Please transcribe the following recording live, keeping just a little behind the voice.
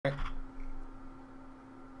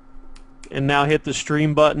and now hit the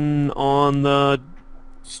stream button on the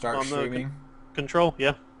Start streaming. Control.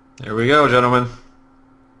 Yeah. There we go, gentlemen.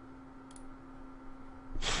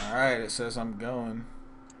 All right, it says I'm going.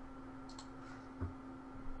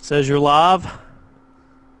 Says you're live.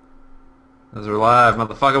 As we're live,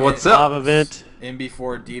 motherfucker. What's up? Live event. In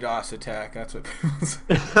before DDOS attack. That's what people say.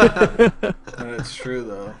 It's true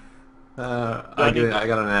though. I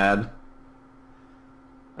got an ad.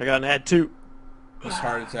 I got an ad too. This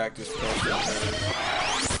heart attack just killed.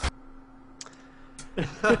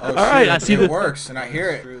 All right, I see it works, and I hear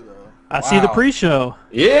it. I see the pre-show.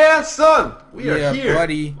 Yeah, son. We are here,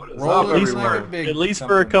 buddy. What is up, everyone? At least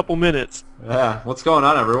for a couple minutes. Yeah. What's going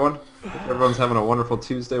on, everyone? Hope everyone's having a wonderful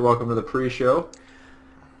Tuesday. Welcome to the pre-show.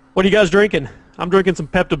 What are you guys drinking? I'm drinking some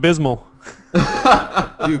Pepto-Bismol.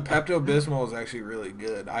 Dude, Pepto-Bismol is actually really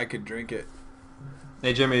good. I could drink it.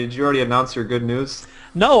 Hey, Jimmy, did you already announce your good news?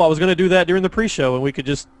 No, I was going to do that during the pre-show, and we could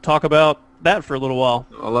just talk about that for a little while.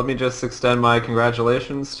 Well, let me just extend my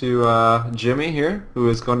congratulations to Jimmy here, who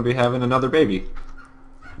is going to be having another baby.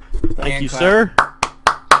 Thank you, sir.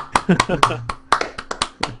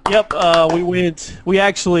 Yep, we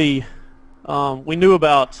actually, we knew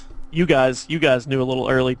about, you guys knew a little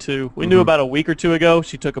early too. We knew about a week or two ago.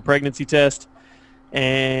 She took a pregnancy test,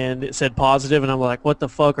 and it said positive, and I'm like, what the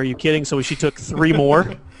fuck, are you kidding? So she took 3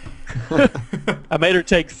 more. I made her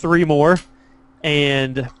take 3 more,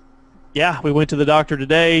 and yeah, we went to the doctor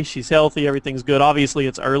today. She's healthy. Everything's good. Obviously,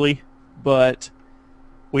 it's early, but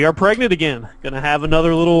we are pregnant again. Gonna have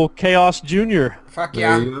another little Chaos Junior. Fuck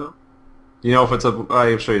yeah. There you go. You know if it's a...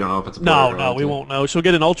 I'm sure you don't know if it's a boy or No, we won't know. She'll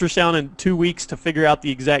get an ultrasound in 2 weeks to figure out the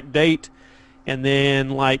exact date, and then,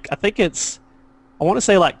 like, I think it's, I want to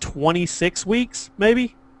say like 26 weeks,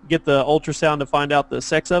 maybe, get the ultrasound to find out the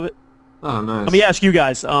sex of it. Oh, nice. Let me ask you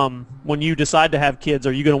guys, when you decide to have kids,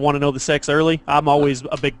 are you going to want to know the sex early? I'm always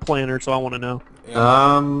a big planner, so I want to know.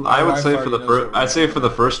 I would say for the first... I'd say for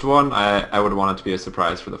the first one, I would want it to be a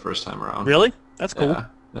surprise for the first time around. Really? That's cool.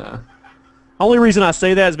 Yeah. Only reason I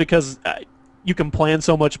say that is because you can plan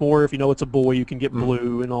so much more. If you know it's a boy, you can get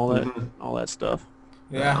blue and all that stuff.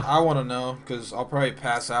 Yeah, I want to know because I'll probably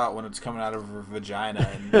pass out when it's coming out of her vagina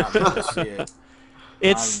and not be able to see it.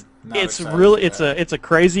 It's really it's a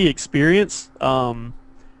crazy experience. I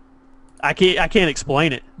can't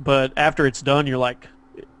explain it, but after it's done, you're like,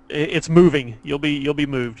 it's moving. You'll be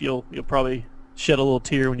moved. You'll probably shed a little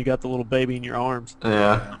tear when you got the little baby in your arms.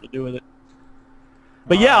 Yeah. To do with it.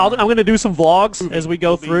 But yeah, I'm going to do some vlogs as we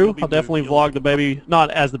go through. I'll definitely vlog the baby, not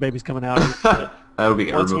as the baby's coming out. That'll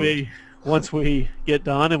be once we get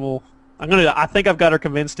done, and I think I've got her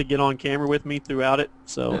convinced to get on camera with me throughout it,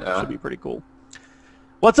 so it should be pretty cool.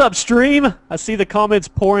 What's up, stream? I see the comments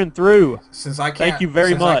pouring through. Thank you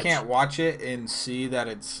very much. I can't watch it and see that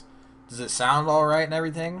does it sound all right and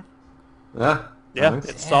everything? Yeah. Yeah, nice.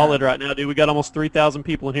 it's solid right now, dude. We got almost 3,000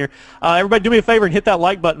 people in here. Everybody do me a favor and hit that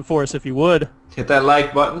like button for us if you would. Hit that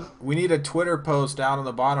like button. We need a Twitter post down on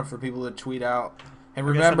the bottom for people to tweet out. And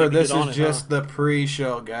remember, this is just the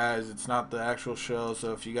pre-show, guys. It's not the actual show,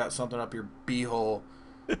 so if you got something up your beehole,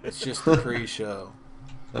 it's just the pre-show.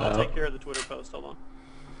 I'll take care of the Twitter post. Hold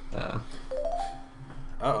on.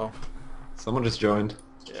 Uh-oh. Someone just joined.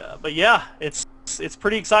 Yeah, but yeah, it's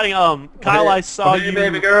pretty exciting. Kyle, I saw you. Hey,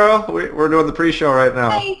 baby girl. We're doing the pre-show right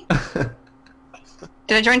now. Hi.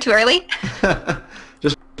 Did I join too early?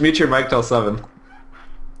 Just mute your mic till 7.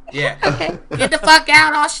 Yeah. Okay. Get the fuck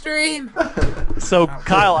out off stream. So,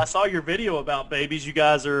 Kyle, I saw your video about babies. You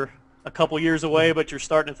guys are a couple years away, but you're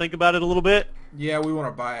starting to think about it a little bit. Yeah, we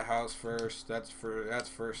want to buy a house first. That's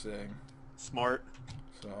first thing. Smart.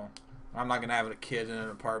 So, I'm not gonna have a kid in an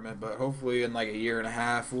apartment, but hopefully in like a year and a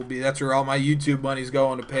half, that's where all my YouTube money's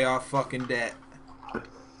going to pay off fucking debt.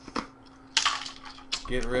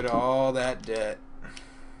 Get rid of all that debt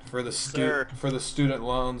for the student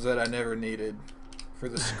loans that I never needed. For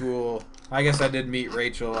the school. I guess I did meet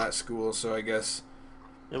Rachel at school, so I guess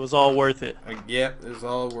it was all worth it. Yep, it was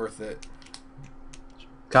all worth it.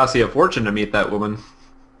 Cost you a fortune to meet that woman.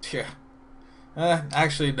 Yeah.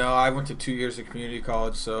 Actually, no. I went to 2 years of community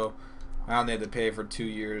college, so I only had to pay for 2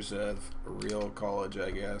 years of real college, I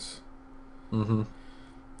guess. So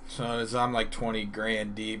I'm like 20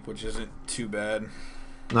 grand deep, which isn't too bad.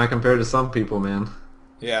 Not compared to some people, man.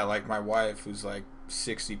 Yeah, like my wife, who's like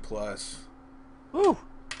 60 plus. Woo.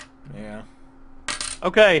 Yeah.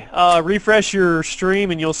 Okay, refresh your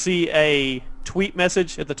stream and you'll see a tweet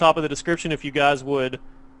message at the top of the description if you guys would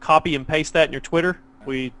copy and paste that in your Twitter.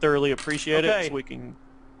 We thoroughly appreciate it so we can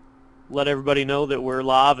let everybody know that we're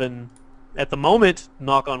live and at the moment,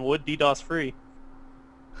 knock on wood, DDoS free.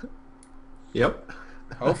 Yep.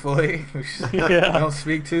 Hopefully. Yeah. Don't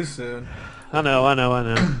speak too soon. I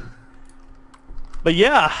know. But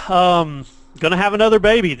yeah, gonna have another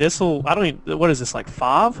baby. This'll, I don't even, what is this, like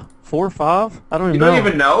 5? 4 or 5? I don't even You know. don't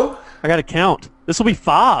even know? I gotta count. This will be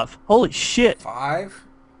 5. Holy shit. 5?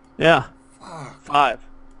 Yeah. Fuck. 5.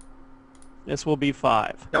 This will be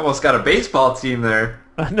 5. You almost got a baseball team there.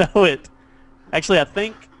 I know it. Actually, I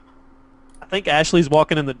think Ashley's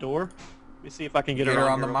walking in the door. Let me see if I can get her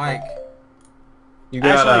on the mic. You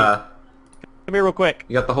got Ashley, come here real quick.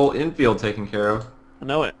 you got the whole infield taken care of. I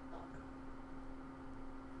know it.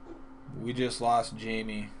 We just lost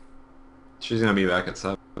Jamie. She's gonna be back at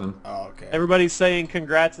 7. Oh, okay. Everybody's saying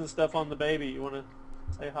congrats and stuff on the baby. You wanna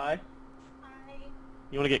say hi? Hi.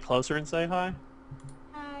 You wanna get closer and say hi?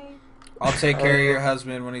 Hi. I'll take care of your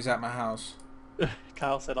husband when he's at my house.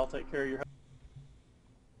 Kyle said I'll take care of your.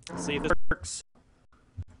 See if this works.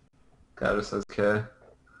 God, it says K.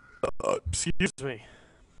 Excuse me.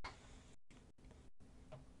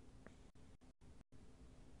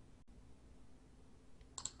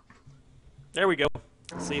 There we go.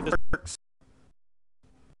 See if this works.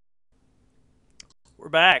 We're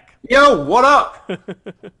back. Yo, what up?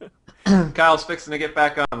 Kyle's fixing to get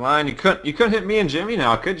back online. You couldn't hit me and Jimmy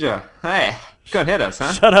now, could you? Hey, you couldn't hit us,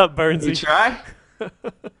 huh? Shut up, You Burnsy. try?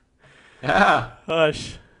 Yeah.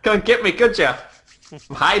 Hush. Couldn't get me, could you?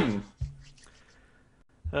 I'm hiding.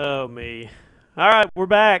 Oh me. All right, we're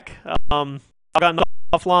back. I got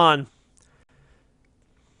offline.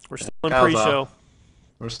 We're still in Kyle's pre-show.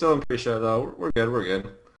 We're still in pre-show though. We're good. We're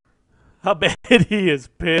good. I bet he is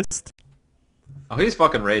pissed. Oh, he's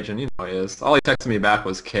fucking raging. You know he is. All he texted me back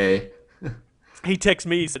was K. He texted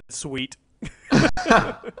me. He said, "Sweet."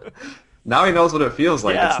 Now he knows what it feels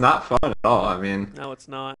like. Yeah. It's not fun at all. I mean, No, it's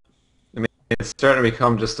not. it's starting to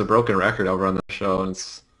become just a broken record over on the show, and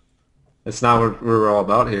it's not what we're all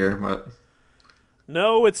about here. But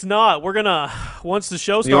No, it's not. We're gonna once the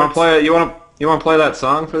show starts. you want to play? You want to play that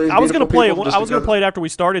song for these? I was gonna beautiful play it. people just I was gonna because- play it after we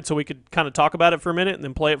started, so we could kind of talk about it for a minute, and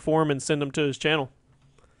then play it for him and send him to his channel.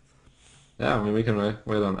 Yeah, I mean we can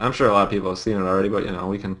wait on. I'm sure a lot of people have seen it already, but you know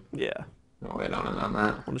we can Yeah, wait on it on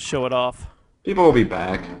that. I want to show it off. People will be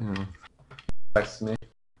back. You know. Text me.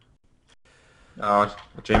 Oh,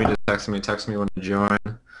 Jamie just texted me. Text me when to join.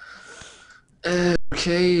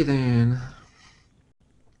 Okay then.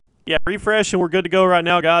 Yeah, refresh, and we're good to go right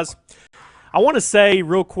now, guys. I want to say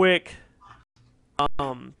real quick,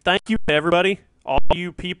 thank you to everybody, all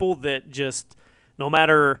you people that just, no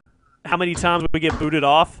matter how many times we get booted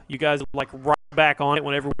off, you guys are like right back on it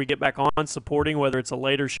whenever we get back on, supporting, whether it's a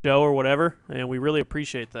later show or whatever, and we really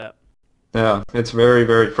appreciate that. Yeah, it's very,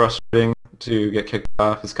 very frustrating to get kicked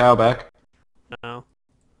off. Is Kyle back? No.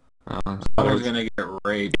 Someone's gonna get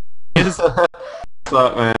raped. What's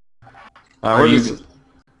up, man? Are we're you- just...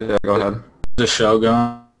 Yeah, go ahead. The show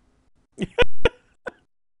going?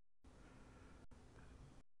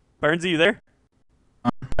 Burnsy, you there?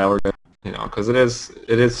 Yeah, we're good. You know, because it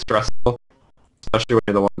is stressful, especially when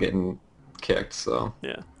you're the one getting kicked. So.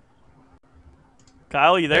 Yeah.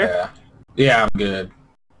 Kyle, you there? Yeah. Yeah, I'm good.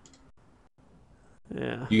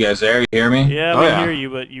 Yeah. You guys there? You hear me? Yeah, Oh, we yeah. hear you,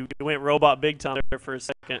 but you went robot big time there for a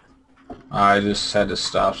second. I just had to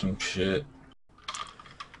stop some shit.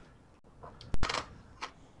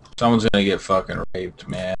 Someone's gonna get fucking raped,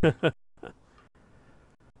 man.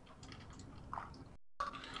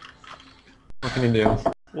 What can you do?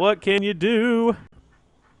 What can you do?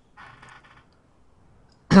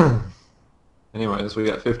 Anyways, we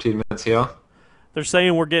got 15 minutes here. They're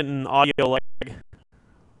saying we're getting audio lag.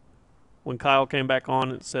 When Kyle came back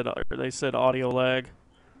on, it said, or they said audio lag.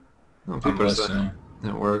 Well, I'm people are saying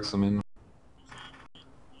listening. it works. I mean,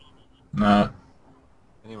 No.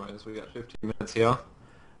 anyways, we got 15 minutes here.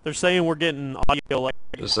 They're saying we're getting audio lag.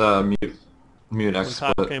 Just mute Kyle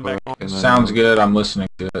explicit. came back on. and then- Sounds good. I'm listening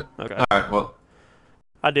to it. Okay. All right. Well,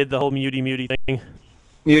 I did the whole muty thing.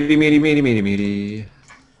 muty.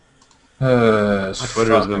 My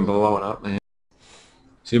Twitter has been blowing up, man.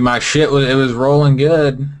 See, my shit was rolling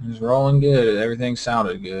good. It was rolling good. Everything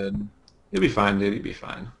sounded good. You'll be fine, dude. You'll be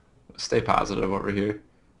fine. Stay positive over here.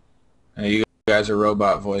 Hey, you guys are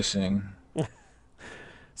robot voicing.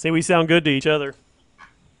 See, we sound good to each other.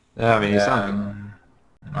 Yeah, I mean, you Yeah, sound.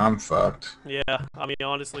 I'm fucked. Yeah, I mean,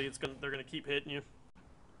 honestly, they're gonna keep hitting you.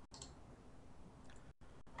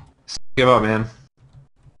 Give up, man.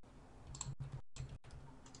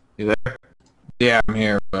 You there? Yeah, I'm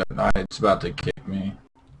here, but it's about to kick me.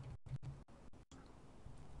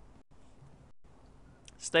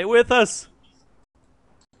 Stay with us.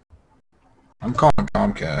 I'm calling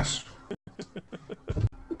Comcast.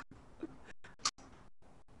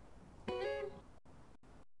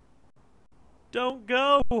 Don't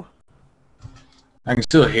go. I can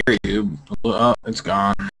still hear you. Oh, it's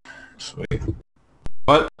gone. Sweet.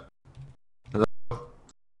 What? Hello?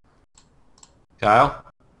 Kyle?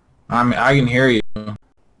 I can hear you.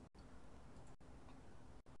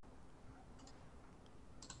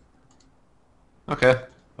 Okay.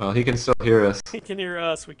 Well, he can still hear us. He can hear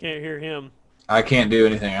us. We can't hear him. I can't do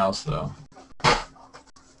anything else though. I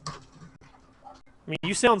mean,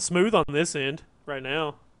 you sound smooth on this end right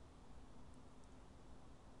now.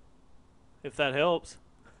 If that helps.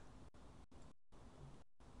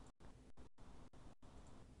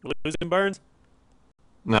 Losing Burns?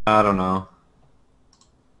 No, I don't know.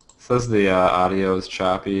 It says the audio is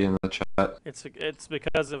choppy in the chat. It's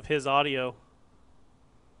because of his audio.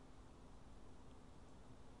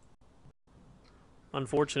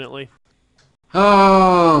 Unfortunately.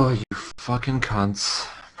 Oh, you fucking cunts.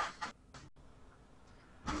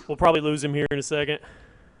 We'll probably lose him here in a second.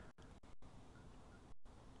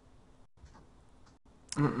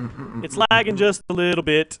 It's lagging just a little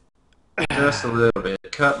bit. Just a little bit.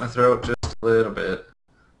 Cut my throat just a little bit.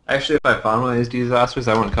 Actually, if I found one of these disasters,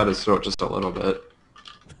 I wouldn't cut his throat just a little bit.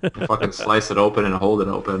 I'd fucking slice it open and hold it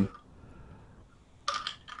open.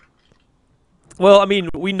 Well, I mean,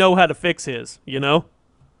 we know how to fix his, you know?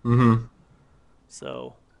 Mm-hmm.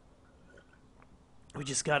 So we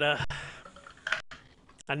just gotta.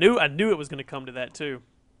 I knew it was gonna come to that too.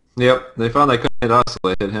 Yep, they found they couldn't hit us, so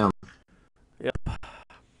they hit him. Yep.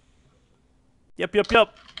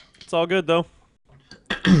 It's all good though.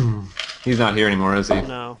 He's not here anymore, is he?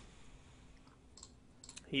 No.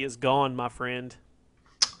 He is gone, my friend.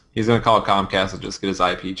 He's gonna call Comcast and just get his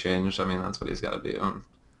IP changed. I mean, that's what he's got to do.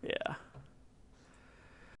 Yeah.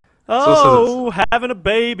 So Oh, having a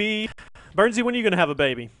baby. Burnsy, when are you gonna have a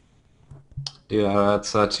baby? Yeah,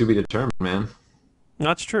 that's to be determined, man.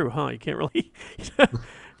 That's true, huh? You can't really. you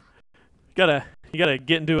gotta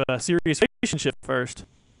get into a serious relationship first.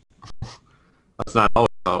 That's not always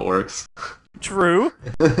how it works. True.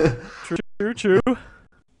 True.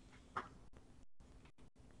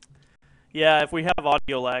 Yeah, if we have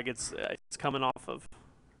audio lag, it's coming off of.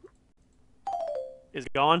 Is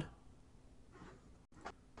it gone?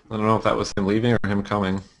 I don't know if that was him leaving or him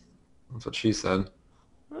coming. That's what she said.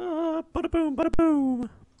 Bada boom, bada boom.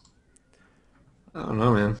 I don't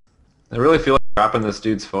know, man. I really feel like dropping this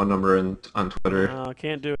dude's phone number on Twitter.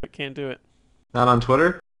 Can't do it. Not on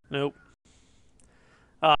Twitter? Nope.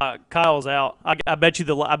 Kyle's out. I bet you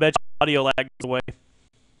audio lag goes away.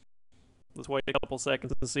 Let's wait a couple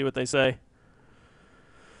seconds and see what they say.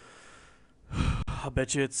 I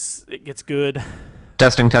bet you it gets good.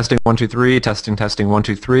 Testing 1 2 3. Testing 1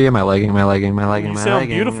 2 3. Am I lagging? You sound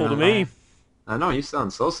beautiful to me. I know, you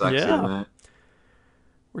sound so sexy Yeah. tonight.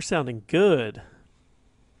 We're sounding good.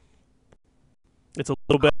 It's a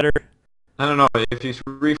little better. I don't know, if you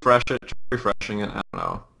refresh it, try refreshing it, I don't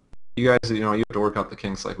know. You guys, you have to work out the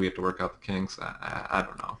kinks like we have to work out the kinks. I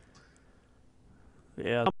don't know.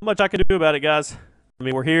 Yeah, not much I can do about it, guys. I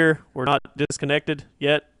mean, we're here. We're not disconnected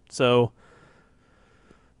yet, so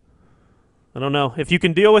I don't know. If you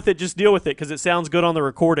can deal with it, just deal with it, because it sounds good on the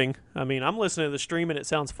recording. I mean, I'm listening to the stream, and it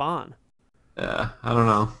sounds fine. Yeah, I don't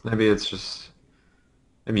know. Maybe it's just...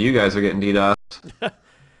 Maybe you guys are getting DDoS.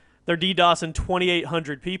 They're DDoSing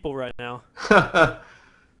 2,800 people right now.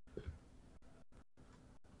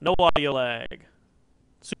 No audio lag.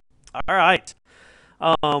 All right.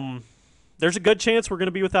 There's a good chance we're going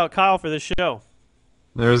to be without Kyle for this show.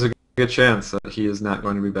 There's a good chance that he is not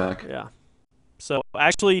going to be back. Yeah. So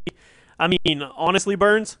actually, I mean, honestly,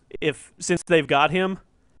 Burns, since they've got him,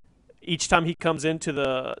 each time he comes into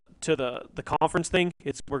the conference thing,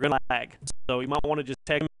 we're going to lag. So you might want to just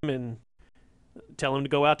text him and tell him to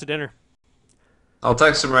go out to dinner. I'll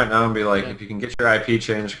text him right now and be like, Yeah. if you can get your IP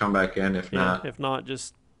changed, come back in. If not... If not,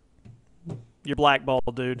 just you're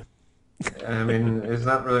blackballed, dude. I mean, there's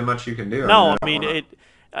not really much you can do. No, I mean,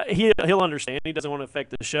 he'll understand. He doesn't want to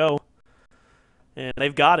affect the show. And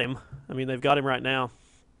they've got him. I mean, they've got him right now.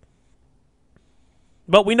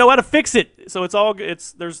 But we know how to fix it. So it's all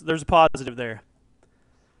there's a positive there.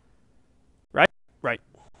 Right? Right.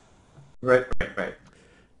 Right.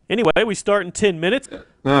 Anyway, we start in 10 minutes.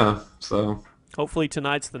 Yeah, so... Hopefully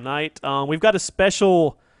tonight's the night. We've got a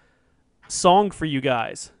special song for you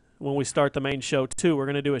guys when we start the main show, too. We're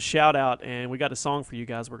going to do a shout-out, and we got a song for you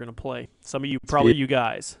guys we're going to play. Some of you, probably you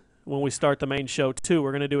guys. When we start the main show, too,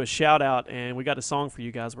 we're going to do a shout-out, and we got a song for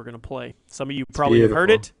you guys we're going to play. Some of you probably have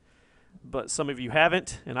heard it, but some of you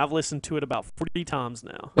haven't, and I've listened to it about 40 times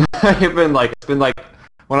now. It's been like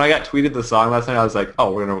when I got tweeted the song last night, I was like,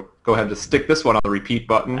 oh, we're gonna go ahead and just stick this one on the repeat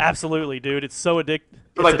button. Absolutely, dude. It's so addictive.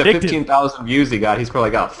 For like the 15,000 views he got, he's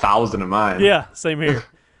probably got 1,000 of mine. Yeah, same here.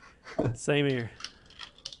 Same here.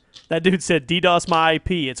 That dude said, DDoS my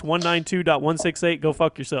IP. It's 192.168. Go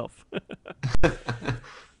fuck yourself.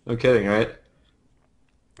 No kidding, right?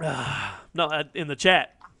 No, in the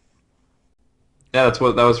chat. Yeah, that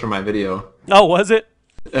was from my video. Oh, was it?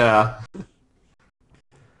 Yeah.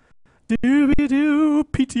 Dooby-doo,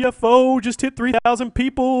 PTFO just hit 3,000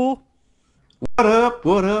 people. What up,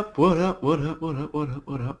 what up, what up, what up, what up, what up,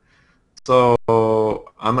 what up? So,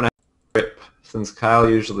 I'm going to rip, since Kyle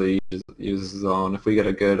usually uses his own. If we get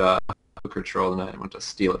a good control tonight, I want to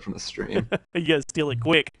steal it from the stream. You gotta steal it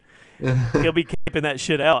quick. He'll be keeping that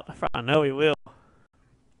shit out. I know he will.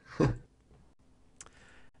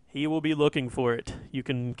 He will be looking for it. You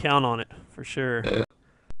can count on it, for sure.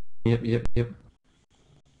 Yep.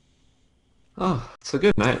 Oh, it's a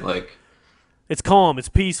good night, like. It's calm. It's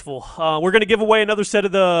peaceful. We're going to give away another set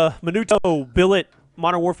of the Minuto Billet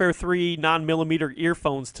Modern Warfare 3 9mm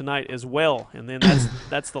earphones tonight as well. And then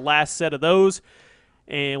that's the last set of those.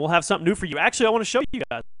 And we'll have something new for you. Actually, I want to show you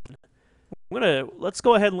guys. Let's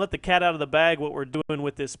go ahead and let the cat out of the bag what we're doing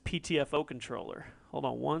with this PTFO controller. Hold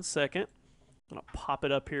on one second. I'm going to pop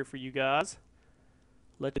it up here for you guys.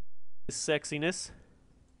 Let this sexiness.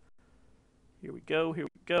 Here we go.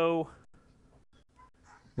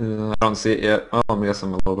 I don't see it yet. Oh, I guess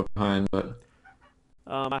I'm a little bit behind, but...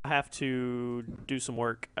 I have to do some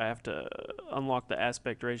work. I have to unlock the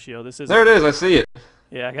aspect ratio. There it is. I see it.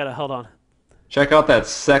 Yeah, I got to... Hold on. Check out that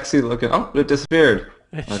sexy looking... Oh, it disappeared.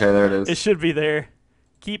 Okay, there it is. It should be there.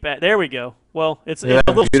 There we go. Well, it's a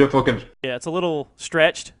little... Beautiful. Yeah, it's a little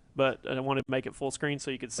stretched, but I want to make it full screen so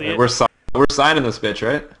you can see it. We're signing this bitch,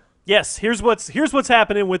 right? Yes. Here's what's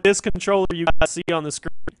happening with this controller you guys see on the screen.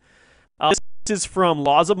 This is from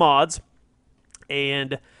Laws of Mods,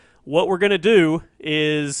 and what we're gonna do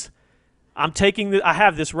is I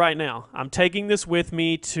have this right now. I'm taking this with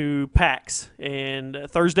me to PAX, and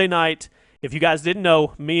Thursday night, if you guys didn't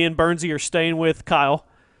know, me and Burnsy are staying with Kyle,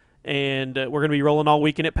 and we're gonna be rolling all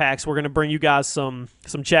weekend at PAX. We're gonna bring you guys some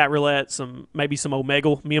chat roulette, maybe some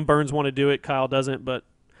Omegle. Me and Burns want to do it. Kyle doesn't, but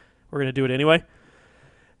we're gonna do it anyway.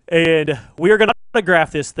 And we are gonna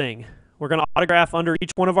autograph this thing. We're gonna autograph under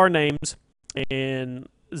each one of our names. And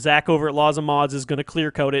Zach over at Laws of Mods is going to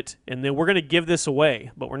clear code it, and then we're going to give this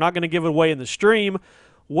away. But we're not going to give it away in the stream.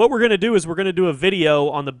 What we're going to do is we're going to do a video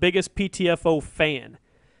on the biggest PTFO fan.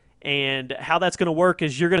 And how that's going to work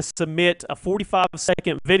is you're going to submit a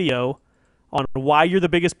 45-second video on why you're the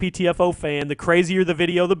biggest PTFO fan. The crazier the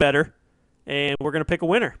video, the better. And we're going to pick a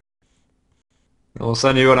winner. We'll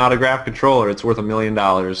send you an autographed controller. It's worth $1 million.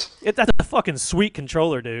 That's a fucking sweet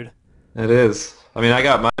controller, dude. It is. I mean, I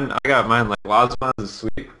got mine. Like, Laws of Mods is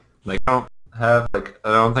sweet. Like, I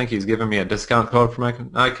don't think he's giving me a discount code for my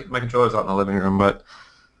controller's out in the living room, but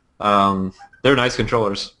they're nice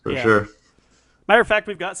controllers for sure. Matter of fact,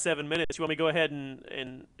 we've got 7 minutes. You want me to go ahead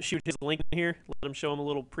and shoot his link in here? Let him show him a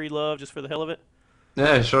little pre-love just for the hell of it?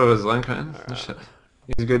 Yeah, show his link, man. Right.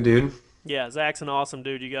 He's a good dude. Yeah, Zach's an awesome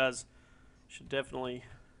dude. You guys should definitely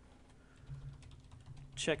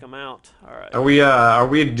check him out. All right. Are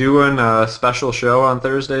we doing a special show on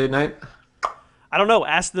Thursday night? I don't know.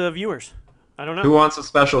 Ask the viewers. I don't know. Who wants a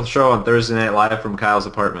special show on Thursday night live from Kyle's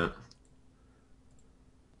apartment?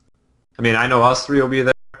 I mean, I know us three will be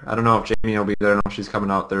there. I don't know if Jamie will be there. I don't know if she's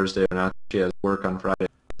coming out Thursday or not. She has work on Friday.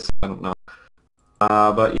 So I don't know.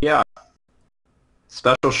 But yeah,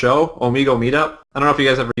 special show, Omegle meetup. I don't know if you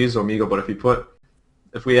guys ever used Omegle, but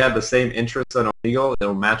if we had the same interests on Omegle,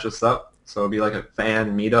 it'll match us up. So it'll be like a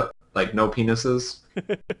fan meetup, like no penises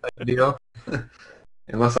type of deal.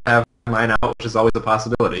 Unless I have mine out, which is always a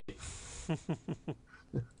possibility. I'm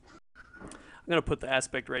going to put the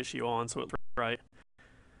aspect ratio on so it's right.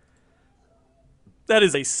 That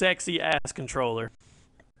is a sexy ass controller.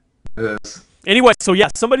 It is. Anyway, so yeah,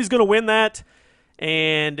 somebody's going to win that,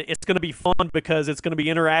 and it's going to be fun because it's going to be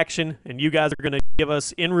interaction, and you guys are going to give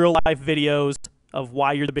us in real life videos of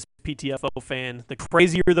why you're the biggest PTFO fan. The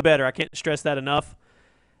crazier the better. I can't stress that enough.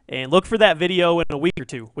 And look for that video in a week or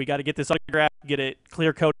two. We got to get this autograph, get it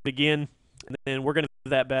clear coded again, and then we're going to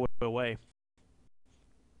give that bad boy away.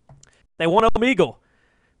 They want Omegle.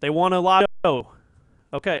 They want a live show.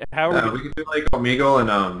 Okay, how are we could do like Omegle,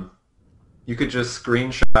 and you could just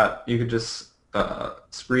screenshot. You could just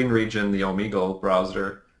screen region the Omegle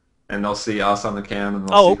browser, and they'll see us on the cam. And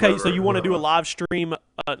they'll see okay. So you want to do a live stream,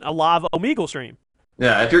 a live Omegle stream?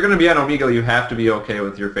 Yeah, if you're going to be on Omegle, you have to be okay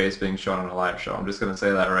with your face being shown on a live show. I'm just going to say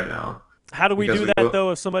that right now. How do we do that, though,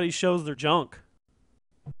 if somebody shows their junk?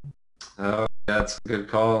 Yeah, that's a good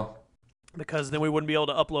call. Because then we wouldn't be able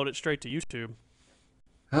to upload it straight to YouTube.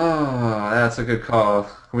 Oh, that's a good call.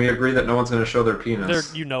 Can we agree that no one's going to show their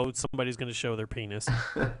penis? You know somebody's going to show their penis.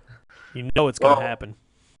 You know it's going to happen.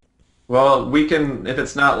 Well, we can, if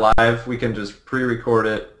it's not live, we can just pre-record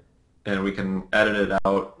it and we can edit it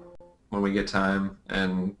out when we get time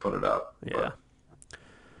and put it up. Yeah.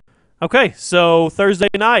 Okay, so Thursday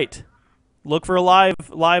night, look for a live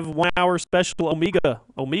 1 hour special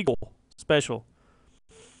Omegle special.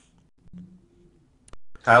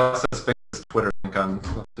 Kyle says fix his Twitter link on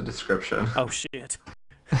the description. Oh shit.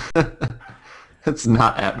 It's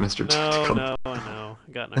not at Mr. Tactical. No, I know.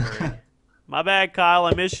 I got in a hurry. My bad, Kyle.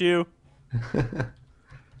 I miss you.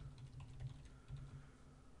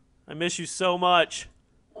 I miss you so much.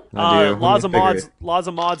 I do. Laws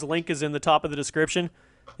of Mods link is in the top of the description.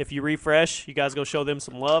 If you refresh, you guys go show them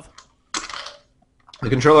some love. The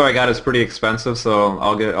controller I got is pretty expensive, so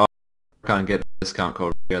I'll kind of get a discount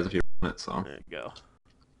code for you guys if you want it. So there you go.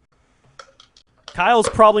 Kyle's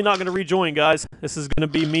probably not going to rejoin, guys. This is going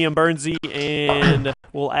to be me and Burnsy, and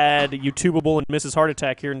we'll add youtubable and Mrs. Heart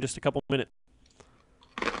Attack here in just a couple minutes.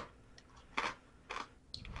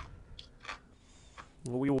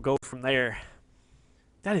 We will go from there.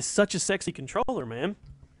 That is such a sexy controller, man.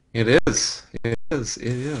 it is. It is. It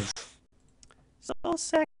is. So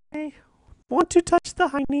sexy. Want to touch the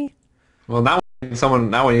hiney? Well, now we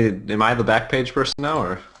need. Am I the back page person now,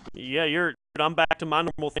 or? Yeah, I'm back to my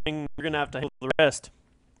normal thing. You're gonna have to handle the rest.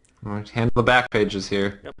 All right, handle the back pages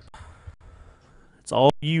here. Yep. It's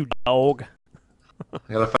all you, dog. I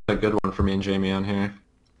gotta find a good one for me and Jamie on here.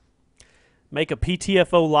 Make a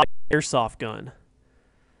PTFOLive airsoft gun.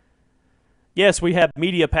 Yes, we have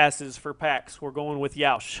media passes for PAX. We're going with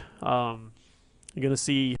Yaush. You're gonna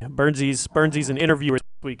see Burnsy's an interviewer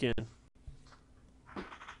this weekend.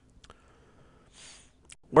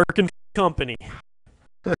 Working company.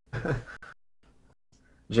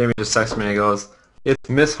 Jamie just texted me and he goes, "It's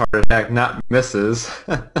Miss Heart Attack, not Mrs."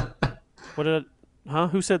 What did? Huh?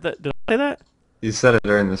 Who said that? Did I say that? You said it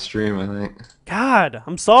during the stream, I think. God,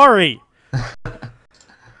 I'm sorry.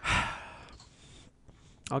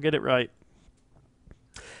 I'll get it right.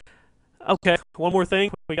 Okay, one more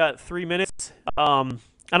thing. We got 3 minutes. I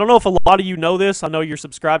don't know if a lot of you know this. I know you're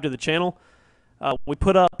subscribed to the channel. We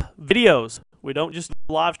put up videos. We don't just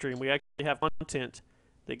live stream. We actually have content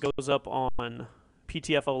that goes up on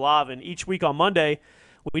PTFOLive. And each week on Monday,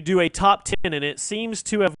 we do a top 10. And it seems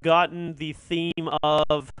to have gotten the theme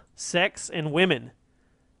of sex and women.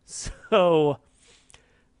 So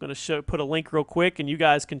I'm going to put a link real quick, and you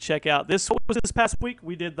guys can check out this. What was this past week?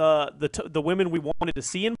 We did the women we wanted to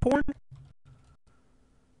see in porn.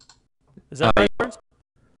 Is that right, Burns?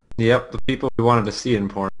 Yep, the people we wanted to see in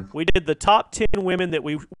porn. We did the top 10 women that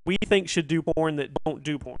we think should do porn that don't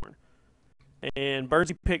do porn. And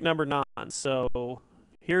Burnsy picked number 9. So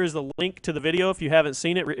here is the link to the video. If you haven't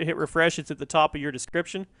seen it, hit refresh. It's at the top of your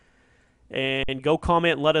description. And go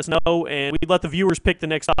comment and let us know. And we'd let the viewers pick the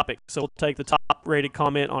next topic. So we'll take the top rated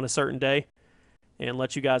comment on a certain day and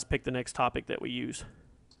let you guys pick the next topic that we use.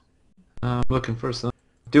 I'm looking for some.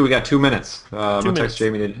 Dude, we got 2 minutes. I'm gonna text 2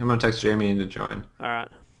 Jamie. I'm gonna text Jamie to join. All right.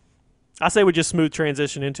 I say we just smooth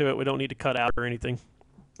transition into it. We don't need to cut out or anything.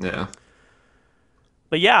 Yeah.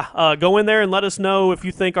 But yeah, go in there and let us know if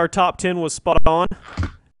you think our top 10 was spot on.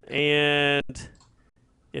 And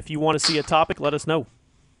if you want to see a topic, let us know.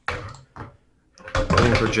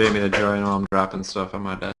 Waiting for Jamie to join while I'm dropping stuff on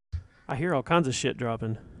my desk. I hear all kinds of shit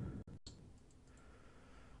dropping.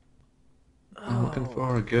 I'm looking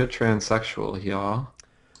for a good transsexual, y'all.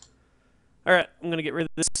 All right, I'm going to get rid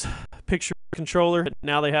of this picture controller.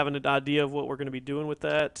 Now they have an idea of what we're going to be doing with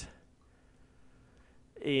that.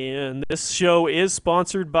 And this show is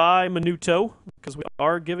sponsored by Minuto because we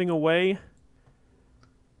are giving away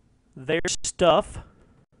their stuff.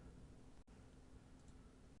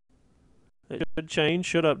 It should change,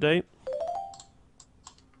 should update.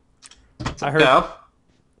 I heard.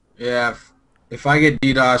 Yeah, if I get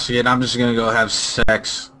DDoS again, I'm just gonna go have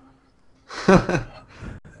sex, and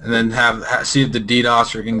then see if the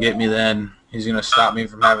DDoSer can get me. Then he's gonna stop me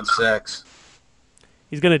from having sex.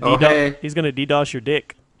 He's gonna DDoS. He's gonna DDoS your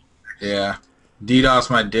dick. Yeah, DDoS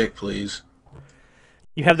my dick, please.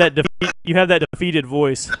 You have that. You have that defeated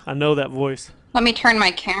voice. I know that voice. Let me turn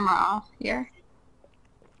my camera off here.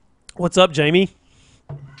 What's up, Jamie?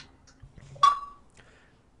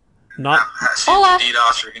 Not. See if the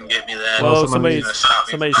DDoSer can get me. Then whoa, somebody's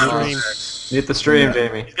stream. Mute the stream,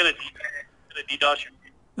 Jamie. He's gonna DDoS your.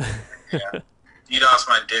 Yeah. DDoS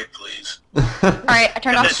my dick, please. Alright, I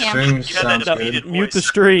turned off the camera. Mute the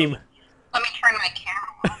stream. Let me turn my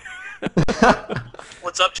camera off.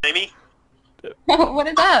 What's up, Jamie? What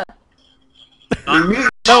is up?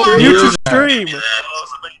 No, mute your stream.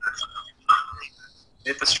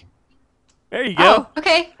 There you go. Oh,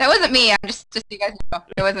 okay. That wasn't me. I'm just so you guys know.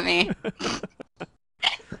 It wasn't me.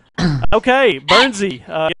 Okay, Burnsy,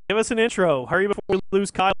 give us an intro. Hurry before we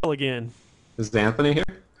lose Kyle again. Is Anthony here?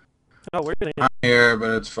 Oh, where's Anthony? I'm here,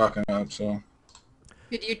 but it's fucking up, so.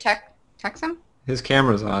 Did you text him? His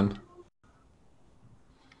camera's on.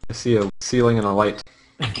 I see a ceiling and a light.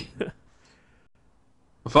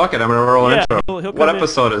 Fuck it, I'm gonna roll Yeah, intro. he'll What come in.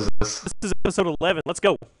 episode is this? This is episode 11. Let's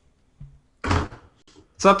go. What's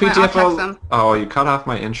up, Alright, I'll text PTFO? him. Oh, you cut off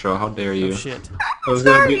my intro. How dare you? Oh, shit. It was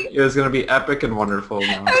gonna be epic and wonderful.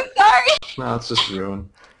 Now. I'm sorry. No, it's just ruined.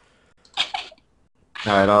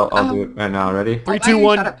 All right, I'll do it right now. Ready? 3, why 2, you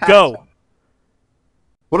 1, shut up, go. Pastor?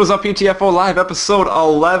 What is up, PTFO Live, episode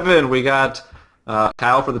 11. We got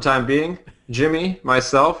Kyle for the time being, Jimmy,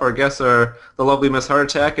 myself. Our guests are the lovely Miss Heart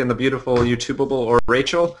Attack and the beautiful YouTubable or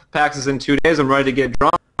Rachel. PAX is in 2 days. I'm ready to get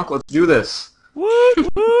drunk. Let's do this. Woot,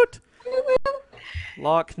 woot.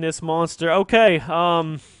 Loch Ness Monster. Okay,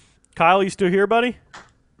 Kyle, you still here, buddy?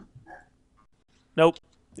 Nope.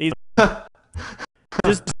 He's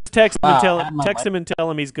just text him and tell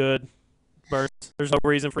him he's good. Burns. There's no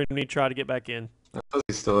reason for him to try to get back in.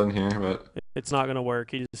 He's still in here, but It's not gonna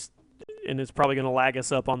work. And it's probably gonna lag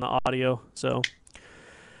us up on the audio. So,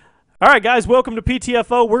 all right, guys, welcome to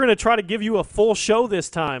PTFO. We're gonna try to give you a full show this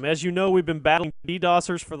time. As you know, we've been battling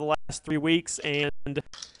DDOSers for the last 3 weeks, and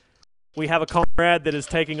we have a comrade that is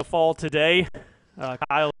taking a fall today.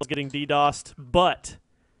 Kyle is getting DDoSed, but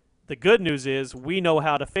the good news is we know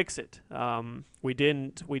how to fix it. We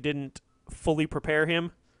didn't fully prepare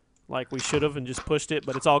him like we should have and just pushed it,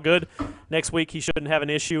 but it's all good. Next week he shouldn't have an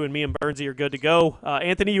issue, and me and Burnsy are good to go.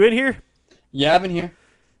 Anthony, you in here? Yeah, I've been here.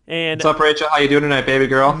 And what's up, Rachel? How you doing tonight, baby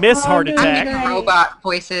girl? Miss Heart I'm Attack. getting robot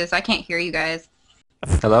voices. I can't hear you guys.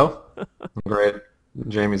 Hello? Great.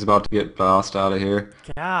 Jamie's about to get bossed out of here.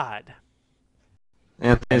 God.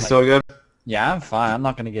 Anthony's still good? Yeah, I'm fine. I'm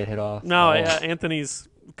not gonna get hit off. No, Oh. Anthony's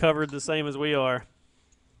covered the same as we are.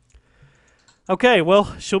 Okay,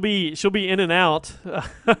 well, she'll be in and out.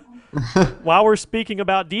 While we're speaking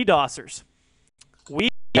about DDoSers, we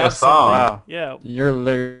have song. Wow. Yeah. You're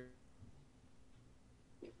literally.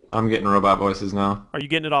 I'm getting robot voices now. Are you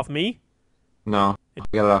getting it off me? No, I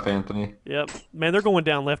got it off Anthony. Yep. Man, they're going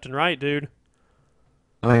down left and right, dude.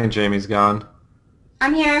 I think Jamie's gone.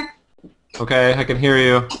 I'm here. Okay, I can hear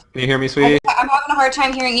you. Can you hear me, sweetie? I'm having a hard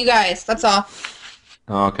time hearing you guys. That's all.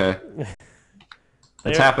 Oh, okay. It's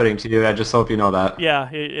There- happening to you. I just hope you know that. Yeah,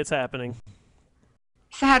 it's happening.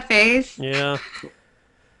 Sad face. Yeah.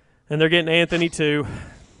 And they're getting Anthony too.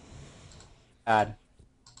 Bad.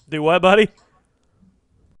 Do what, buddy?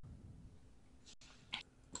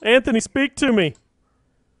 Anthony, speak to me.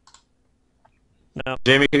 No.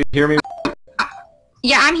 Jamie, can you hear me?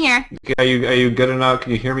 Yeah, I'm here. Are you good enough?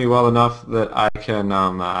 Can you hear me well enough that I can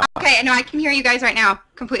Okay, no, I can hear you guys right now.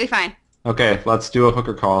 Completely fine. Okay, let's do a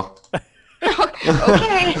hooker call.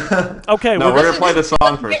 Okay. Okay, No, we're we're gonna play the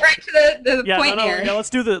song first. Get right to the yeah, point no, here. let's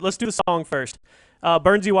do the song first.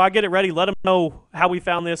 Burnsy, while I get it ready, let him know how we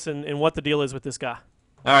found this and what the deal is with this guy.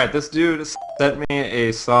 All right, this dude sent me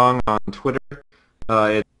a song on Twitter.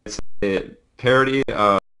 It's a parody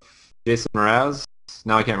of Jason Mraz.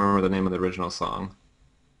 Now I can't remember the name of the original song.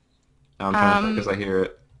 Now I'm trying to think as I hear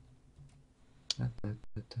it.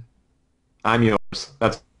 I'm yours.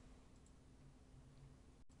 That's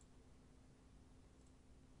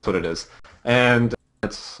what it is. And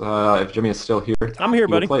it's if Jimmy is still here, I'm here,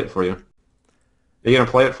 he will buddy. play it for you. Are you gonna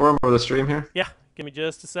play it for him over the stream here? Yeah, give me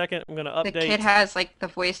just a second. I'm gonna The update. kid has like the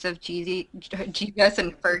voice of Jesus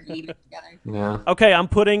and Fergie together. Yeah. Okay, I'm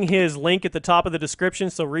putting his link at the top of the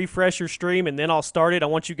description, so refresh your stream, and then I'll start it. I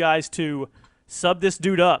want you guys to sub this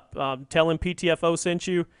dude up. Tell him PTFO sent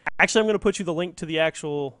you. Actually, I'm going to put you the link to the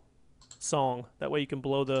actual song. That way you can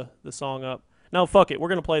blow the song up. No, fuck it. We're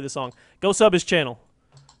going to play the song. Go sub his channel.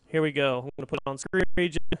 Here we go. I'm going to put it on screen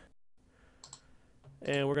region,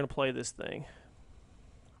 and we're going to play this thing.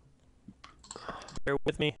 Bear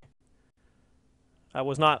with me. I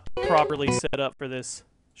was not properly set up for this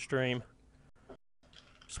stream.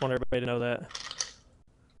 Just want everybody to know that.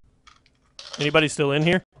 Anybody still in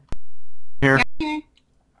here? Here.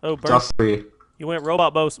 Oh, Burns. Just three. You went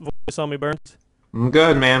robot voice on me, Burns. I'm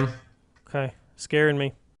good, man. Okay. Scaring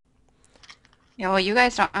me. Yeah, well, you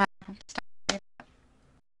guys don't.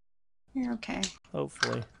 You're okay.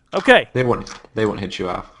 Hopefully. Okay. They won't hit you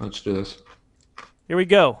off. Let's do this. Here we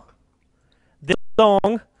go. This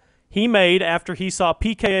song he made after he saw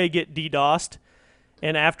PKA get DDoSed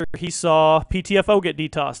and after he saw PTFO get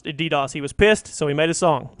DDoSed. He was pissed, so he made a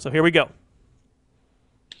song. So here we go.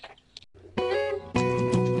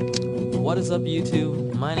 What is up,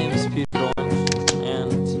 YouTube? My name is PTFOLive,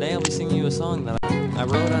 and today I'll be singing you a song that I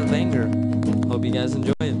wrote out of anger. Hope you guys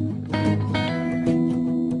enjoy it.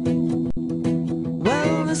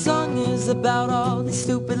 Well, the song is about all these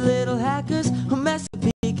stupid little hackers who mess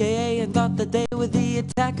with PKA and thought that they were the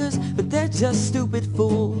attackers, but they're just stupid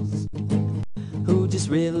fools who just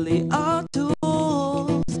really are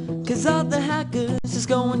tools. Cause all the hackers just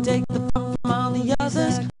go and take the fun from all the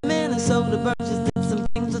others. Minnesotaburns just did some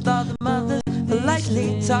things with all the mothers,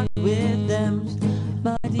 politely talked with them,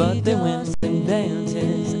 but they went and banned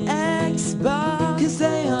his Xbox. Cause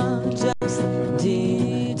they are just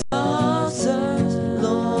DDOSers,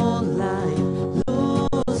 low-life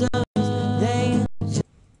losers. They just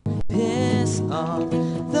piss off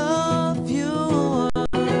the viewers.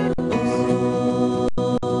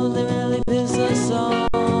 Ooh, they really piss us off,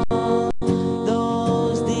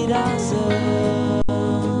 those DDOSers.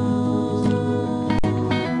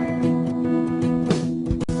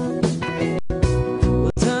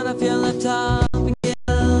 Top and get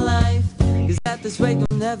a life, cause at this rate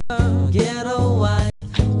you'll never get a wife.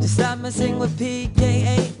 Just stop messing with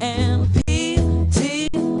PKA and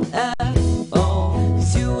PTFO,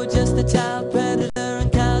 cause you were just a child predator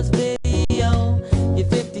in Kyle's video. You're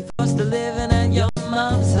 54, still living at your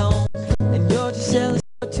mom's home, and you're just jealous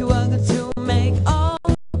you're too ugly to make all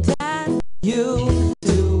that you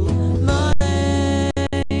do money.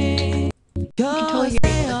 Cause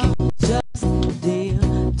they are just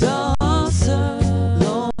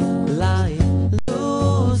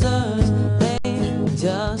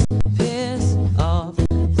just piss off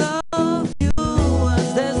the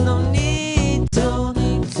viewers. There's no need to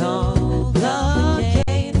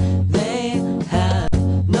complicate. They have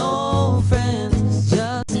no friends,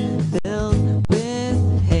 just filled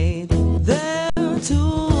with hate. They're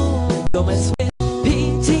too. Don't mess with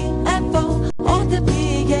PTFO or the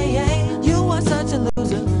PKA. You are such a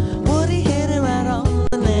loser. Woody hit it right on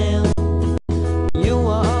the nail. You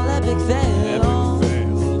are all epic fails.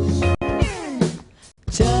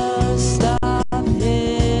 Just stop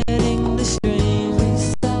hitting the stream.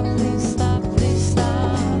 Please stop, please stop, please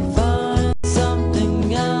stop. Find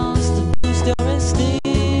something else to boost your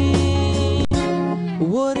esteem.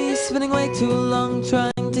 Woody's spending way too long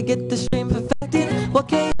trying to get the stream perfected, while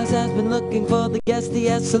Chaos has been looking for the guest he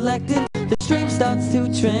has selected. The stream starts to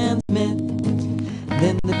transmit,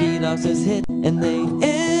 then the DDOSers hit and they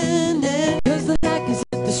end it. Cause the hackers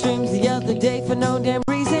hit the streams the other day for no damn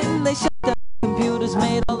reason. They shut down computers,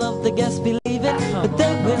 made all of the guests believe it, but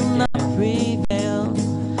they will not prevail.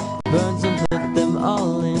 Burns and put them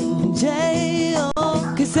all in jail,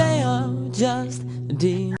 cause they are just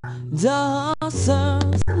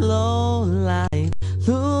DDOSers, low-life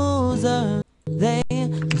losers. They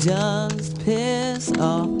just piss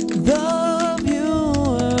off the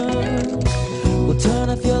viewers. Well, turn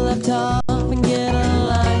off your laptop and get a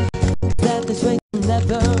life, that this way you'll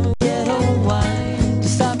never get a wife.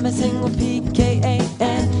 Just stop messing with PKA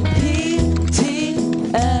and PTFO.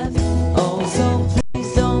 So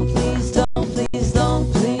please don't, please don't, please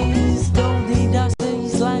don't, please don't DDoS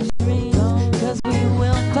this live stream, cause we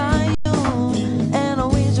will find you. And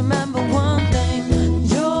always remember one thing,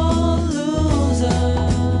 you're losers.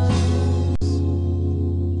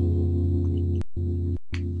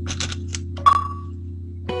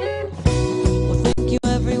 Well, thank you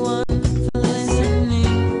everyone for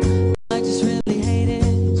listening. I just really hate it.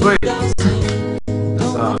 Sweet.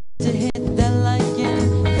 To hit that like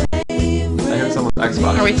and favorite. I heard someone's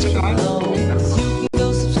Xbox. Are we still going? You can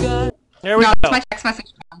go subscribe. There we No, go. that's my text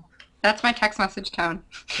message tone. That's my text message tone.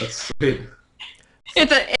 That's sweet.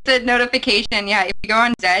 It's a notification. Yeah, if you go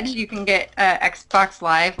on Zedge, you can get Xbox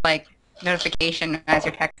Live like notification as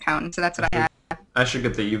your text tone. So that's what I have. I should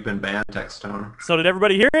get the "you've been banned" text tone. So did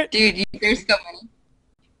everybody hear it? Dude, there's so many.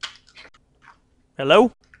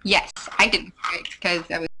 Hello? Yes, I didn't hear it because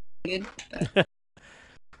I was good. But...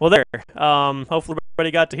 Well, there. Hopefully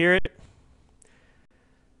everybody got to hear it.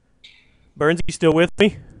 Burns, you still with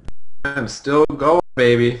me? I'm still going,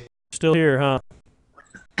 baby. Still here, huh?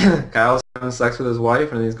 Kyle's having sex with his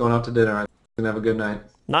wife, and he's going out to dinner. I think he's gonna have a good night.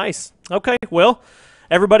 Nice. Okay, well,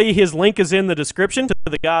 everybody, his link is in the description to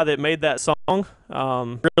the guy that made that song.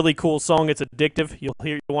 Really cool song. It's addictive. You'll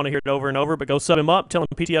want to hear it over and over, but go sub him up. Tell him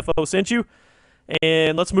PTFO sent you.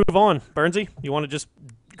 And let's move on. Burnsy, you want to just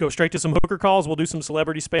go straight to some hooker calls? We'll do some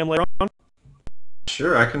celebrity spam later on.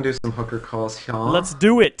 Sure, I can do some hooker calls here. Let's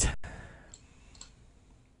do it.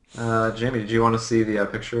 Jamie, did you want to see the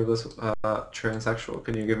picture of this transsexual?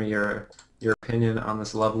 Can you give me your opinion on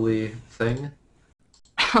this lovely thing?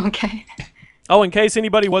 Okay. Oh, in case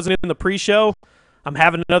anybody wasn't in the pre-show, I'm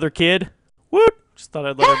having another kid. Woot! Just thought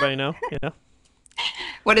I'd let everybody know. You know.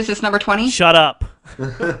 What is this, number 20? Shut up.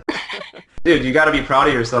 Dude, you got to be proud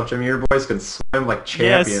of yourself, Jimmy. Your boys can swim like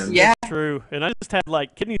champions. Yeah. That's true. And I just had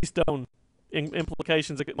like kidney stone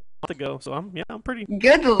implications a month ago, so I'm pretty.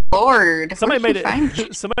 Good lord. Somebody Where'd made you find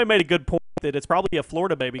it. Somebody made a good point that it's probably a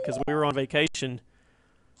Florida baby because we were on vacation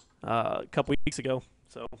a couple weeks ago.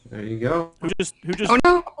 So There you go. who just? Oh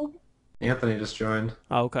no. Anthony just joined.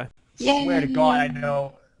 Oh, okay. Yay. Swear to God, I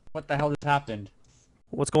know what the hell just happened.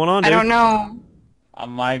 What's going on, I dude? don't know.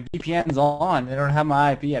 My VPN's on. They don't have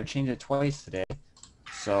my IP. I've changed it twice today.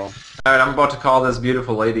 So. All right, I'm about to call this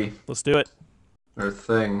beautiful lady Let's do it. or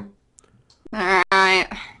thing.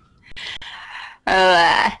 Alright.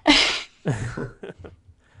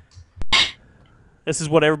 This is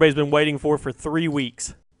what everybody's been waiting for 3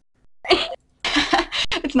 weeks.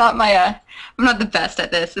 It's not my, I'm not the best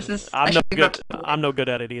at this. This is, I I'm no should leave it up good. to- I'm no good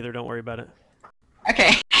at it either. Don't worry about it.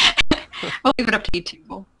 Okay. We'll leave it up to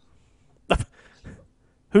YouTube.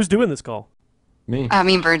 Who's doing this call? Me.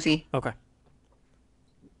 Me and Birdsey. Okay.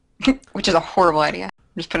 Which is a horrible idea. I'm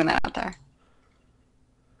just putting that out there.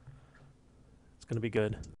 It's gonna be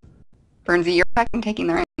good. Birdsey, you're fucking taking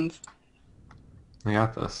the reins. I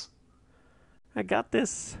got this. I got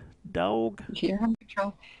this, dog. You're in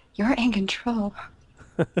control. You're in control.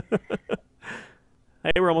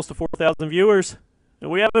 Hey, we're almost to 4,000 viewers,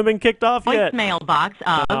 and we haven't been kicked off yet. Voicemail box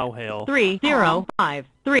of Oh hell.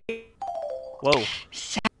 3053. Whoa.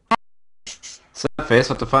 Sad face,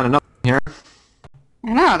 have to find another one here.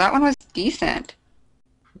 I know, that one was decent.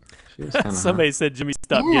 She was kinda Somebody said Jimmy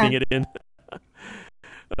stopped Yeah. getting it in.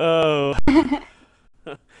 Oh.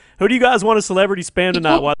 Who do you guys want a celebrity spam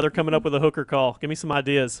tonight while they're coming up with a hooker call? Give me some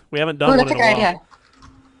ideas. We haven't done Oh, one that's in a a good while. idea.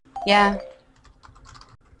 Yeah.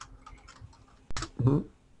 hot.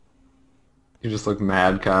 You just look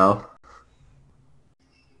mad, Kyle.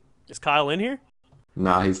 Is Kyle in here?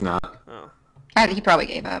 Nah, he's not. He probably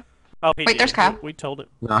gave up. Oh, he Wait, did. there's Kyle. We told him.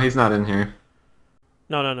 No, he's not in here.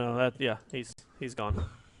 No. Yeah, he's gone.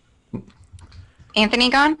 Anthony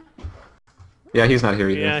gone? Yeah, he's not here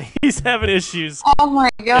either. Yeah, he's having issues. Oh my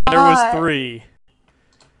god. There was 3.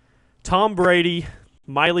 Tom Brady,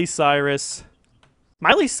 Miley Cyrus.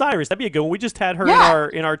 Miley Cyrus, that'd be a good one. We just had her Yeah.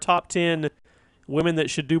 in our top 10 women that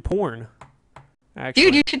should do porn. Actually.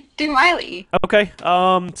 Dude, you should do Miley. Okay.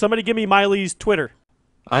 Somebody give me Miley's Twitter.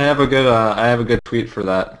 I have a good tweet for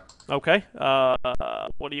that. Okay.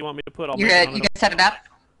 What do you want me to put? I'll You make it good? on You it. gonna set it up?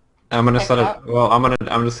 I'm gonna Check set it it. out. Well,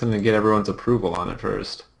 I'm just gonna get everyone's approval on it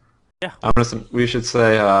first. Yeah. We should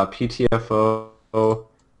say PTFO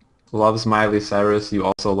loves Miley Cyrus. You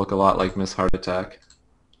also look a lot like Miss Heart Attack.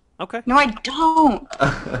 Okay. No, I don't.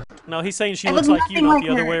 No, he's saying she I looks look like you, nothing not like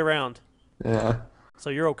the other her. way around. Yeah. So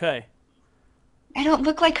you're okay. I don't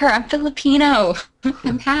look like her. I'm Filipino.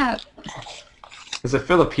 I'm half. Is it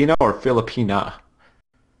Filipino or Filipina?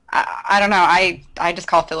 I don't know. I just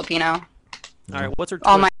call Filipino. All right. What's her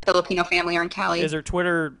All Twitter? my Filipino family are in Cali. Is her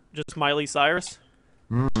Twitter just Miley Cyrus?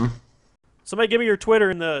 Mm-hmm. Somebody give me your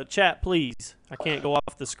Twitter in the chat, please. I can't go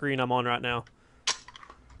off the screen I'm on right now.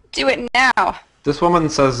 Do it now. This woman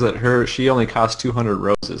says that she only costs 200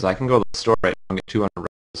 roses. I can go to the store right now and get 200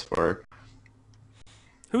 roses for her.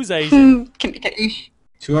 Who's Asian? Can you?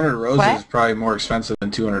 200 roses What? is probably more expensive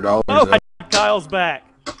than $200. Oh, though. Kyle's back.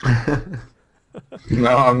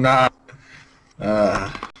 No, I'm not.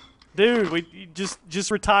 Dude, you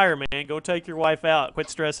just retire, man. Go take your wife out. Quit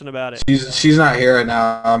stressing about it. She's not here right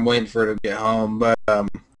now. I'm waiting for her to get home. But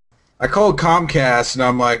I called Comcast and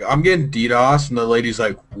I'm like, I'm getting DDoS, and the lady's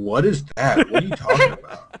like, what is that? What are you talking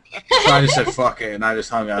about? So I just said, fuck it, and I just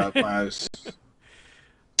hung up. Yeah,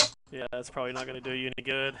 that's probably not going to do you any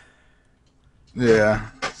good. Yeah.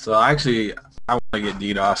 So actually, I want to get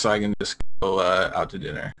DDoS so I can just go out to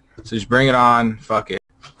dinner. So just bring it on. Fuck it.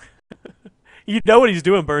 You know what he's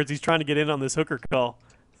doing, Birds. He's trying to get in on this hooker call.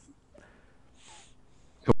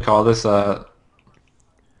 Can we call this I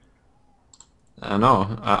don't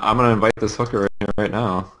know. I'm gonna invite this hooker in here right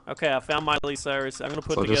now. Okay, I found Miley Cyrus. I'm going to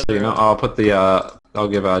put So together... just so you know, I'll put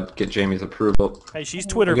the get Jamie's approval. Hey, she's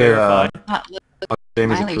Twitter Okay, verified. I'll get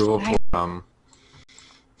Jamie's Miley approval Cyrus. for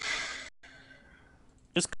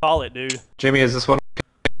Just call it, dude. Jamie, is this one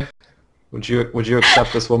okay? Would you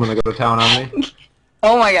accept this woman to go to town on me?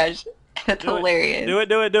 Oh my gosh, that's Do it. hilarious. Do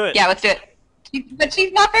it. Yeah, let's do it. But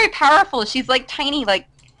she's not very powerful. She's like tiny,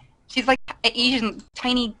 she's like an Asian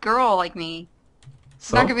tiny girl like me. She's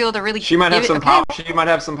So, not gonna be able to really. she might have give some it, power. She might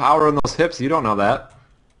have some power in those hips. You don't know that.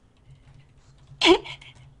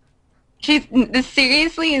 This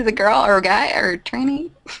seriously is a girl or a guy or a tranny?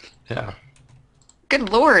 Yeah. Good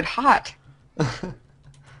lord, hot.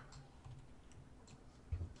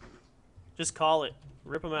 Just call it.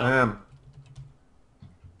 Rip them out. I am.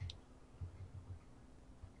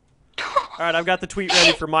 All right, I've got the tweet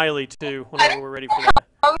ready for Miley too. Whenever we're ready for that.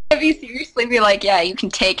 How would you seriously be like, yeah, you can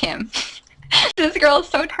take him? This girl is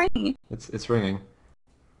so tiny. It's ringing.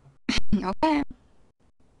 Okay.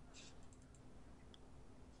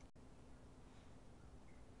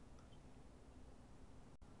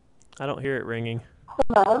 I don't hear it ringing.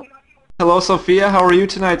 Hello. Hello, Sophia. How are you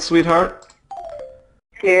tonight, sweetheart?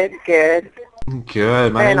 Good, good.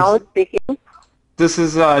 Good. My And I name's... was speaking. This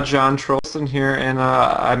is John Trolston here, and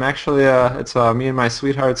I'm actually it's me and my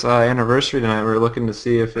sweetheart's anniversary tonight. We're looking to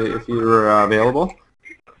see if you were available.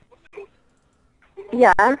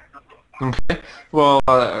 Yeah. Okay. Well,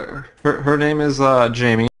 her name is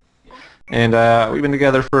Jamie, and we've been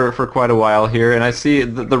together for quite a while here. And I see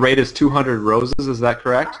the rate is 200 roses. Is that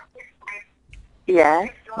correct?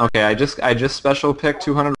 Yes. Okay. I just special picked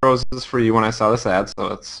 200 roses for you when I saw this ad, so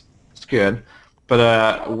it's good.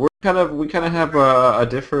 But we kind of have a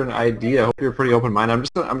different idea. I hope you're pretty open-minded.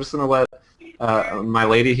 I'm just gonna let my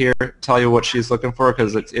lady here tell you what she's looking for,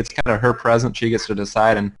 because it's kind of her present. She gets to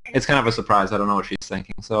decide, and it's kind of a surprise. I don't know what she's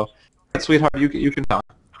thinking. So, sweetheart, you can talk.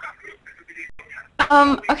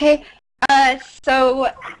 Okay. So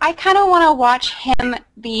I kind of want to watch him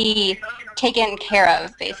be taken care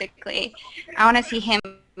of, basically. I want to see him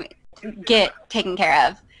get taken care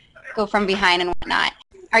of, go from behind and whatnot.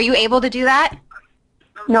 Are you able to do that?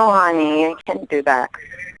 No, honey, I can't do that.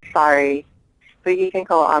 Sorry. But you can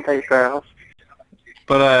call other girls.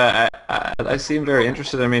 But I seem very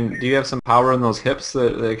interested. I mean, do you have some power in those hips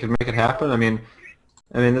that could make it happen? I mean,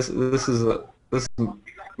 this is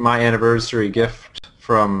my anniversary gift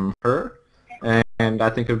from her, and I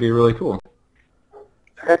think it would be really cool.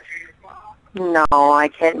 No, I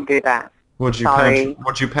can't do that. Would you Sorry.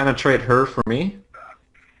 would you penetrate her for me?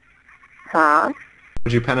 Huh?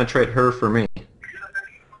 Would you penetrate her for me?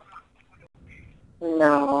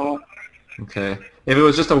 No. Okay. If it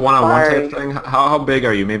was just a one-on-one Sorry. type thing, how big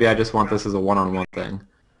are you? Maybe I just want this as a one-on-one thing.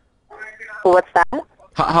 What's that?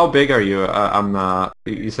 How big are you?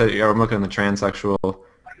 You said I'm looking in the transsexual.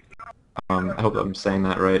 I hope I'm saying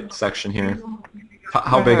that right. Section here.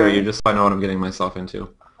 How big are you? Just so I know what I'm getting myself into.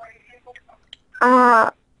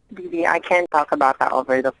 Baby, I can't talk about that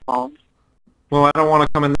over the phone. Well, I don't want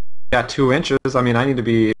to come in at 2 inches. I mean, I need to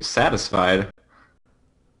be satisfied.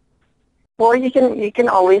 Well, you can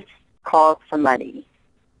always call somebody.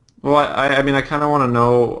 Well, I mean, I kind of want to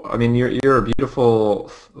know. I mean, you're a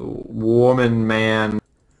beautiful woman, man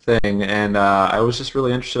thing, and I was just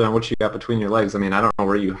really interested in what you got between your legs. I mean, I don't know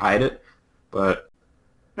where you hide it, but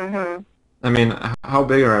I mean, how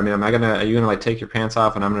big are? I mean, are you gonna like take your pants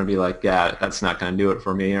off, and I'm gonna be like, yeah, that's not gonna do it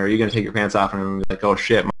for me, or are you gonna take your pants off and I'm gonna be like, oh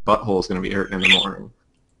shit, my butthole's gonna be hurting in the morning?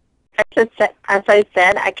 As I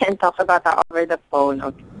said, I can't talk about that over the phone.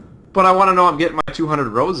 Okay. But I want to know I'm getting my 200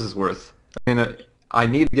 roses worth. I mean, I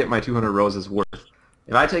need to get my 200 roses worth.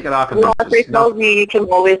 If I take it off and Well, there's as I just told you, you can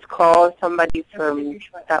always call somebody from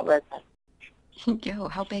that was. Yo,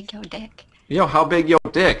 how big your dick? Yo, how big your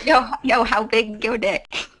dick? Yo, how big your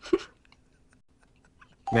dick?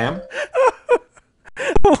 Ma'am?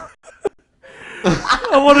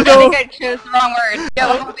 I want to I know. think I chose the wrong word. Yo,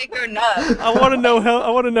 how big your nub? I want to know how.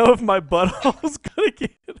 I want to know if my butthole's gonna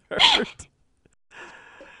get hurt.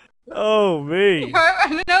 Oh me. I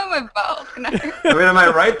don't know my bowel's gonna hurt. I mean, am I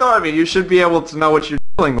right though? I mean, you should be able to know what you're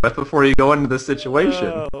dealing with before you go into this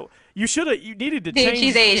situation. Oh, you should have. You needed to Dude,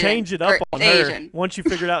 she's Asian. change it up Or on Asian. her. Once you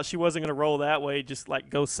figured out she wasn't gonna roll that way, just like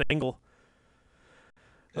go single.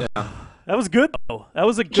 Yeah. That was good though. That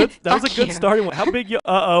was a good. That was a Fuck good you. starting one. How big yo?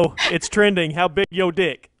 It's trending. How big yo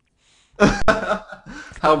dick?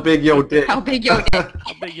 How big your dick? How big your dick?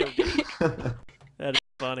 How big yo dick? That is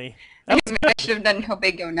funny. I should have done how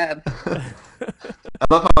big your nub. I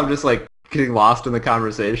love how I'm just like getting lost in the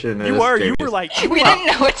conversation. and You it's were. You Jamie's. were like. We didn't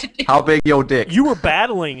know what to do. How big your dick? You were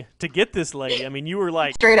battling to get this lady. I mean, you were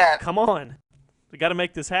like, Straight up. come on, we got to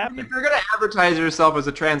make this If happen. you're gonna advertise yourself as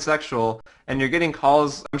a transsexual and you're getting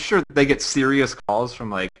calls, I'm sure they get serious calls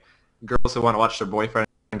from like girls who want to watch their boyfriend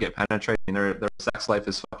get penetrated. And their sex life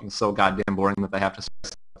is fucking so goddamn boring that they have to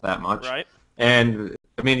sex that much. Right. And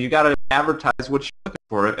I mean, you gotta advertise what you're looking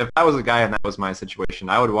for. If I was a guy and that was my situation,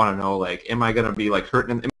 I would want to know like, am I gonna be like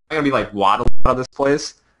hurting? Am I gonna be like waddling out of this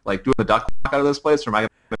place, like doing the duck walk out of this place, or am I gonna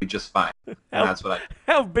be just fine? And that's what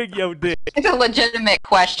I. How big yo dick? It's a legitimate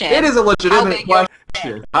question. It is a legitimate big your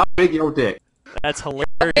question. How big your dick? That's How big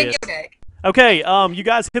hilarious. your dick? Okay, you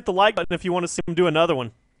guys hit the like button if you want to see him do another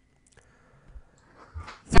one.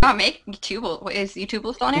 It's not make youtubable. Is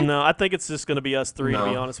youtubable still on here? No, I think it's just going to be us three, to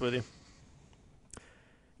be No. honest with you.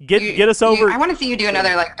 Get us over. I want to see you do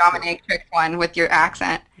another like dominatrix one with your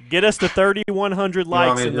accent. Get us to 3,100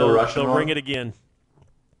 likes, and they'll ring it again.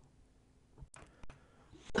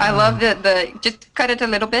 I love the just cut it a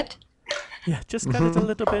little bit. Yeah, just cut it a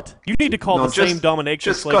little bit. You need to call the same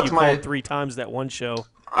dominatrix lady you called 3 times that one show.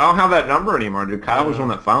 I don't have that number anymore, dude. Kyle was the one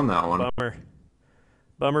that found that one.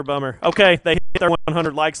 Bummer. Okay, they hit their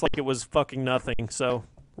 100 likes like it was fucking nothing. So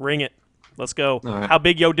ring it. Let's go. Right. How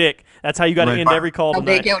big yo dick? That's how you got to end every call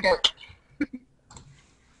tonight. How big yo dick?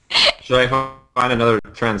 Should I find another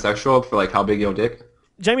transsexual for like how big yo dick?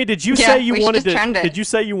 Jamie, did you say you wanted to? Did you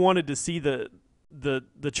say you wanted to see the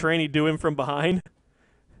tranny do him from behind?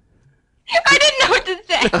 I didn't know what to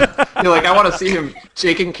say. You're like, I want to see him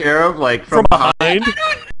taken care of, like from behind.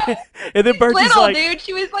 And then Bertie's little like, dude,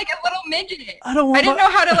 she was like a little midget. I didn't know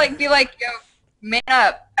how to like be like, yo, man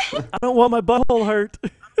up. I don't want my butthole hurt.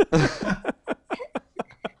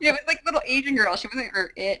 It was like a little Asian girl. She wasn't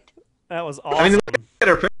her it. That was awesome. I mean, look at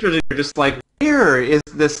her pictures, and you're just like, where is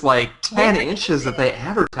this like 10 inches that they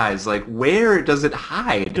advertise? Like, where does it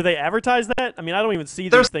hide? Do they advertise that? I mean, I don't even see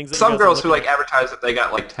There's these things. Some girls who like advertise that they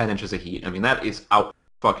got like 10 inches of heat. I mean, that is out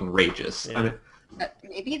fucking rageous. Yeah. I mean,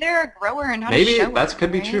 maybe they're a grower and not maybe a shower. that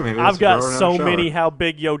could be true. Maybe I've got so many how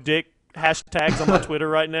big yo dick hashtags on my Twitter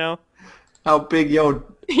right now. How big yo?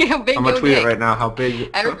 How big I'm gonna tweet it right now. How big?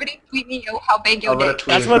 Everybody tweet me, yo, how big yo dick.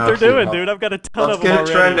 That's what they're doing, dude. I've got a ton of them already. Let's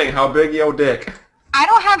get it trending. How big yo dick? I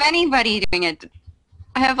don't have anybody doing it.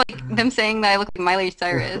 I have like them saying that I look like Miley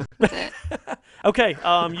Cyrus. That's it. Okay,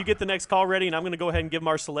 you get the next call ready, and I'm gonna go ahead and give them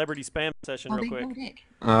our celebrity spam session real quick.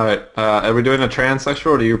 All right. Are we doing a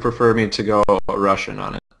transsexual, or do you prefer me to go Russian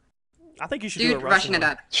on it? I think you should do a Russian it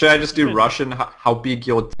up. Should I just do Russian? How big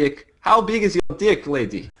your dick? How big is your dick,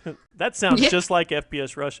 lady? That sounds just like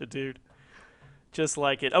FPS Russia, dude. Just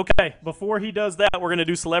like it. Okay, before he does that, we're gonna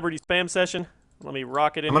do celebrity spam session. Let me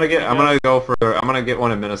rock it in. I'm gonna get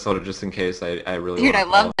one in Minnesota just in case I really. Dude, I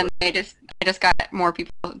love them. I just got more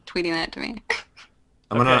people tweeting that to me.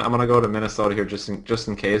 I'm gonna go to Minnesota here just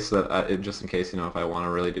in case you know if I want to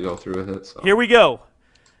really go through with it. So. Here we go.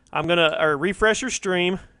 I'm gonna refresh your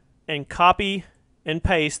stream and copy and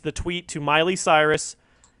paste the tweet to Miley Cyrus.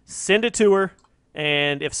 Send it to her,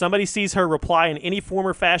 and if somebody sees her reply in any form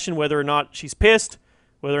or fashion, whether or not she's pissed,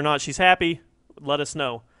 whether or not she's happy, let us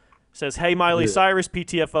know. It says, hey, Miley Cyrus,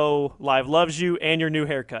 PTFO Live loves you and your new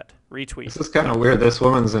haircut. Retweet. This is kind of weird. This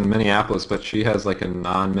woman's in Minneapolis, but she has like a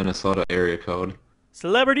non-Minnesota area code.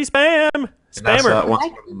 Celebrity spam! Spammer!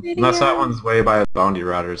 Unless that one's way by Bounty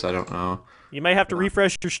Riders, I don't know. You may have to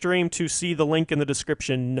refresh your stream to see the link in the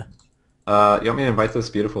description. You want me to invite this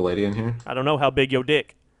beautiful lady in here? I don't know how big your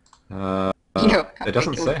dick. It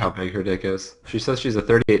doesn't say how big her dick is. She says she's a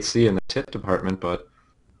 38C in the tit department, but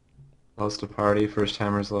loves to party, first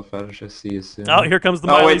timers, love fetishes, see you soon. Oh, here comes the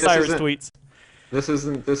Miley Cyrus tweets. This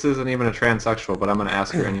isn't even a transsexual, but I'm gonna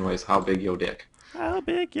ask her anyways. How big your dick? How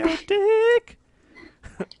big your dick?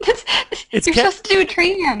 You're supposed to do a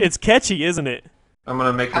trans. It's catchy, isn't it? I'm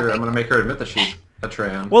gonna make her admit that she's a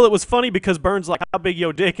trans. Well, it was funny because Burns like, how big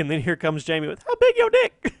your dick, and then here comes Jamie with, how big your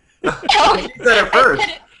dick? You said it first.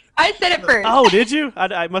 I said it first. Oh, did you?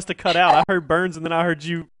 I must have cut out. I heard Burns, and then I heard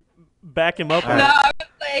you back him up. No, I was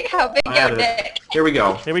like, how big your dick? Here we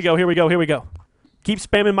go. Here we go. Keep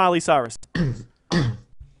spamming Miley Cyrus.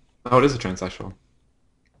 Oh, it is a transsexual.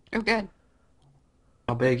 Oh, good.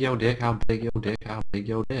 How big your dick? How big your dick? How big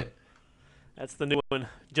your dick? That's the new one.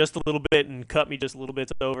 Just a little bit and cut me just a little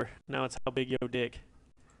bit over. Now it's how big your dick.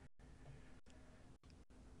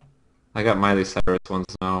 I got Miley Cyrus ones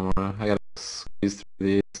now. I gotta squeeze through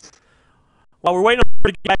these. While we're waiting on him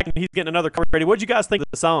to get back and he's getting another cover ready, what did you guys think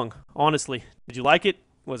of the song? Honestly, did you like it?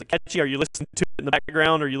 Was it catchy? Are you listening to it in the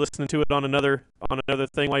background? Or are you listening to it on another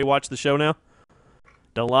thing while you watch the show now?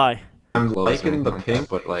 Don't lie. I'm liking the pink,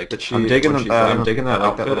 but like I'm digging that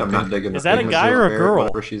outfit. I'm not digging. Is that a guy or a girl?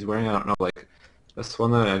 Whatever she's wearing, I don't know. Like this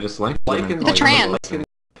one that I just like. The trans.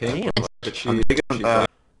 Pink.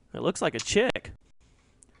 It looks like a chick.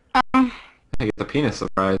 I get the penis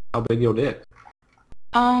surprise. How big your dick?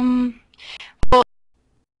 Well,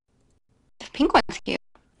 the pink one's cute.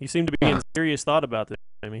 You seem to be in serious thought about this,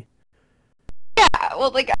 Amy. Yeah,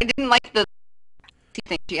 well, like, I didn't like the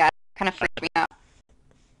thing she had. It kind of freaked me out.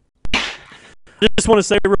 Just want to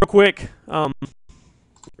say real quick,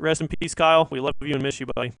 rest in peace, Kyle. We love you and miss you,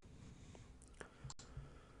 buddy.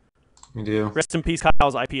 We do. Rest in peace,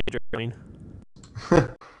 Kyle's IP address. I mean.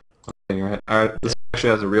 You're right. All right. This actually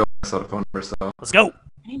has a real Minnesota phone number, so. Let's go.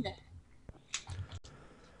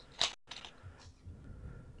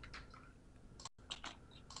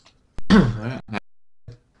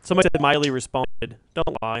 Somebody said Miley responded.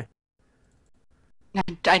 Don't lie.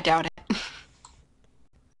 I doubt it.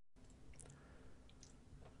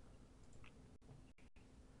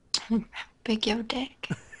 Big yo dick.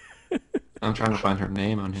 I'm trying to find her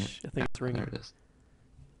name on here. I think it's ringing. There it is.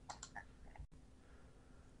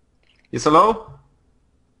 Yes, hello?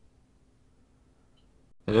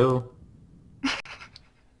 Hello?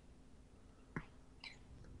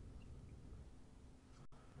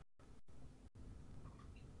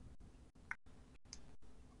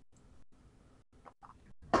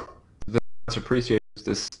 That's appreciated.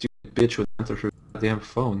 This stupid bitch would answer her goddamn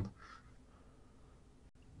phone.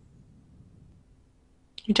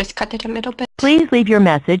 You just cut it a little bit. Please leave your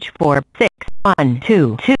message for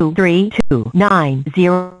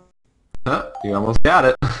 612232990. Huh? You almost got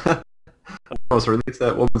it. I almost released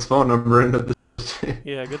that woman's phone number into the...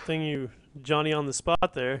 Yeah, good thing you Johnny on the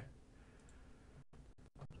spot there.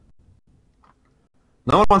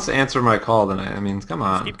 No one wants to answer my call tonight. I mean, come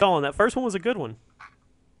Just on. keep calling. That first one was a good one.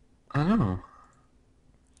 I know.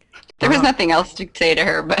 There was nothing else to say to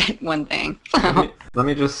her but one thing. Let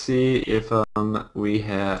me just see if we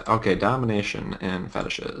have... Okay, domination and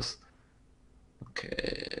fetishes.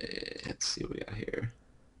 Okay, let's see what we got here.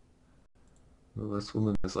 Well, this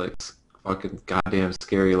woman is like fucking goddamn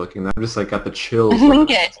scary looking. I'm just like got the chills. Link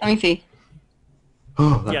it. Let me see.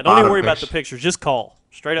 Oh, Yeah, don't even worry about the pictures. Just call.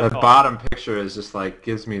 Straight up That call. bottom picture is just like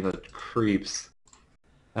gives me the creeps.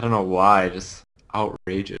 I don't know why, just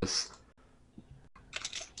outrageous.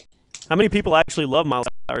 How many people actually love Miley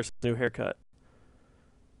Cyrus' new haircut?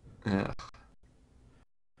 Yeah.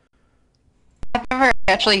 I've never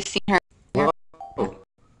actually seen her. Oh.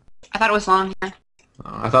 I thought it was long hair.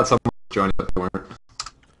 I thought someone was joining, but they weren't.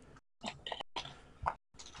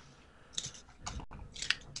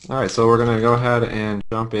 Alright, so we're gonna go ahead and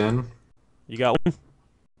jump in. You got one?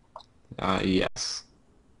 Yes.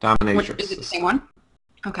 Which, Dominatrix. is it the same one?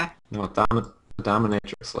 Okay. No,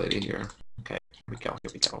 dominatrix lady here. Okay, here we go,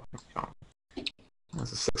 here we go, here we go.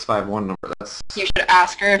 That's a 651 number, that's... You should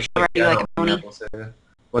ask her if she's already like a pony.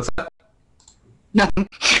 What's that? Nothing.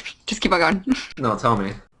 Just keep on going. No, tell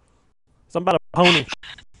me. Something about a pony.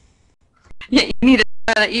 Yeah, you need to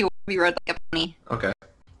know that you will be rode like a pony. Okay.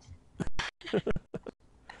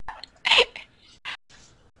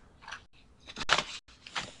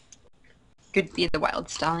 Could be the wild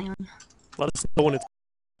stallion. Let us know when it's...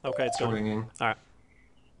 Okay, it's going. Ringing. Alright.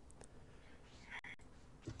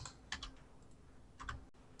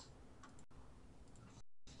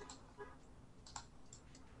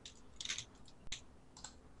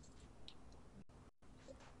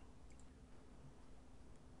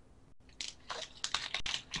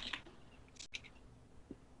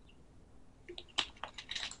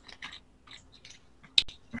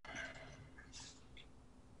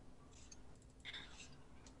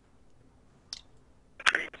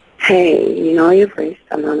 Hey, you know you've reached.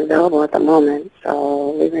 I'm unavailable at the moment,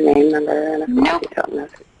 so leave your name, number, and a small detailed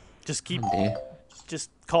message. Just keep... Yeah. Just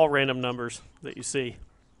call random numbers that you see.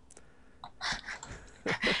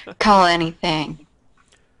 Call anything.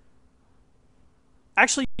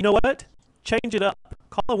 Actually, you know what? Change it up.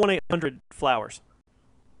 Call it 1-800-FLOWERS.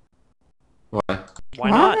 Why?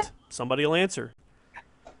 Why not? Somebody will answer.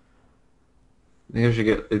 You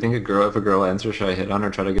think if a girl answers, should I hit on her,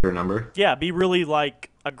 try to get her number? Yeah, be really, like,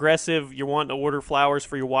 aggressive. You're wanting to order flowers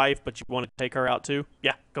for your wife, but you want to take her out too.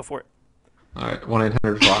 Yeah, go for it. Alright,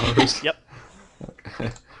 1-800-FLOWERS? Yep.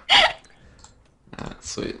 Okay. Alright,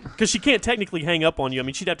 sweet. Because she can't technically hang up on you. I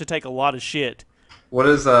mean, she'd have to take a lot of shit. What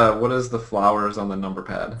is the flowers on the number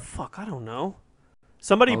pad? Fuck, I don't know.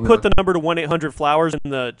 Somebody put the number to 1-800-FLOWERS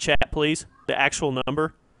in the chat, please. The actual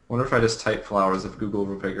number. Wonder if I just type flowers, if Google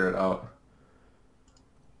will figure it out.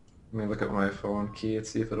 Let me look at my phone key and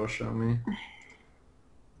see if it'll show me.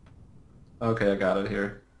 Okay, I got it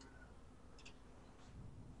here.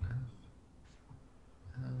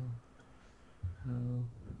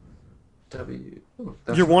 W. Ooh,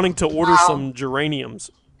 You're wanting to order some geraniums.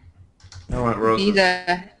 I want roses.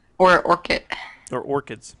 Or orchid. Or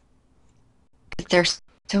orchids. They're so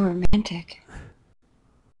romantic.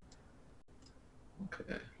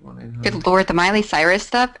 Okay, 1-800. Good lord, the Miley Cyrus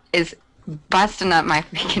stuff is busting up my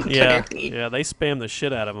freaking Twitter feed. Yeah, they spam the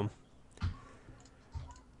shit out of them.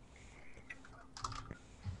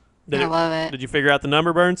 I love it. Did you figure out the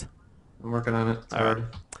number, Burns? I'm working on it. It's hard. Right.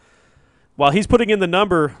 While he's putting in the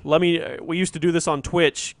number, we used to do this on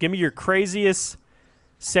Twitch. Give me your craziest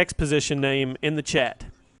sex position name in the chat.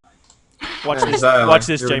 Watch this. Watch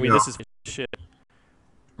this, Jamie. This is shit.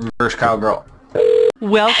 Reverse cowgirl.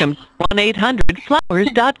 Welcome to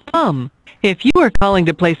 1-800-Flowers.com. If you are calling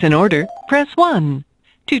to place an order, press 1.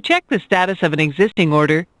 To check the status of an existing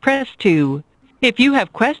order, press 2. If you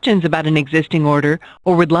have questions about an existing order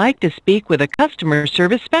or would like to speak with a customer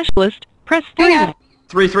service specialist, press 3.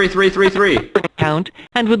 33333. Account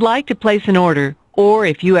and would like to place an order, or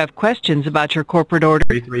if you have questions about your corporate order,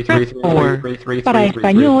 press 4. Para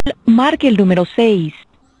español, marque el número 6.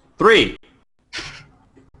 3.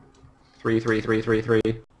 33333.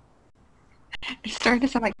 It started to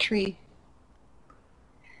sound like tree.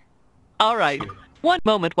 All right. One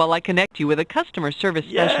moment while I connect you with a customer service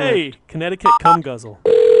specialist. Yay! Connecticut cum guzzle.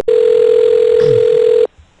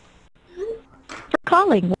 For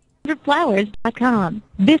calling 100flowers.com.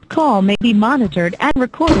 This call may be monitored and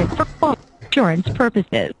recorded for quality assurance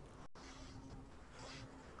purposes.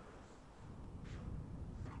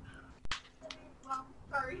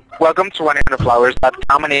 Welcome to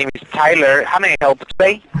 100flowers.com. My name is Tyler. How may I help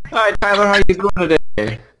today? Hi, Tyler. How are you doing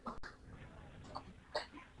today?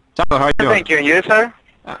 Tyler, how are you doing? Thank you. And you, sir?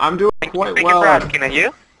 I'm doing quite Thank well. you for asking. And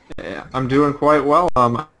you? Yeah, I'm doing quite well.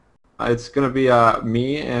 It's gonna be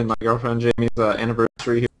me and my girlfriend Jamie's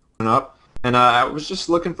anniversary here coming up, and I was just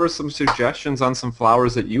looking for some suggestions on some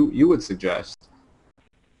flowers that you would suggest.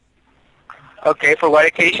 Okay. For what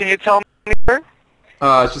occasion you tell me, sir?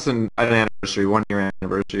 It's just an anniversary, 1-year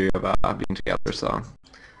anniversary of being together. So.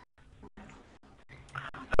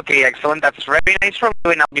 Okay, excellent. That's very nice from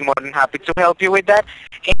you, and I'll be more than happy to help you with that.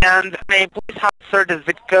 And may I please have, sir, the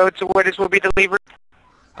zip code to where this will be delivered?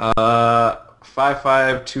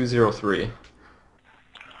 55203.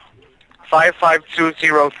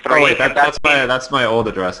 55203. Oh wait, that's my old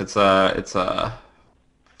address. It's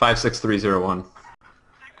 56301.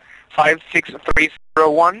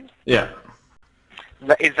 56301. Yeah.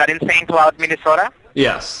 Is that in St. Cloud, Minnesota?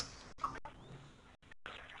 Yes.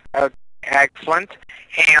 Okay, excellent.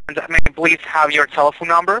 And may I please have your telephone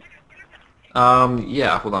number?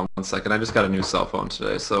 Yeah, hold on one second. I just got a new cell phone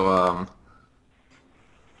today, so,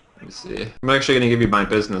 let me see. I'm actually going to give you my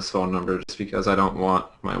business phone number just because I don't want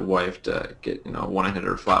my wife to get,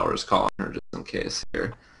 1-800-Flowers calling her just in case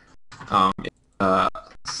here.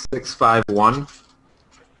 651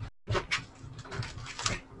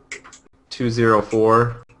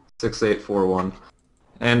 204 6841.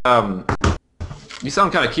 And, you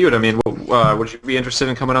sound kind of cute. I mean, would you be interested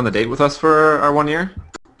in coming on the date with us for our 1 year?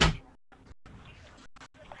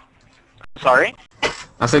 Sorry?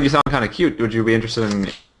 I said you sound kind of cute. Would you be interested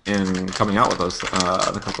in coming out with us in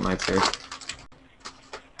a couple nights here?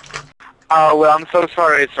 Well, I'm so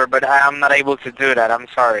sorry, sir, but I am not able to do that. I'm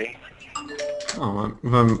sorry. Oh,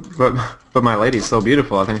 but my lady's so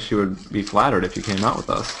beautiful. I think she would be flattered if you came out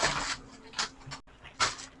with us.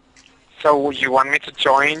 So you want me to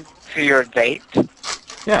join to your date?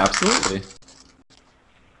 Yeah, absolutely.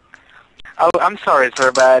 Oh, I'm sorry,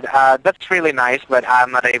 sir, but that's really nice, but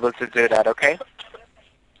I'm not able to do that, okay?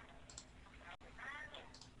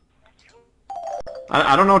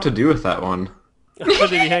 I don't know what to do with that one.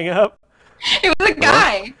 Did he hang up? It was a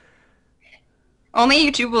guy.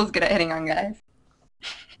 Only YouTubable is good at hitting on guys.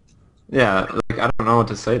 Yeah, like I don't know what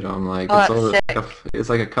to say to him. Like Oh, it's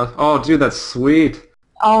like a oh, dude, that's sweet.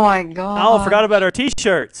 Oh my god. Oh, I forgot about our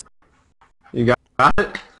T-shirts. You got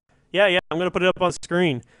it? Yeah. I'm gonna put it up on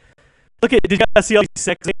screen. Look at. Did you guys see all these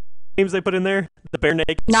sex names they put in there? The bare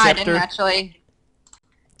naked No, I scepter. didn't actually.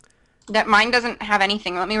 That mine doesn't have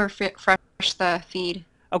anything. Let me refresh the feed.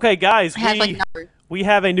 Okay, guys, It has like numbers. we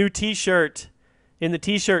have a new T-shirt in the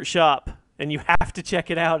T-shirt shop, and you have to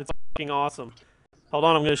check it out. It's fucking awesome. Hold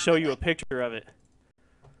on, I'm going to show you a picture of it.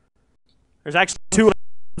 There's actually two of them.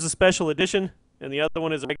 One's a special edition, and the other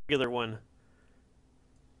one is a regular one.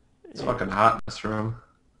 It's fucking hot in this room.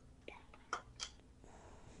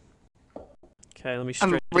 Okay, let me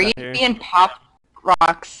straighten it out here. Arabian Pop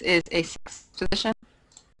Rocks is a sex position.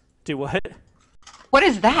 Do what? What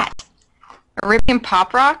is that? Arabian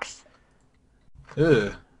Pop Rocks?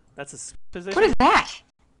 Ugh. That's a position? What is that?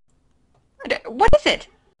 What is it?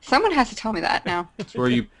 Someone has to tell me that now. It's where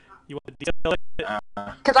you... You want to detail it?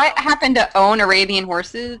 Because I happen to own Arabian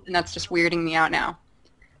horses, and that's just weirding me out now.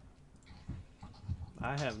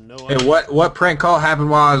 I have no Hey, idea. what prank call happened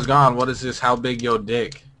while I was gone? What is this? How big yo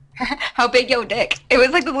dick? How big yo dick? It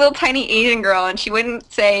was like the little tiny Asian girl, and she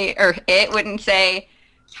wouldn't say, or it wouldn't say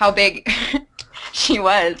how big she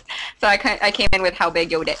was. So I came in with how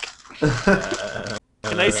big yo dick.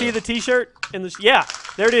 Can they see the T-shirt? Yeah,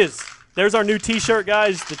 there it is. There's our new T-shirt,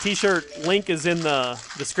 guys. The T-shirt link is in the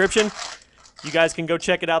description. You guys can go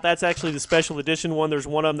check it out. That's actually the special edition one. There's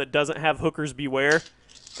one of them that doesn't have hookers beware.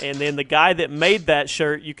 And then the guy that made that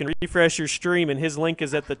shirt, you can refresh your stream, and his link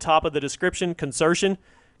is at the top of the description, Consertion.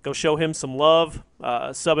 Go show him some love.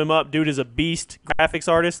 Sub him up. Dude is a beast graphics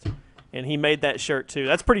artist, and he made that shirt too.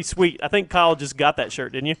 That's pretty sweet. I think Kyle just got that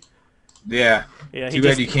shirt, didn't you? Yeah. Yeah. Too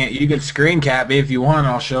bad you can't. You can screen cap me if you want.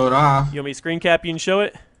 I'll show it off. You want me to screen cap you and show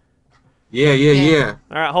it? Yeah.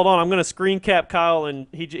 All right, hold on. I'm gonna screen cap Kyle, and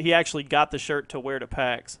he actually got the shirt to wear to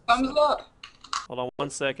PAX. Thumbs up. Hold on 1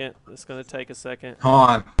 second. It's gonna take a second. Hold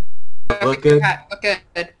on. Look good. Look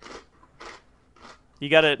good. You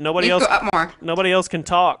got it. Nobody You else. go up more. Nobody else can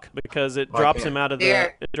talk because it drops him out of the.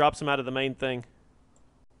 There. It drops him out of the main thing.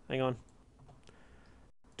 Hang on.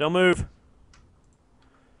 Don't move.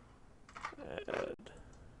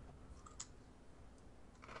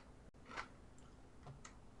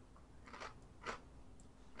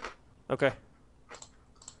 Okay.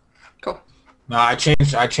 Cool. No, I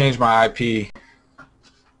changed my IP.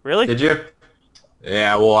 Really? Did you?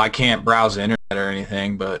 Yeah, well, I can't browse the internet or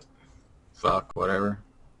anything, but fuck, whatever.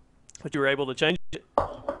 But you were able to change it?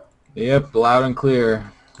 Yep, loud and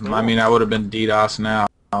clear. Cool. I mean, I would have been DDoS now,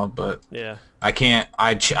 but Yeah. I can't.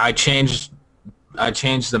 I changed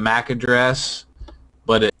the MAC address,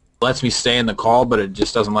 but it lets me stay in the call, but it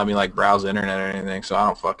just doesn't let me like browse the internet or anything, so I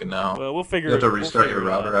don't fucking know. Well, we'll figure You it have out. to restart your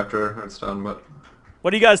router after it's done, but...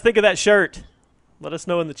 What do you guys think of that shirt? Let us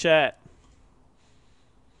know in the chat.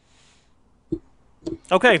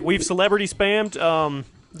 Okay, we've celebrity spammed. Do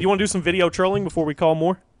you want to do some video trolling before we call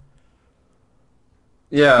more?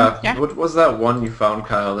 Yeah. What was that one you found,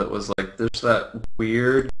 Kyle, that was like, there's that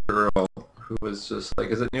weird girl who was just like,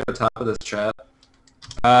 is it near the top of this chat?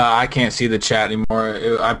 I can't see the chat anymore.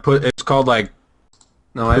 It's called like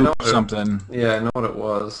No, I know something. Yeah, I know what it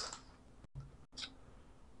was.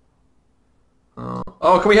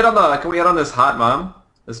 Oh, can we hit on this hot mom?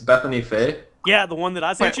 This Bethany Faye? Yeah, the one that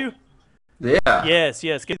I sent you? Yeah. Yes.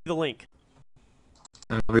 Give me the link.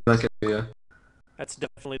 I'll relink it to you. That's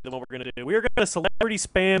definitely the one we're going to do. We are going to celebrity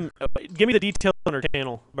spam. Give me the details on her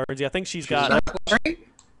channel, Burnsy. I think she's got... not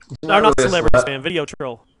really celebrity spam, video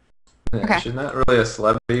troll. Yeah, Okay. she's not really a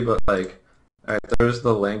celebrity, but like, alright, there's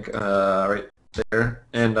the link right there,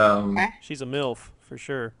 and She's a MILF, for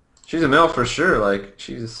sure. she's a male for sure. Like,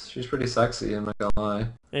 she's pretty sexy. I'm not gonna lie.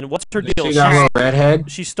 And what's her deal? She got a little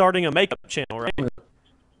redhead. She's starting a makeup channel, right?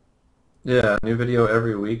 Yeah, new video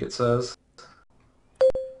every week. It says.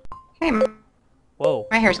 Hey, Whoa.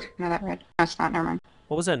 my hair's not that red. No, it's not. Never mind.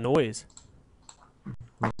 What was that noise?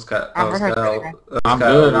 It's got, I've heard I'm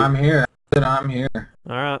good. I'm here. I'm here.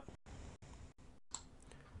 All right.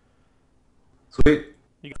 Sweet.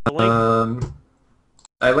 You got the link?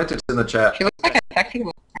 I linked it in the chat. She looks like a sexy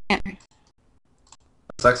little brand.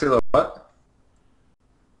 Sexy little what?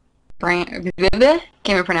 Can't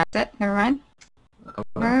even pronounce it. Never mind.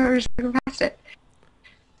 We're just gonna go past it.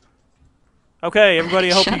 Okay,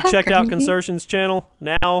 everybody. I hope Shut you up, checked out Crazy. Consortion's channel.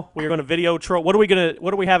 Now we are going to video troll. What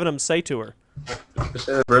are we having them say to her? Just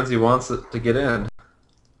say that Bernsey wants it to get in.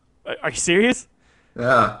 Are you serious?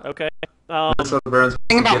 Yeah. Okay. Minnesota Burns.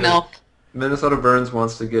 Think about milk. Minnesota Burns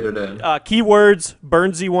wants to get it in. Keywords: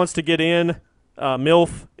 Burnsy wants to get in,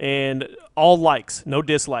 MILF, and all likes, no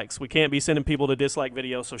dislikes. We can't be sending people to dislike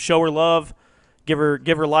videos. So show her love, give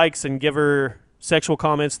her likes, and give her sexual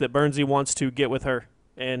comments that Burnsy wants to get with her.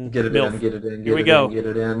 And Get it MILF. in. Get it in. Here we go. Get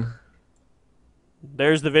it in.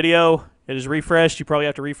 There's the video. It is refreshed. You probably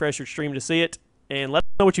have to refresh your stream to see it. And let us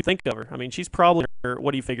know what you think of her. I mean, she's probably,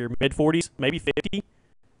 what do you figure, mid-40s, maybe 50?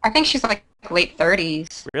 I think she's like late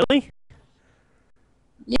 30s. Really?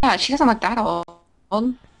 Yeah, she doesn't look that old.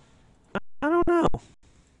 I don't know.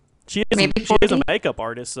 She is, Maybe she is a 40? makeup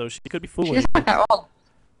artist, so she could be She fooling you. doesn't look that old.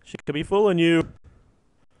 She could be fooling you.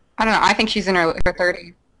 I don't know. I think she's in her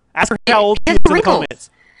 30s. Ask her how old she She is has in the wrinkles. comments.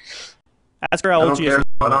 Ask her how old she is.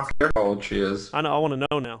 I don't care how old she is. I know. I want to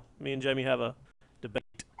know now. Me and Jamie have a debate.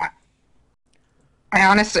 I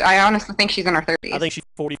honestly think she's in her 30s. I think she's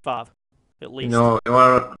 45, at You least. know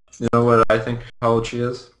what I think how old she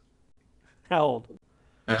is? How old?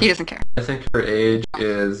 He doesn't care. I think her age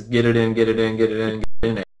is get it in, get it in, get it in, get it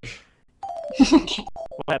in age.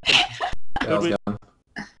 What happened? Kyle's we- gone.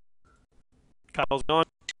 Kyle's gone.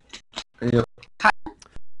 Yep.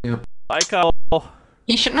 Yep. Bye, Kyle.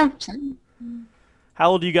 He shouldn't have said.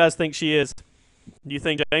 How old do you guys think she is? Do you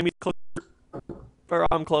think Jamie's closer or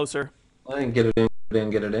I'm closer? I think get it in, get it in,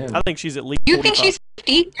 get it in. I think she's at least You 45. think she's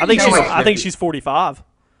 50? I think No she's. way. I think she's 45.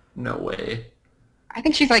 No way. I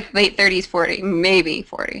think she's like late 30s, 40, maybe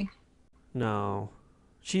 40. No,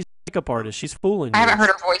 she's a makeup artist. She's fooling you. I haven't heard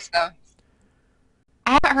her voice though.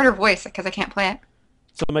 I haven't heard her voice because I can't play it.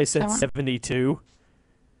 Somebody said Someone- 72.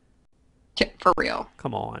 For real.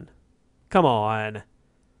 Come on. Come on.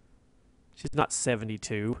 She's not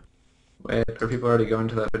 72. Wait, are people already going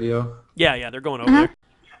to that video? Yeah, they're going over Mhm. there.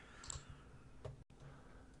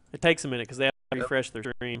 It takes a minute because they have to refresh their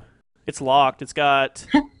stream. It's locked. It's got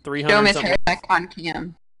 300 Show Miss something. Hairback on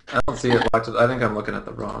cam. I don't see it locked. I think I'm looking at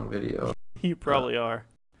the wrong video. You probably are.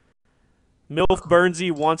 MILF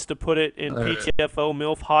Burnsy wants to put it in PTFO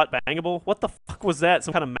MILF Hot Bangable. What the fuck was that?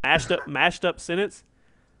 Some kind of mashed up sentence?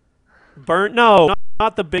 No,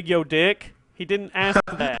 not the big yo dick. He didn't ask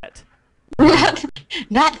that.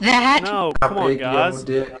 Not that. No, come on, guys.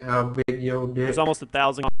 How big your dick? There's almost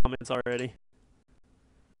 1,000 comments already.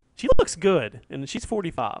 She looks good, and she's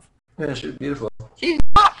 45. Yeah, she's beautiful. She's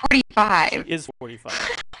not 45. She is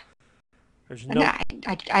 45. There's no. I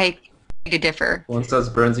beg to differ. One says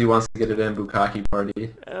Burnsy wants to get it in Bukkake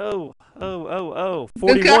party. Oh.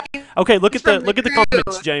 41. Okay, look at the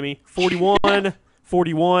comments, Jamie. 41,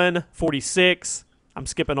 41, 46. I'm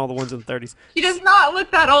skipping all the ones in the 30s. She does not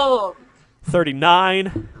look that old.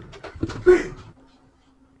 39.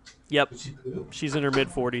 Yep. She's in her mid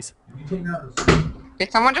 40s.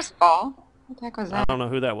 Did someone just fall? What the heck was that? I don't know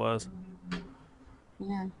who that was.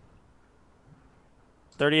 Yeah.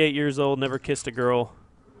 38 years old, never kissed a girl.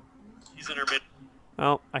 He's in her mid.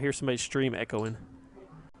 Oh, I hear somebody's stream echoing.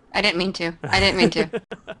 I didn't mean to.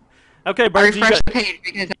 Okay, I Burns, refreshed the page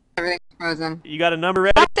because everything's frozen. you got a number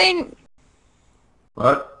ready?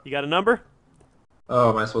 What? You got a number? Oh,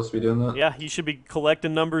 am I supposed to be doing that? Yeah, you should be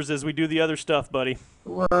collecting numbers as we do the other stuff, buddy.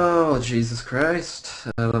 Whoa, Jesus Christ!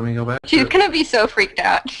 Let me go back. She's gonna be so freaked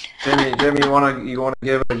out. Jimmy, you wanna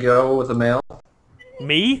give it a go with the mail?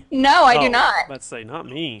 Me? No, I do not. Let's say not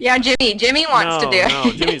me. Yeah, Jimmy wants to do it. No,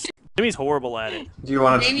 Jimmy's horrible at it. Do you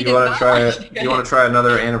want to try it? Do you want to try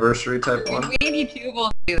another anniversary type one? We need youtubable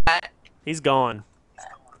to do that. He's gone.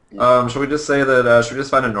 Should we just say that? Should we just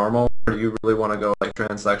find a normal, or do you really want to go like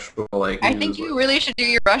transsexual? Like I think you really should do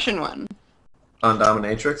your Russian one. on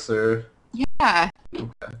dominatrix, or Yeah.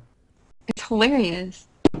 okay. It's hilarious.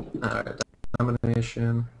 All right,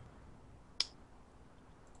 domination.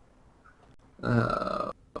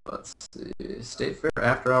 Let's see. State Fair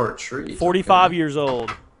after hour treat. 45 years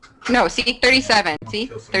old. No, see, 37. See?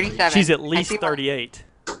 37. She's at least 38.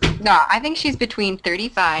 No, I think she's between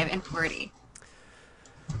 35 and 40.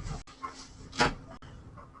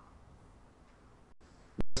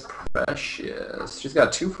 Precious. She's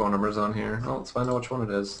got 2 phone numbers on here. Oh, let's find out which one it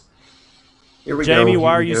is. Here we go. Jamie,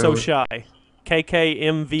 why are you so shy?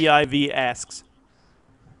 KKMVIV asks.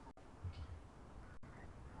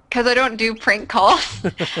 Because I don't do prank calls.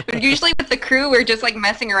 Usually with the crew, we're just like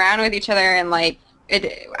messing around with each other, and like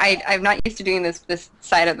I'm not used to doing this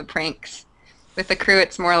side of the pranks. With the crew,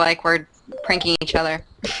 it's more like we're pranking each other.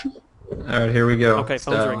 All right, here we go. Okay,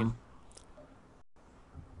 phone's ringing.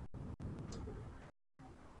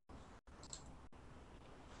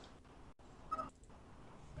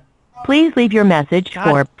 Please leave your message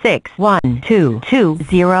for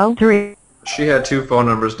 612203. She had 2 phone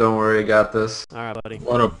numbers. Don't worry, I got this. All right, buddy.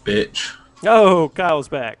 What a bitch. Oh, Kyle's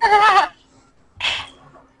back.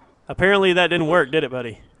 Apparently that didn't work, did it,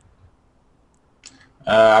 buddy?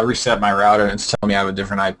 I reset my router and it's telling me I have a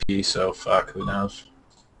different IP, so fuck, who knows?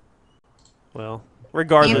 Well,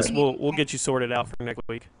 regardless, we'll get you sorted out for next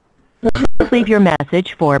week. Please leave your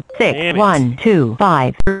message for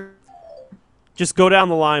 6125. Just go down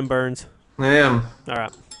the line, Burns. I am. All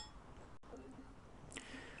right.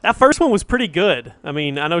 That first one was pretty good. I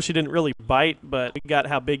mean, I know she didn't really bite, but we got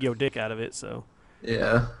how big your dick out of it, so.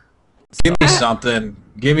 Yeah. Give me something.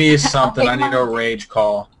 Give me something. I need a rage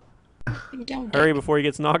call. Hurry before he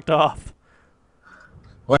gets knocked off.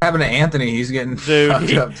 What happened to Anthony? He's getting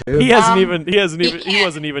fucked up too. He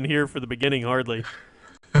wasn't even here for the beginning hardly.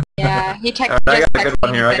 Yeah, he checked. I got a good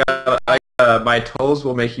one here. I got my toes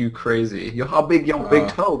will make you crazy. How big your big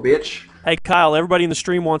toe, bitch? Hey Kyle, everybody in the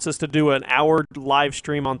stream wants us to do an hour live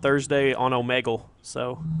stream on Thursday on Omegle.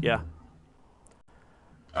 So yeah.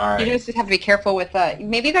 All right. You just have to be careful with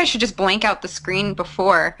maybe you guys should just blank out the screen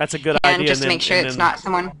before. That's a good and idea. Just make sure it's not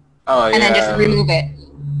someone. Oh yeah. And then just remove it.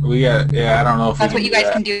 Yeah, I don't know if that's what we you guys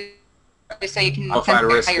can do, so you can. If I'd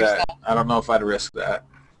risk that. I don't know if I'd risk that.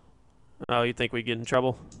 Oh, you think we get in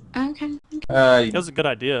trouble? Okay. That was a good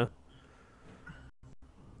idea.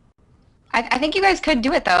 I think you guys could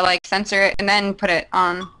do it though, like censor it and then put it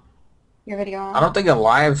on your video. I don't think a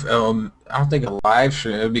live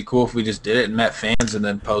stream. It'd be cool if we just did it and met fans and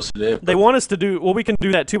then posted it. They want us to do well. We can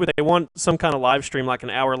do that too, but they want some kind of live stream, like an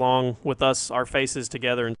hour long, with us, our faces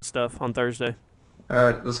together and stuff on Thursday. All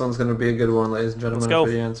right, this one's gonna be a good one, ladies and gentlemen. Let's go.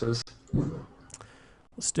 For the answers.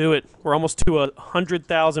 Let's do it. We're almost to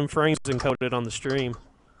 100,000 frames encoded on the stream.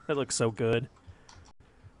 That looks so good.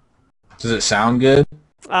 Does it sound good?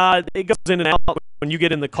 It goes in and out. When you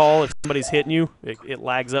get in the call, if somebody's hitting you, it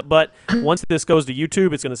lags up. But once this goes to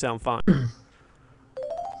YouTube, it's going to sound fine.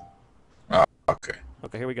 Oh, okay.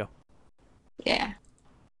 Okay, here we go. Yeah.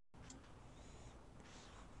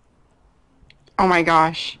 Oh my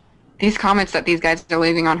gosh. These comments that these guys are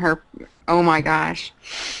leaving on her, oh my gosh.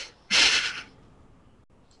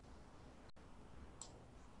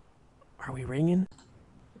 Are we ringing?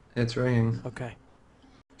 It's ringing. Okay.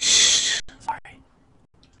 Shh. Sorry.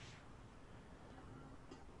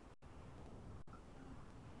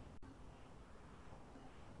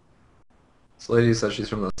 This lady says she's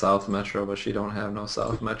from the South Metro, but she don't have no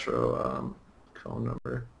South Metro phone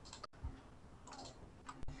number.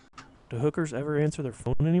 Do hookers ever answer their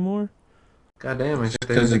phone anymore? God damn, I think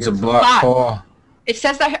they Because need it's to a get block call. It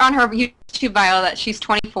says that on her YouTube bio that she's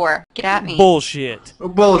 24. Get at me. Bullshit.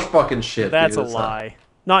 Bullshit fucking shit. That's dude. a lie.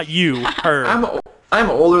 Not you, her. I'm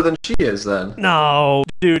older than she is then. No,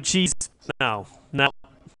 dude, she's no.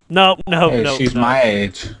 Hey, she's my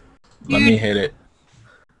age. Let me hit it.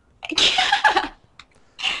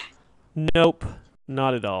 Nope,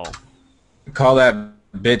 not at all. Call that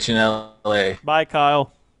bitch in LA. Bye,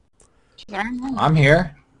 Kyle. I'm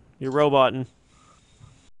here. You're roboting.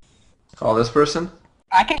 Call this person?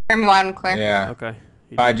 I can hear him loud and clear. Yeah. Okay.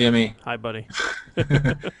 Bye, Jimmy. Hi, buddy.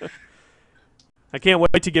 I can't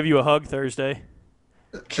wait to give you a hug Thursday.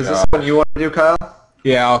 Is this what you want to do, Kyle?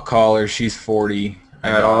 Yeah, I'll call her. She's 40.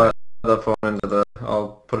 Alright, I'll add the phone into the...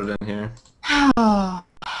 I'll put it in here. Do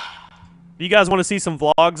you guys want to see some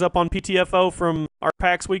vlogs up on PTFO from our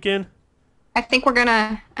PAX weekend? I think we're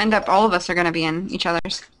gonna end up, all of us are gonna be in each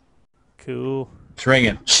other's. Cool. It's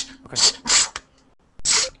ringing. Okay.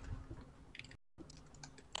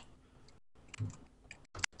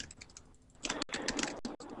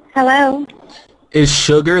 Hello, Is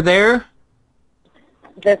Sugar there?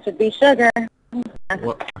 this would be Sugar.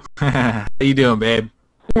 What? How you doing, babe?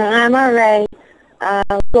 I'm all right.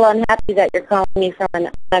 Well, I'm happy that you're calling me from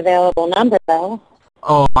an unavailable number, though.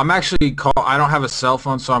 Oh, I'm actually I don't have a cell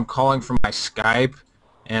phone, so I'm calling from my Skype,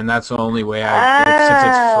 and that's the only way since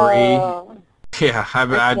it's free. Yeah,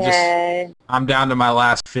 I'm down to my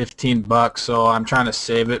last $15, so I'm trying to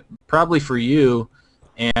save it, probably for you,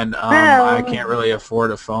 and I can't really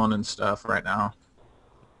afford a phone and stuff right now.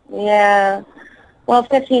 Yeah. Well,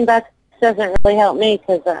 $15 doesn't really help me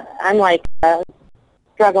because I'm like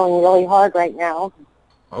struggling really hard right now.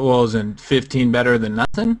 Well, isn't 15 better than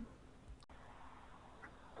nothing?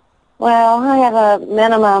 Well, I have a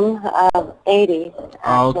minimum of 80.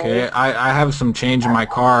 Oh, okay. I have some change in my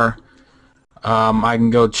car. I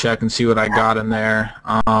can go check and see what I got in there.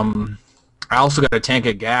 I also got a tank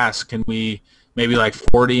of gas. Can we maybe like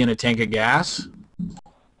 40 in a tank of gas?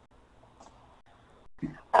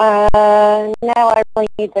 No, I really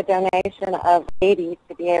need the donation of 80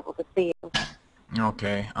 to be able to see you.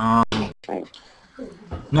 Okay.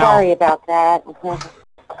 Sorry about that.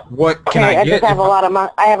 What can I I get? just have a lot of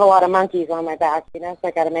I have a lot of monkeys on my back, you know, so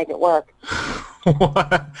I got to make it work.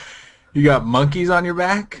 What? You got monkeys on your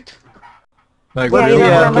back? Like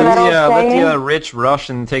Yeah, really? Let the rich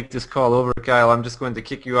Russian take this call over, Kyle. I'm just going to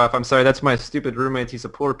kick you off. I'm sorry, that's my stupid roommate. He's a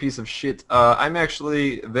poor piece of shit. I'm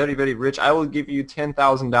actually very, very rich. I will give you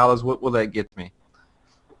 $10,000. What will that get me?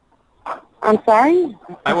 I'm sorry?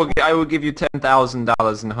 I will give you $10,000 in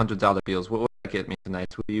 $100 bills. What will that get me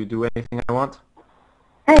tonight? Will you do anything I want?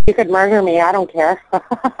 Hey, you could murder me. I don't care.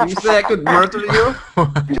 You say I could murder you?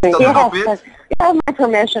 Just a little bit? You have my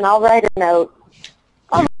permission. I'll write a note.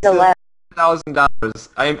 I'll write a letter. $10,000.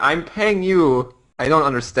 I'm paying you. I don't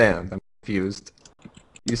understand. I'm confused.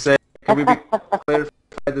 You say, can we clarify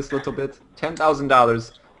this a little bit?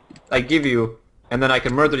 $10,000 I give you, and then I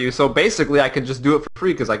can murder you. So basically, I could just do it for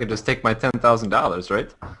free because I could just take my $10,000,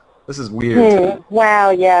 right? This is weird.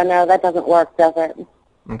 Wow, yeah, no, that doesn't work, does it?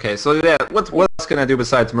 Okay, so yeah, what else can I do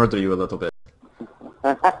besides murder you a little bit?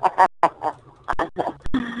 Well,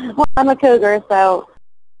 I'm a cougar, so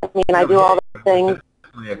I mean, I do all those things.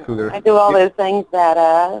 Yeah, cougar. I do all those things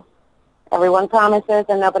that everyone promises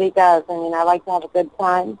and nobody does. I mean, I like to have a good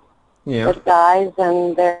time with guys,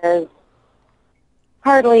 and there's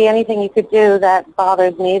hardly anything you could do that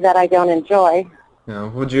bothers me that I don't enjoy.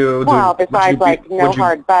 Yeah, besides no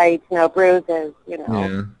hard bites, no bruises, you know.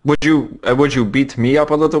 Yeah. Would you beat me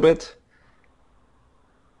up a little bit?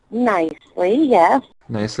 Nicely, yes.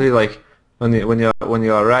 Nicely, like when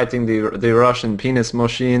you are riding the Russian penis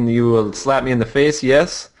machine, you will slap me in the face.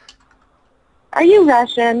 Yes. Are you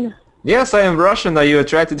Russian? Yes, I am Russian. Are you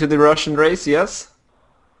attracted to the Russian race? Yes.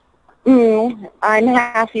 I'm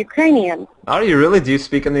half Ukrainian. Are you really? Do you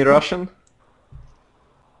speak any Russian?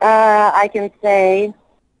 I can say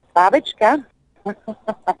babichka.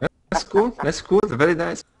 That's cool. That's cool. Very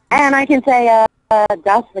nice. And I can say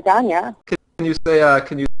das vidanya. Can you say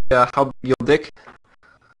how big your dick?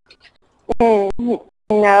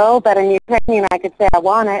 no, but in Ukrainian I could say I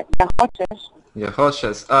want it. Yeah, хочешь. Yeah,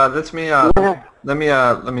 хочешь. Let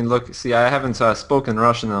me look. See, I haven't spoken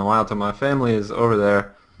Russian in a while. So my family is over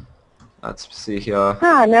there. Let's see here.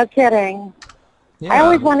 Huh, no kidding. Yeah. I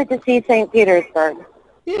always wanted to see St. Petersburg.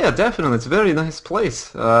 Yeah, definitely. It's a very nice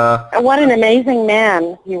place. What an amazing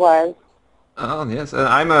man he was. Oh yes, and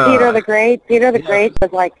I'm a. Peter the Great. Peter the Great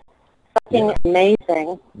was like fucking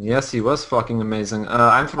amazing. Yes, he was fucking amazing.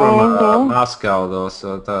 I'm from Moscow though,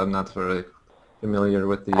 so I'm not very familiar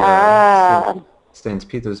with the St.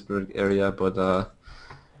 Petersburg area, but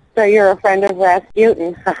So you're a friend of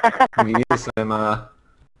Rasputin. yes, I'm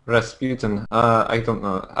Rasputin. I don't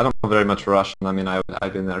know. I don't know very much Russian. I mean,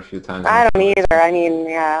 I've been there a few times. I don't either. I mean,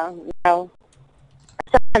 yeah, no.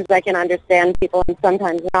 Sometimes I can understand people and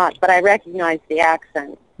sometimes not, but I recognize the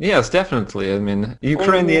accent. Yes, definitely. I mean,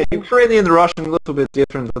 Ukrainian and Russian a little bit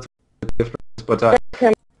different, but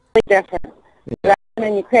completely different. Yeah. Russian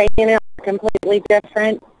and Ukrainian are completely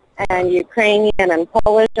different, and Ukrainian and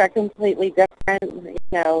Polish are completely different. You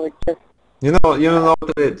know, it's just. You know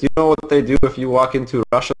what they do if you walk into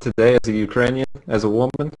Russia today as a Ukrainian, as a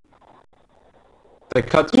woman? They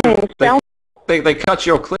cut they cut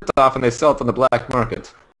your clit off and they sell it on the black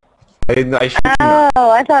market.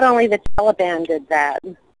 I thought only the Taliban did that.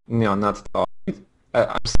 No, not at all.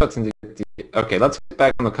 I'm starting to get okay, let's get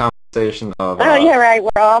back on the conversation of... Oh, yeah, right.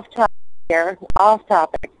 We're off topic here. Off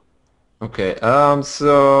topic. Okay,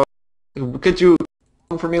 so could you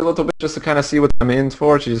for me a little bit just to kind of see what I'm in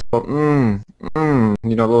for? She just go, you know, a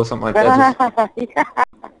little something like that.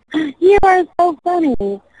 Just... You are so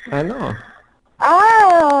funny. I know.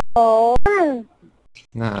 Oh.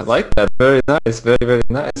 Nah, I like that. Very nice. Very, very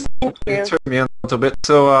nice. Thank you. Turn me on a little bit.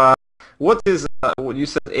 So, what is, you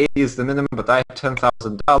said 80 is the minimum, but I have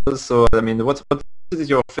 $10,000. So, I mean, what is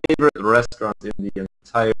your favorite restaurant in the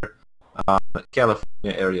entire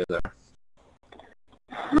California area there?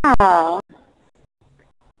 Oh.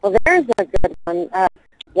 Well, there's a good one.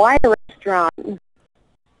 Why a restaurant?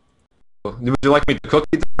 Would you like me to cook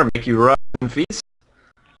you there or make you run and feast?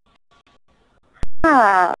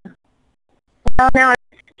 Well, now I'm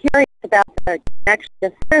curious about the connection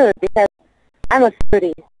to food because I'm a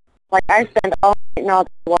foodie. Like, I spend all night and all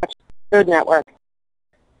day watching Food Network.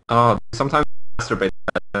 Oh, sometimes I masturbate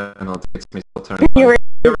and it takes me still turn. You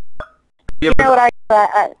know what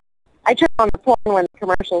I turn on the porn when the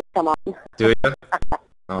commercials come on. Do you?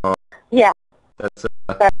 Oh. Yeah. That's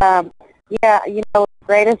But, yeah, you know, the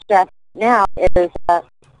greatest chef now is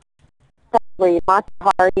probably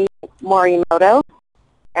Matsahari Morimoto,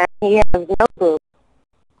 and he has no boob.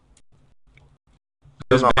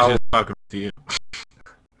 This bitch is talking to you.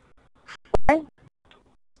 What?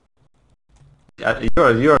 Yeah,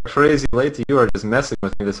 you're a crazy lady. You are just messing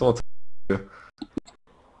with me this whole time.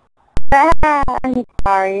 I'm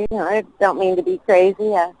sorry. I don't mean to be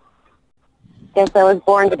crazy. I guess I was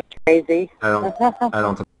born to be crazy. I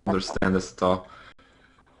don't understand this at all.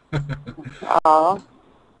 Oh.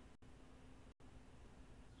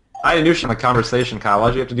 I knew she had a conversation, Kyle.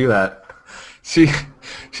 Why'd you have to do that? She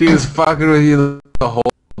was fucking with you the whole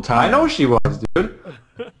time. I know she was, dude.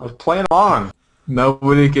 I was playing along.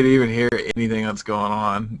 Nobody could even hear anything that's going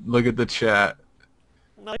on. Look at the chat.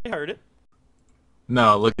 No, I heard it.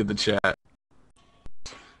 No, look at the chat.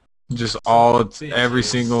 Just every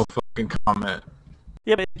single fucking comment.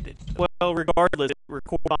 Yeah, but well, regardless, it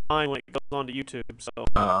records fine when it goes on to YouTube. So.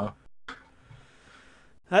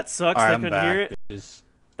 That sucks. Right, they I'm couldn't back. hear it.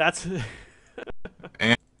 That's.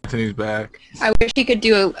 Anthony's back. I wish he could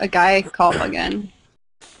do a guy call again.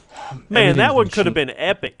 Man, that one could have been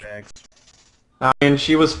epic. I mean,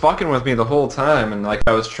 she was fucking with me the whole time, and like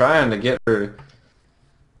I was trying to get her.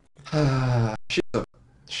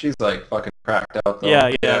 She's like fucking cracked out though.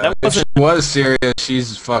 Yeah. That If she was serious,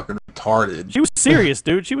 she's fucking retarded. She was serious,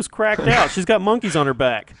 dude. She was cracked out. She's got monkeys on her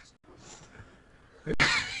back.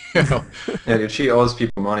 Yeah, dude. She owes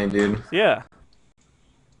people money, dude. Yeah.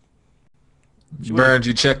 Burns,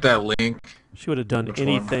 you check that link. She would have done Which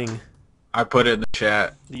anything. one? I put it in the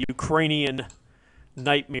chat. The Ukrainian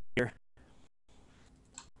nightmare.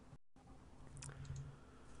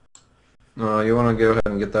 You want to go ahead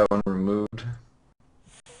and get that one removed?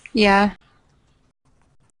 Yeah.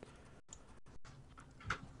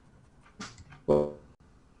 Well,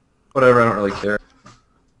 whatever. I don't really care.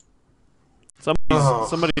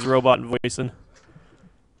 Somebody's robot voicing.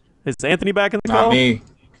 Is Anthony back in the call? Not me.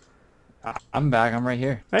 I'm back. I'm right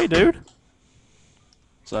here. Hey, dude.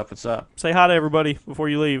 What's up? What's up? Say hi to everybody before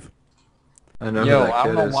you leave. I know. Yo, I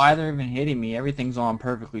don't know why they're even hitting me. Everything's on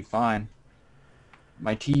perfectly fine.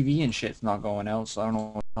 My TV and shit's not going out, so I don't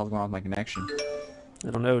know what the hell's going on with my connection. I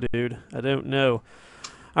don't know, dude. I don't know.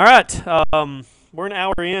 All right. We're an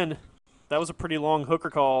hour in. That was a pretty long hooker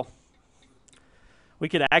call. We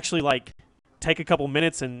could actually like take a couple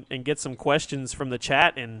minutes and get some questions from the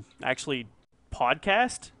chat and actually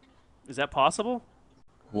podcast. Is that possible?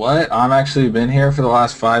 What? I'm actually been here for the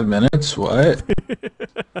last 5 minutes. What?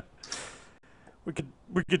 We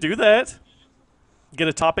could do that. Get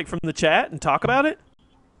a topic from the chat and talk about it.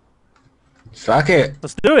 Fuck it.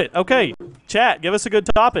 Let's do it. Okay, chat, give us a good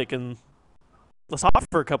topic and let's hop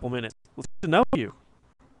for a couple minutes. Let's get to know you.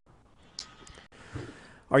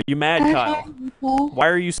 Are you mad, Kyle? Why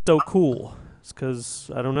are you so cool? It's because,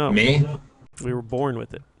 I don't know. Me? We were born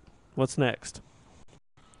with it. What's next?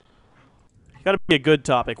 Got to be a good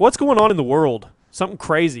topic. What's going on in the world? Something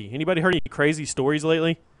crazy. Anybody heard any crazy stories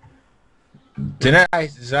lately? Did I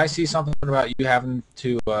see something about you having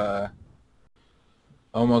to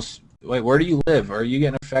almost wait? Where do you live? Are you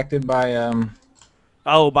getting affected by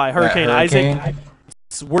by Hurricane hurricane? Isaac?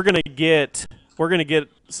 We're gonna get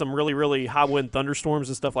some really, really high wind thunderstorms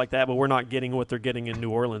and stuff like that, but we're not getting what they're getting in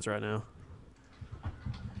New Orleans right now.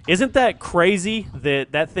 Isn't that crazy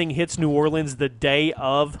that that thing hits New Orleans the day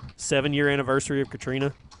of 7-year anniversary of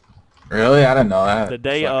Katrina? Really? I didn't know that. The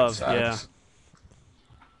day of, sucks. yeah.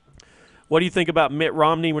 What do you think about Mitt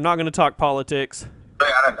Romney? We're not going to talk politics.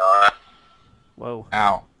 I didn't know that. Whoa.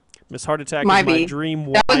 Ow. Miss Heart Attack Might is my be. dream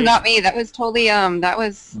wife. That was not me. That was totally that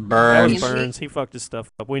was Burns. That was Burns. He fucked his stuff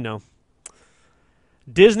up. We know.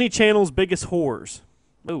 Disney Channel's biggest whores.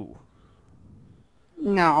 Ooh.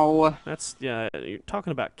 No. That's, yeah, you're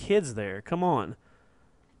talking about kids there. Come on.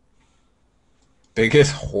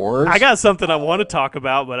 Biggest whores? I got something I want to talk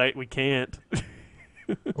about, but we can't.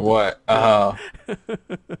 What?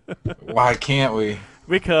 Why can't we?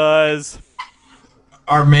 Because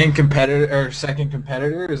our main competitor, or second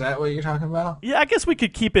competitor, is that what you're talking about? Yeah, I guess we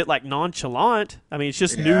could keep it like nonchalant. I mean, it's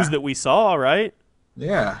just news that we saw, right?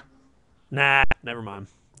 Yeah. Nah, never mind.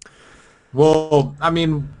 Well, I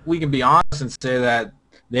mean, we can be honest and say that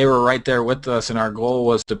they were right there with us, and our goal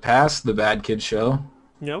was to pass the Bad Kid Show.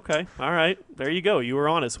 Yeah, okay. All right. There you go. You were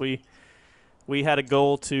honest. We had a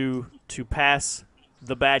goal to pass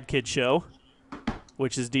the Bad Kid Show,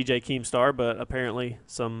 which is DJ Keemstar, but apparently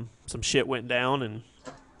some shit went down, and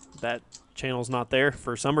that channel's not there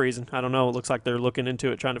for some reason. I don't know. It looks like they're looking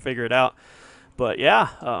into it, trying to figure it out. But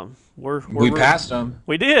yeah, we passed them.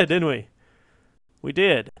 We did, didn't we? We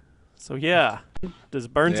did. So yeah, does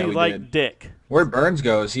Burnsy like dick? Where'd Burns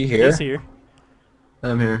go? Is he here? He's here.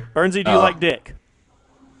 I'm here. Burnsy, do you like dick?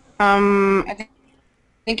 I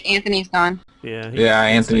think Anthony's gone. Yeah. Yeah,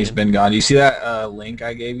 Anthony's been gone. Do you see that link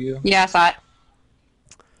I gave you? Yeah, I saw it.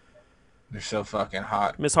 They're so fucking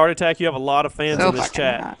hot. Miss Heart Attack, you have a lot of fans in this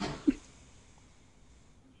chat. Hot.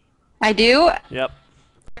 I do? Yep.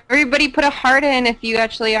 Everybody put a heart in if you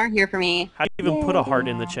actually are here for me. How do you even put a heart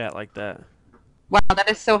in the chat like that? Wow, that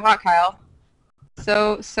is so hot, Kyle.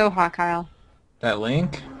 So hot, Kyle. That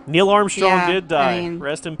link? Neil Armstrong did die. I mean...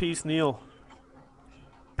 Rest in peace, Neil.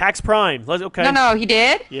 Pax Prime. Okay. No, he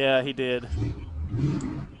did? Yeah, he did.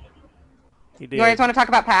 He did. You guys want to talk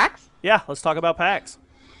about PAX? Yeah, let's talk about PAX.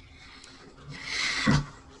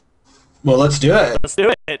 Well, let's do it. Let's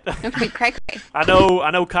do it. Okay, cray. I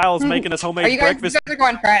know Kyle's making us homemade breakfast. You guys are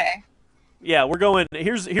going Friday. Yeah, we're going.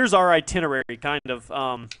 Here's our itinerary, kind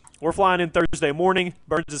of. We're flying in Thursday morning.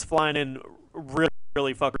 Burns is flying in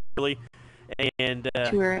really fucking early. And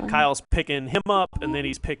Kyle's picking him up, and then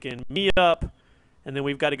he's picking me up. And then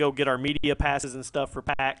we've got to go get our media passes and stuff for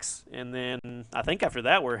PAX. And then I think after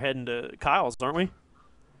that we're heading to Kyle's, aren't we?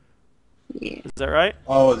 Yeah. Is that right?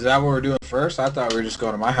 Oh, is that what we're doing first? I thought we were just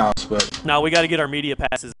going to my house, but... No, we got to get our media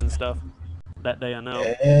passes and stuff that day, I know.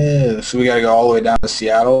 Yeah, so we got to go all the way down to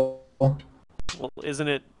Seattle? Well, wouldn't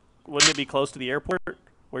it be close to the airport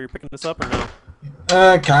where you're picking this up or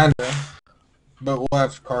no? Kind of. But we'll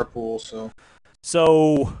have to carpool, so...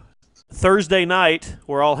 So... Thursday night,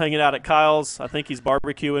 we're all hanging out at Kyle's. I think he's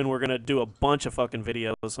barbecuing. We're going to do a bunch of fucking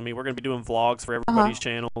videos. I mean, we're going to be doing vlogs for everybody's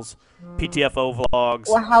channels. PTFO vlogs.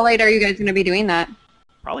 Well, how late are you guys going to be doing that?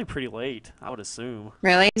 Probably pretty late, I would assume.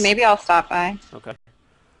 Really? Maybe I'll stop by. Okay.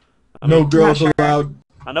 No girls allowed.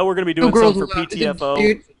 I know we're going to be doing some for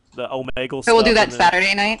PTFO, the Omegle stuff. So we'll do that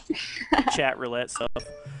Saturday night? Chat roulette stuff.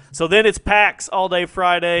 So then it's PAX all day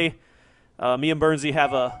Friday. Me and Burnsy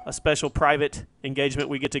have a special private engagement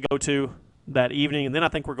we get to go to that evening, and then I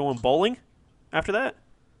think we're going bowling after that.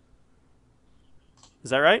 Is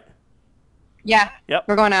that right? Yeah. Yep.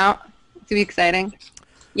 We're going out. It's going to be exciting.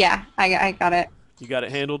 Yeah, I got it. You got it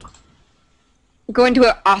handled? We're going to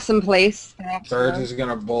an awesome place. Birds is going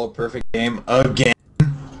to bowl a perfect game again.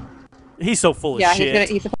 He's so full of shit.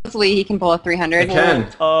 Yeah, supposedly he can pull a 300. I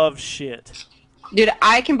can. Of shit. Dude,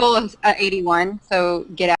 I can bowl a 81, so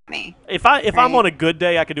get at me. If I'm on a good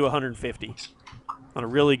day, I could do 150. On a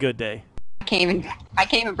really good day. I can't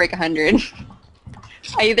even break 100.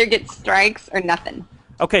 I either get strikes or nothing.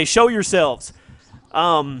 Okay, show yourselves.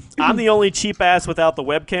 I'm the only cheap ass without the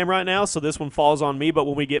webcam right now, so this one falls on me. But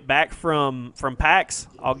when we get back from PAX,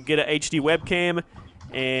 I'll get an HD webcam,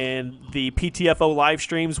 and the PTFO live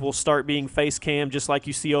streams will start being face cam, just like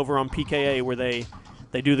you see over on PKA, where they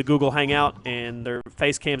do the Google Hangout, and their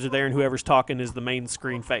face cams are there, and whoever's talking is the main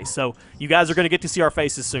screen face. So you guys are going to get to see our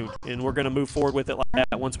faces soon, and we're going to move forward with it like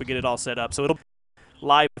that once we get it all set up. So it'll be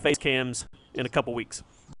live face cams in a couple weeks.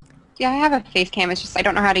 Yeah, I have a face cam. It's just I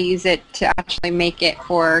don't know how to use it to actually make it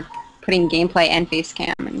for putting gameplay and face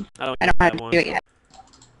cam. And I don't know how to do it yet.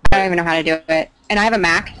 I don't even know how to do it. And I have a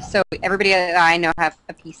Mac, so everybody that I know have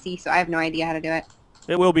a PC, so I have no idea how to do it.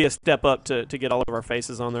 It will be a step up to get all of our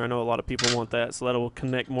faces on there. I know a lot of people want that, so that will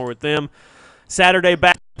connect more with them. Saturday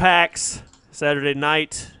backpacks. Saturday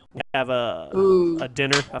night we have a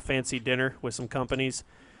dinner, a fancy dinner with some companies.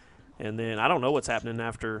 And then I don't know what's happening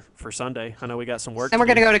for Sunday. I know we got some work. Then we're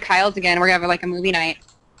going to go to Kyle's again. We're going to have like a movie night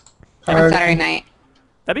on Saturday night.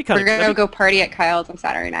 That'd be kind of We're going to go party at Kyle's on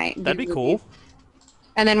Saturday night. That'd be cool.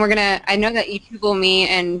 And then we're going to, I know that youtubable, me,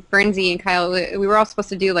 and Bernsey and Kyle, we were all supposed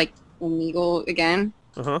to do like Omegle again.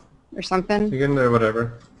 Or something. You can do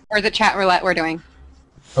whatever. Or the chat roulette we're doing.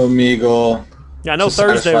 Omegle. Yeah, I know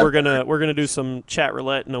Thursday we're gonna do some chat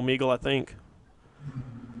roulette and Omegle, I think.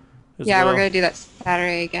 Yeah, we're gonna do that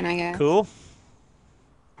Saturday again, I guess. Cool.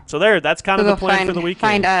 So that's kind of the plan for the weekend.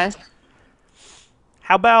 Find us.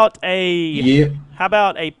 How about a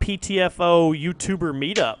PTFO YouTuber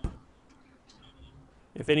meetup?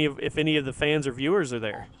 If any of the fans or viewers are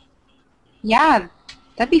there. Yeah,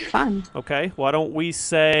 that'd be fun. Okay, why don't we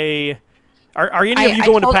say? Are any of you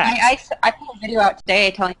going to PAX? I put a video out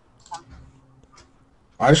today telling.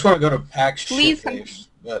 I just want to go to PAX Please shit-face,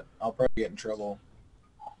 but I'll probably get in trouble.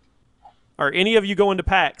 Are any of you going to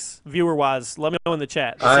PAX, viewer-wise? Let me know in the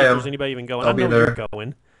chat. I am. If there's anybody even going. I'll be know there. You're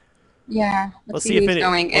going. Yeah, let's see who's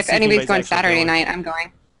going. If anybody's going Saturday night, I'm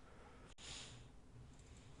going.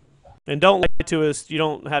 And don't lie to us. You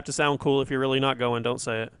don't have to sound cool if you're really not going. Don't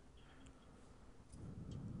say it.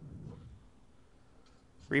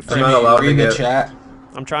 I'm not allowed to get chat.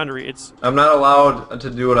 I'm trying to read. I'm not allowed to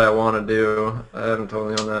do what I want to do. I haven't told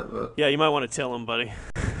you on that, but yeah, you might want to tell him, buddy.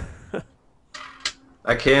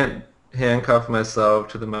 I can't handcuff myself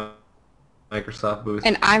to the Microsoft booth.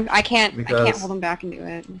 And I can't hold them back and do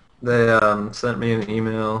it. They sent me an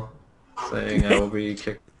email saying I will be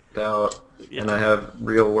kicked out, and I have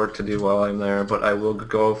real work to do while I'm there, but I will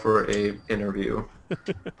go for a interview.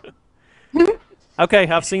 Okay,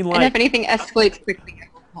 I've seen like. And if anything escalates quickly, I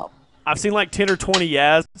will help. I've seen like 10 or 20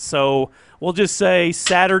 yes, so we'll just say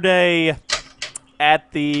Saturday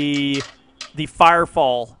at the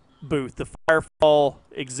Firefall booth, the Firefall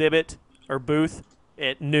exhibit or booth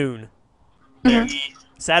at noon.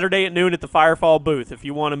 Saturday at noon at the Firefall booth. If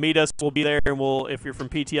you want to meet us, we'll be there, and if you're from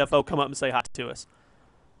PTFO, come up and say hi to us.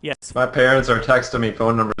 Yes. My parents are texting me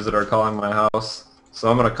phone numbers that are calling my house, so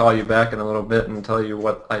I'm gonna call you back in a little bit and tell you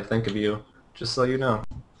what I think of you, just so you know.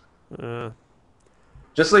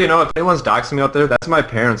 Just so you know, if anyone's doxing me out there, that's my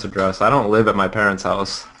parents' address. I don't live at my parents'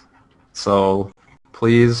 house. So,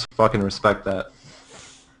 please fucking respect that.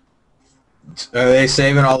 Are they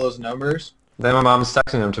saving all those numbers? Then my mom's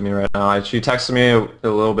texting them to me right now. She texted me a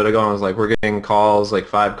little bit ago and was like, we're getting calls, like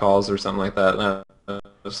 5 calls or something like that. And I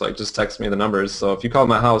was like, just text me the numbers. So if you call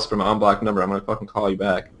my house from an unblocked number, I'm going to fucking call you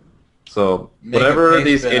back. So whatever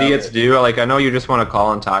these idiots do, like I know you just want to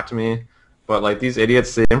call and talk to me. But like these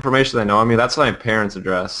idiots, the information they know on me, that's my parents'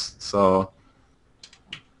 address, so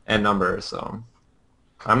and number. So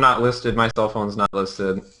I'm not listed. My cell phone's not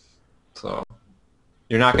listed. So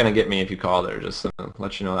you're not gonna get me if you call there. Just to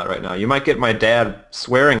let you know that right now. You might get my dad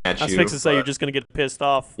swearing at you. I was fixing to say you're just gonna get pissed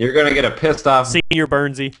off. You're gonna get a pissed off Senior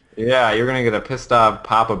Bernsey. Yeah, you're gonna get a pissed off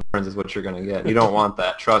Papa Burns is what you're gonna get. You don't want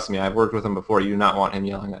that. Trust me. I've worked with him before. You do not want him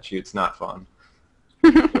yelling at you. It's not fun.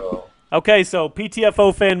 So. Okay, so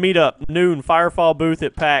PTFO fan meetup, noon, Firefall booth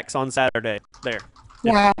at PAX on Saturday. There.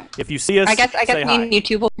 Yeah. If you see us, I guess say me hi. and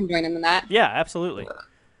YouTube can join in that. Yeah, absolutely.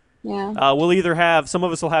 Yeah. We'll either have, some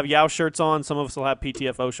of us will have Yao shirts on, some of us will have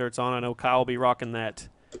PTFO shirts on. I know Kyle will be rocking that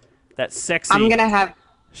sexy I'm gonna have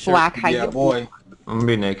shirt. black high heels. Yeah, boy. I'm gonna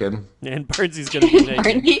be naked. And Burnsy's gonna be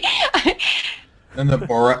naked. And the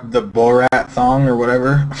Borat thong or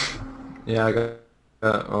whatever. Yeah, I got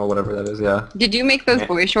whatever that is. Yeah. Did you make those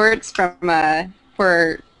boy shorts from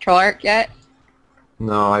for Troll Arc yet?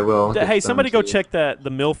 No, I will. Hey, somebody go check the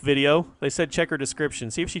MILF video. They said check her description.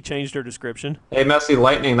 See if she changed her description. Hey, Messy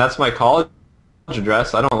Lightning, that's my college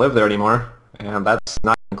address. I don't live there anymore, and that's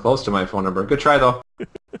not even close to my phone number. Good try, though.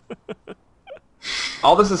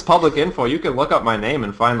 All this is public info. You can look up my name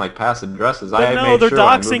and find like past addresses. But no, they're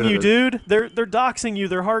doxing you, dude. They're doxing you.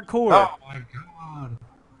 They're hardcore. Oh my god.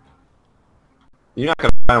 You're not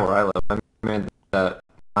gonna find where I live. I mean that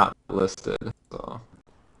not listed. So.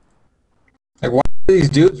 Like, why are these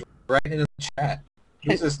dudes writing in the chat?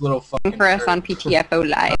 Who's this little fucking for us nerd? on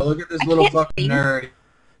PTFOLive. Oh, look at this little fucking nerd. He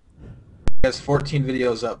has 14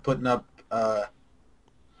 videos up, putting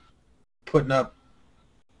up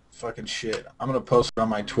fucking shit. I'm gonna post it on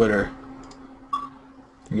my Twitter.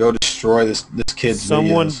 And go destroy this kid's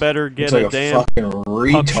Someone videos. better get like a damn fucking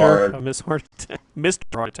retard. Mr.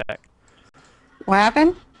 Heart Attack. What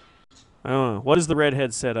happened? I don't know. What is the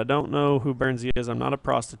redhead said? I don't know who Burnsy is. I'm not a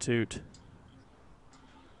prostitute.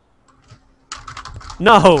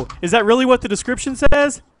 No! Is that really what the description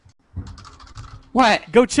says?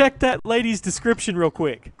 What? Go check that lady's description real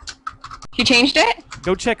quick. She changed it?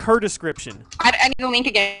 Go check her description. I need the link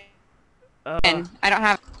again. I don't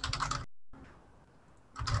have...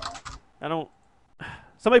 I don't...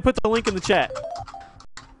 Somebody put the link in the chat.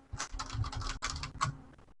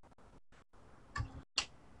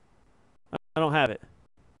 I don't have it.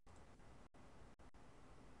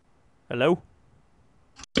 Hello?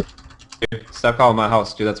 Stop calling my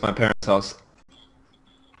house, dude. That's my parents' house.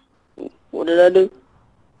 What did I do?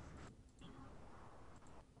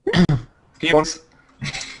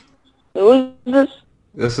 Who is this?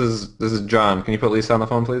 This is John. Can you put Lisa on the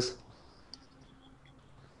phone, please?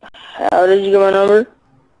 How did you get my number?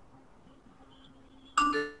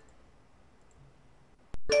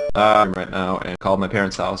 Right now and called my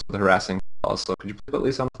parents' house with harassing calls. So could you put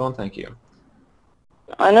Lisa on the phone? Thank you.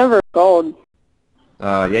 I never called.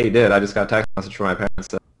 Yeah, you did. I just got a text message from my parents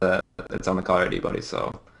that it's on the caller ID, buddy.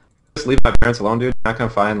 So just leave my parents alone, dude. You're not gonna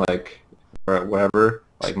find like whatever,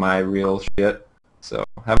 like my real shit. So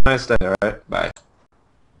have a nice day. All right, bye.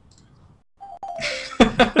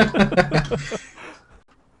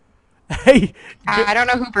 Hey, I don't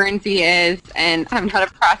know who Burnsy is, and I'm not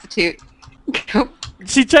a prostitute.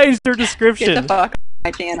 She changed her description. Get the fuck off my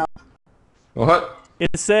channel. What?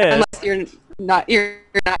 It says. Unless you're not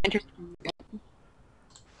interested.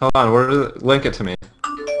 Hold on. Where does it link it to me?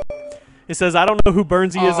 It says, I don't know who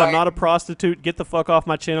Burnsy is. I'm not a prostitute. Get the fuck off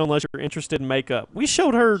my channel unless you're interested in makeup. We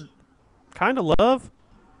showed her kind of love.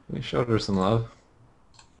 We showed her some love.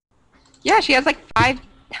 Yeah, she has like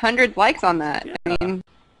 500 likes on that. I mean,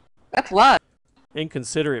 that's love.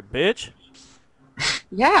 Inconsiderate bitch.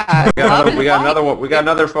 Yeah. We got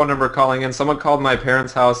another phone number calling in. Someone called my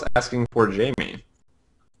parents' house asking for Jamie.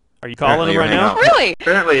 Are you calling him right now? Really?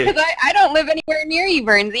 Apparently. Because I don't live anywhere near you,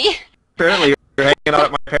 Burnsy. Apparently you're hanging out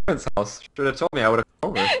at my parents' house. Should have told me. I would have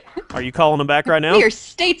come over. Are you calling him back right now? We are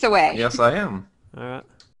states away. Yes, I am. All right.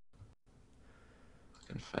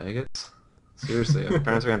 Fucking faggots. Seriously, my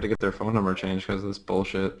parents are gonna have to get their phone number changed because of this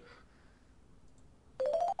bullshit.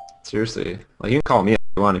 Seriously, like you can call me if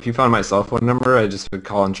you want. If you found my cell phone number, I just would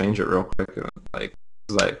call and change it real quick.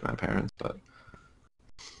 Like my parents, but.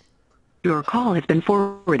 Your call has been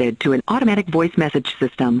forwarded to an automatic voice message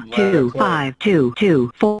system.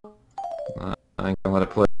 25224. I ain't gonna let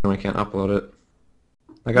it play. We can't upload it.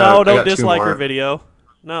 Don't dislike her video.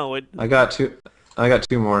 No, I got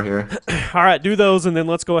two more here. All right, do those, and then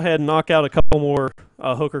let's go ahead and knock out a couple more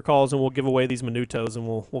hooker calls, and we'll give away these minutos, and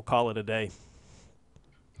we'll call it a day.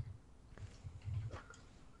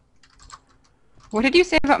 What did you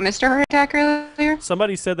say about Mr. Heart Attack earlier?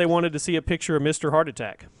 Somebody said they wanted to see a picture of Mr. Heart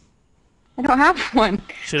Attack. I don't have one.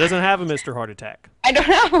 She doesn't have a Mr. Heart Attack. I don't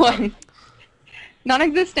have one.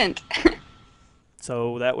 Non-existent.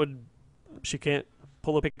 So that would... She can't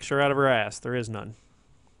pull a picture out of her ass. There is none.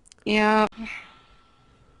 Yeah.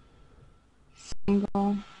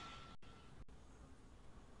 Single.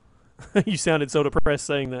 You sounded so depressed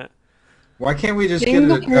saying that. Why can't we just get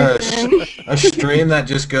a stream that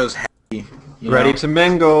just goes happy? Ready to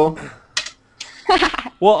mingle.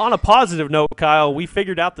 Well, on a positive note, Kyle, we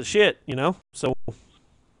figured out the shit, you know? So.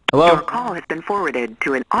 Hello? Your call has been forwarded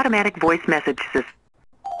to an automatic voice message system.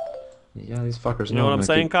 Yeah, these fuckers know. You know what I'm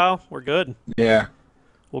saying, Kyle? We're good. Yeah.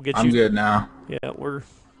 We'll get I'm good now. Yeah, we're...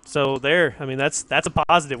 So there, I mean, that's a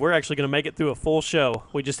positive. We're actually going to make it through a full show.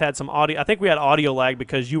 We just had some audio. I think we had audio lag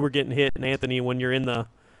because you were getting hit, and Anthony, when you're in the...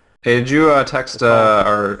 Hey, did you text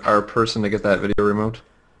our person to get that video removed?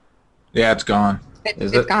 Yeah, it's gone.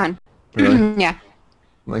 Is it's it? Gone. Really? Yeah.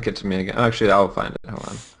 Link it to me again. Actually, I'll find it.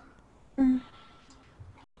 Hold on.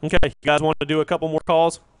 Okay, you guys want to do a couple more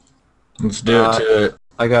calls? Let's do it.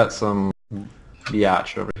 I got some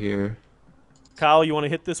biatch over here. Kyle, you want to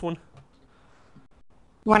hit this one?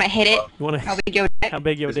 Want to hit it? You want How to? big your dick? How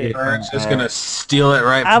big your dick? Burns just gonna steal it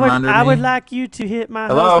right I from would. under I me. would like you to hit my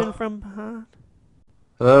husband from behind.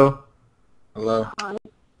 Hello? Hello. Can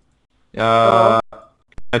I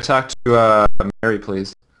talk to Mary,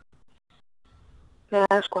 please? Can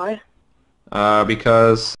I ask why?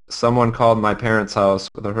 Because someone called my parents' house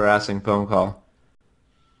with a harassing phone call.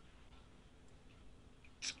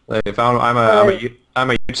 They found I'm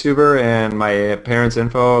a YouTuber and my parents'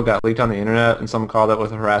 info got leaked on the internet and someone called up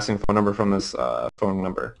with a harassing phone number from this phone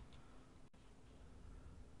number.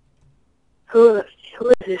 Who is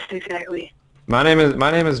this exactly? My name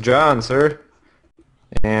is John, sir,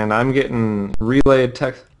 and I'm getting relayed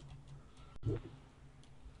text.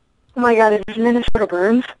 Oh my God, is this Minnesota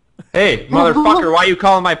Burns? Hey, motherfucker, why you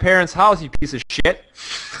calling my parents' house, you piece of shit?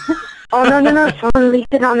 Oh no, someone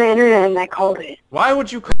leaked it on the internet and I called it. Why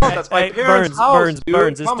would you call it? That's my parents' house, dude.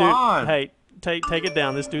 Burns, this Come dude. on. Hey, take it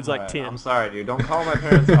down. This dude's like Alright, 10. I'm sorry, dude. Don't call my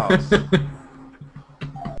parents' house.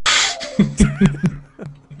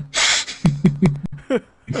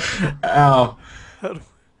 Ow.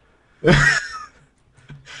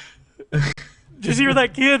 Did you hear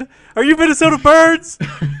that, kid? Are you Minnesota Burns?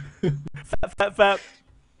 Fat.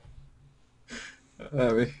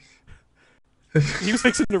 He was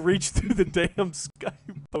fixing to reach through the damn Skype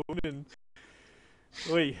phone and...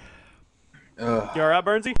 Wait. You alright,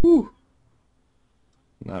 Burnsy?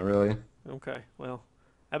 Not really. Okay, well,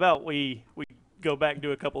 how about we go back and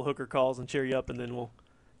do a couple hooker calls and cheer you up, and then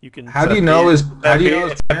you can... How do you know his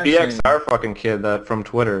parents' BXR fucking kid that from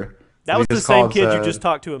Twitter? That was the same kid you just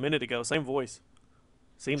talked to a minute ago. Same voice.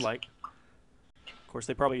 Seemed like. Of course,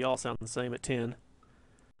 they probably all sound the same at 10.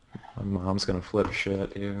 My mom's gonna flip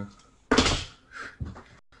shit, yeah.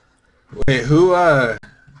 Wait, who, I'll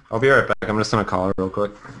be right back. I'm just gonna call her real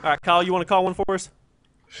quick. Alright, Kyle, you want to call one for us?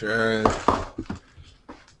 Sure.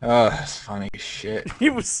 Oh, that's funny as shit. He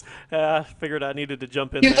was, figured I needed to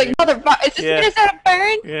jump in He was there. like, motherfucker, is this Minnesota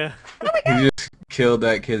Burns? Yeah. He just killed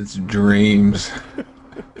that kid's dreams.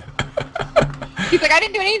 He's like, I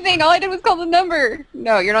didn't do anything. All I did was call the number.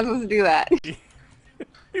 No, you're not supposed to do that.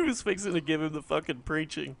 He was fixing to give him the fucking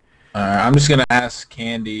preaching. Alright, I'm just gonna ask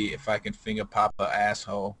Candy if I can finger pop a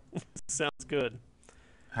asshole. Sounds good.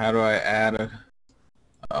 How do I add a...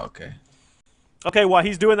 Oh, okay. Okay, while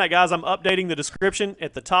he's doing that, guys, I'm updating the description.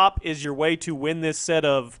 At the top is your way to win this set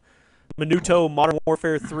of Minuto Modern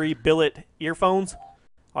Warfare 3 billet earphones.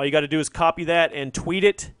 All you got to do is copy that and tweet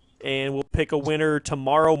it, and we'll pick a winner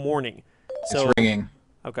tomorrow morning. So, it's ringing.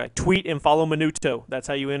 Okay, tweet and follow Minuto. That's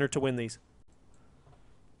how you enter to win these.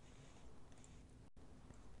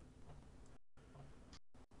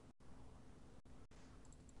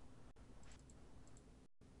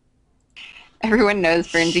 Everyone knows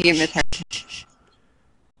Burnsy and Miss Hart.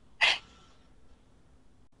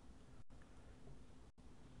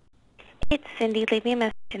 It's Cindy. Leave me a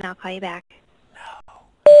message and I'll call you back.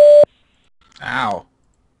 Ow.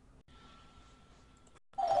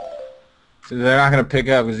 So they're not going to pick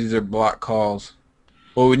up because these are blocked calls.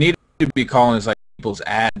 What we need to be calling is like people's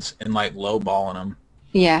ads and like lowballing them.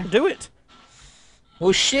 Yeah. Do it.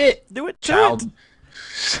 Well, shit. Do it. Child.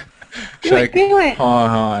 Do it. Hold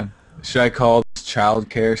on. Should I call child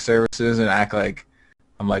care services and act like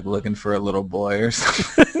I'm like looking for a little boy or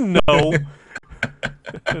something? No.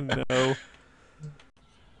 No.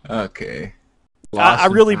 Okay. I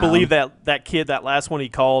really believe that kid, that last one he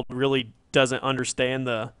called, really doesn't understand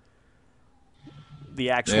the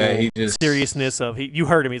actual seriousness of you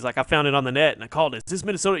heard him. He's like, I found it on the net and I called it. Is this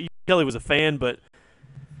Minnesota? You could tell he was a fan, but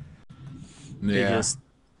he just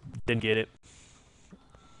didn't get it.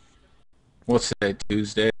 What's today?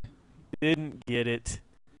 Tuesday? Didn't get it.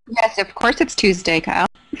 Yes, of course it's Tuesday, Kyle.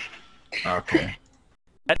 Okay.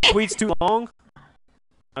 That tweet's too long?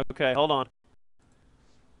 Okay, hold on.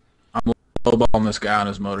 I'm lowballing this guy on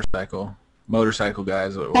his motorcycle. Motorcycle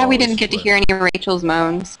guys. That we didn't get to hear any of Rachel's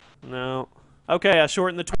moans. No. Okay, I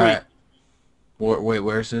shortened the tweet. Right. Wait,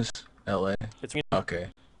 where's this? LA? It's me. Okay.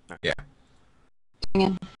 Yeah.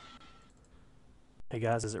 Ringing. Hey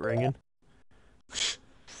guys, is it ringing?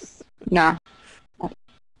 Nah.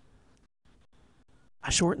 I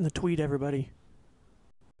shortened the tweet, everybody.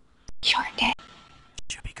 Shortened it.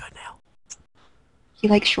 Should be good now. He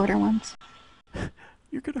likes shorter ones.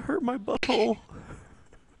 You're gonna hurt my butthole.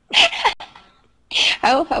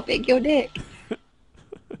 Oh, how big your dick?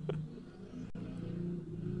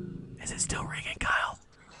 Is it still ringing, Kyle?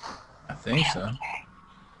 I think so. I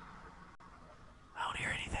don't hear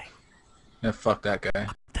anything. Yeah, fuck that guy.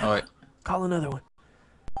 Oh, wait. Call another one.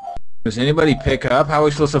 Does anybody pick up? How are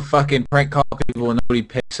we supposed to fucking prank call people when nobody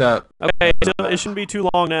picks up? Okay, so it shouldn't be too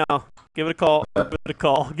long now. Give it a call. Give it a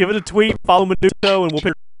call. Give it a tweet. Follow Menudo, and we'll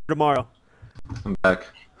pick her tomorrow. I'm back.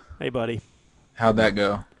 Hey, buddy. How'd that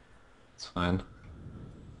go? It's fine.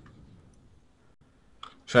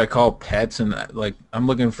 Should I call pets and like I'm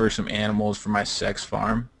looking for some animals for my sex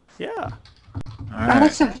farm? Yeah. All Oh, right.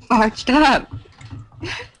 that's so fucked up.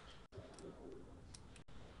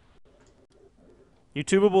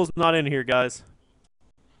 YouTubable's not in here, guys.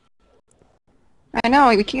 I know,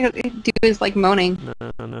 we can't do is like moaning.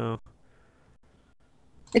 No.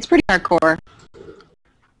 It's pretty hardcore.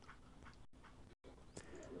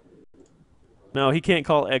 No, he can't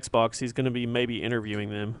call Xbox. He's going to be maybe interviewing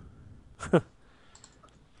them.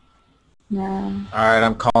 No. All right,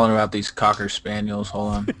 I'm calling about these cocker spaniels.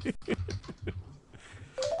 Hold on.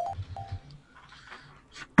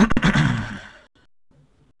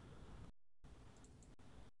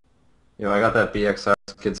 Yo, I got that BXS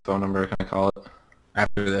kid's phone number. Can I call it?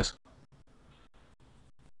 After this.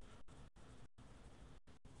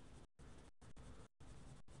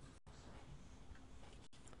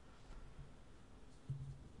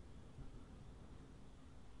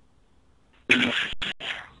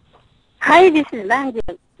 Hi, this is Angel.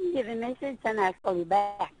 Leave a message and I'll call you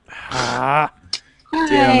back. Ah.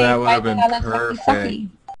 Damn, that would have Hi, been Alex, perfect.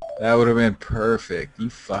 That would have been perfect. You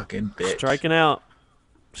fucking bitch. Striking out.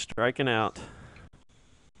 Striking out.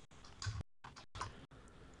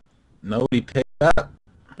 Nobody picked up.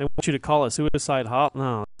 They want you to call a suicide hot?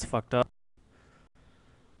 No, it's fucked up.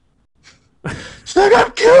 She's like, I'm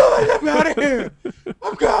good. I'm out of here.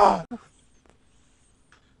 I'm gone.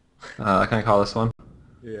 Can I call this one?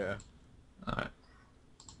 Yeah. Alright.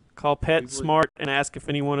 Call PetSmart and ask if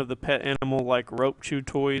any one of the pet animal like rope chew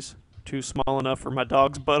toys too small enough for my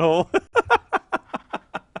dog's butthole.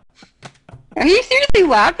 Are you seriously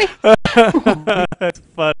laughing? That's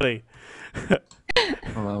funny.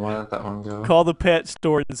 Hold on, why did that one go? Call the pet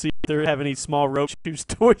store and see if they have any small rope chew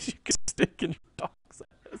toys you can stick in your dog's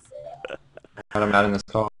ass. I'm adding this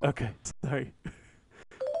call. Okay, sorry.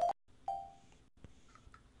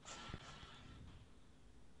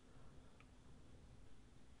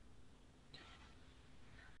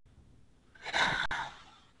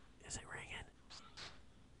 Is it ringing?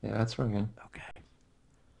 Yeah, it's ringing. Okay.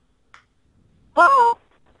 Hello?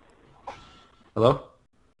 Hello?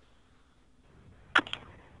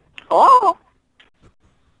 Hello?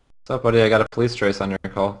 What's up, buddy? I got a police trace on your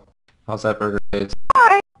call. How's that burger taste?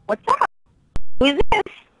 Hi. What's up? Who's this?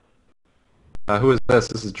 Who is this?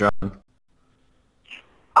 This is John.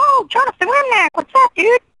 Oh, Jonathan Redneck. What's up,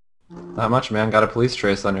 dude? Not much, man. Got a police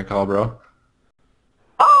trace on your call, bro.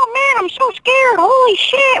 Oh, man, I'm so scared. Holy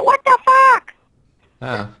shit. What the fuck?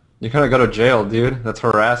 Yeah. You're gonna go to jail, dude. That's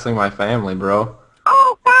harassing my family, bro.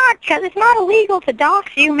 Oh, God, 'cause it's not illegal to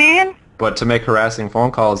dox you, man. But to make harassing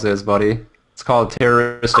phone calls is, buddy. It's called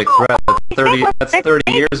terroristic threat. That's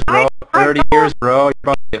 30 years, bro. 30 years, bro. You're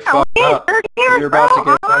about to get fucked up. 30 years, You're about to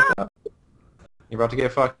bro, get fucked up. You're about to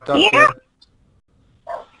get fucked up, Yeah. kid.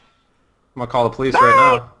 I'm gonna call the police right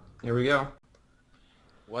now. Here we go.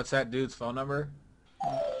 What's that dude's phone number?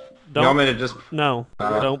 Don't, You want me to just... No,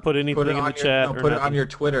 don't put anything in the chat. No, or put it nothing. on your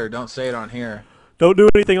Twitter. Don't say it on here. Don't do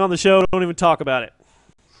anything on the show. Don't even talk about it.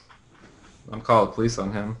 I'm calling the police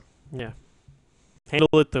on him. Yeah.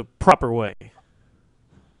 Handle it the proper way.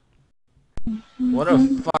 What a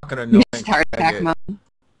fucking annoying Heart attack faggot. mode.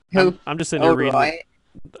 Who? I'm just sitting there reading. Roy.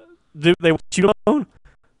 Do they want you to own?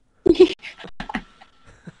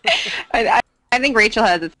 I think Rachel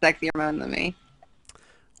has a sexier moan than me.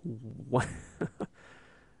 What?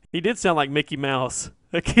 He did sound like Mickey Mouse.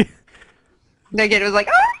 That kid, The kid was like,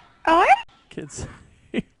 oh. kids.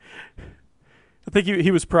 I think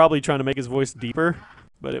he was probably trying to make his voice deeper,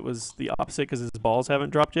 but it was the opposite because his balls haven't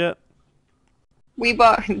dropped yet. They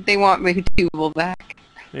want YouTubable back.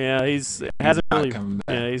 Yeah, hasn't not really. coming back.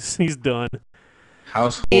 Yeah, he's done.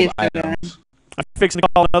 Household He's items. I'm fixing to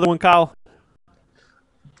call another one, Kyle.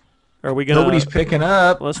 Are we gonna? Nobody's picking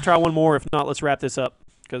up. Let's try one more. If not, let's wrap this up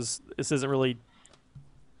because this isn't really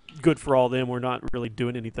good for all of them. We're not really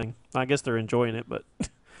doing anything. I guess they're enjoying it, but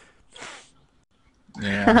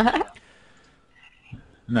Yeah.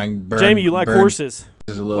 And I can burn, Jamie, you like burn horses?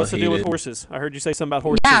 is a little What's the deal with heated. horses? I heard you say something about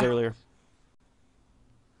horses Yeah. earlier.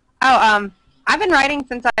 Oh, I've been riding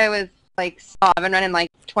since I was like small. I've been running like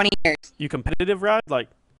 20 years. You competitive ride like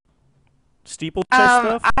steeplechase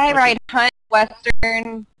stuff? I Like ride hunt,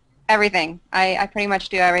 western, everything. I pretty much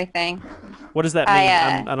do everything. What does that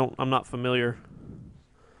mean? I, I'm not familiar.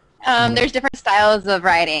 There's different styles of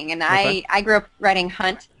riding, and Okay. I grew up riding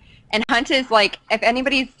hunt. And hunt is like, if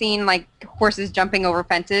anybody's seen like horses jumping over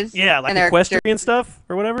fences. Yeah, like and they're equestrian stuff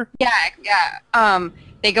or whatever. Yeah.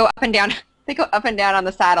 They go up and down. they go up and down on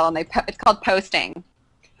the saddle, and it's called posting.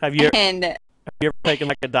 Have you And ever taken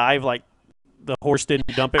like a dive like the horse didn't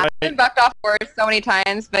dump it? I've Right? been bucked off horse so many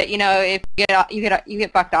times, but you know, if you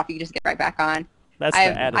get bucked off, you just get right back on. That's the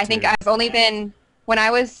attitude. I think I've only been when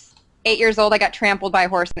I was 8 years old. I got trampled by a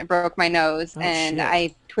horse and it broke my nose, and shit.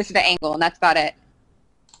 I twisted an ankle, and that's about it.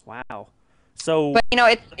 Wow. So. But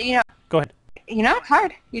it's Go ahead. it's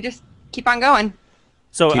hard. You just keep on going.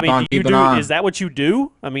 So Keep I mean, on do you keeping on. is that what you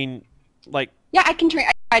do? I mean, like. Yeah, I can train.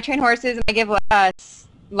 I train horses, and I give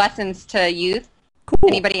lessons to youth. Cool.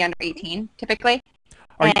 Anybody under 18, typically.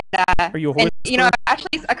 Are And, you a horse? and,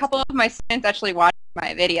 actually, a couple of my students actually watch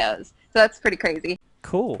my videos, so that's pretty crazy.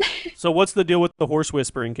 Cool. So what's the deal with the horse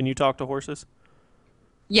whispering? Can you talk to horses?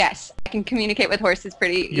 Yes, I can communicate with horses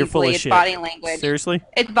pretty You're easily. full of It's shit. body language. Seriously?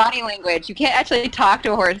 It's body language. You can't actually talk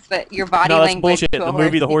to a horse, but your body No, that's language bullshit. to a The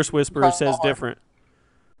movie The horse Horse Whisperer says different.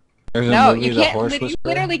 There's a No, movie, you The can't. Horse You Whisperer?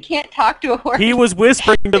 literally can't talk to a horse. He was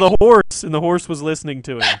whispering to the horse, and the horse was listening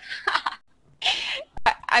to him.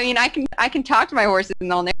 I mean, I can talk to my horses and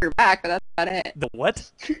they'll nicker back, but that's about it. The what?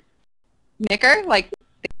 Nicker, like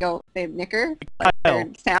they nicker, like their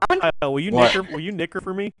sound. Kyle, will you What? nicker? Will you nicker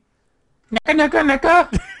for me? Nicka.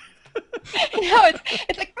 No,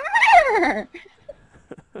 it's like.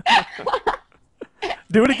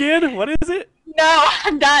 Do it again. What is it? No,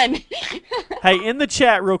 I'm done. Hey, in the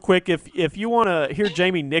chat, real quick, if you want to hear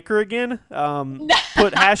Jamie nicker again,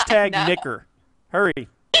 put hashtag No. nicker. Hurry.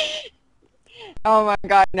 Oh my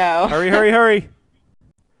God, no. Hurry.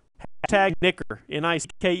 Hashtag nicker.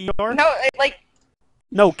 N-I-C-K-E-R? No, like.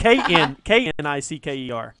 No,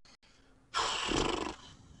 K-N-I-C-K-E-R.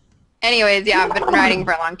 Anyways, yeah, I've been riding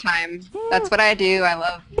for a long time. That's what I do. I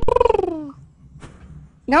love.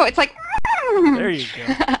 No, it's like. There you go.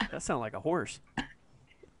 That sounded like a horse.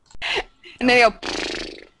 And they go.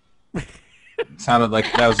 Sounded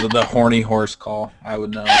like that was the horny horse call. I would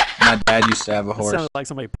know. My dad used to have a That horse. sounded like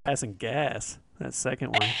somebody passing gas. That second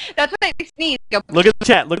one. That's what they sneeze. Go. Look at the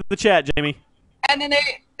chat. Look at the chat, Jamie. And then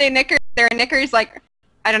they nicker. Their nickers like,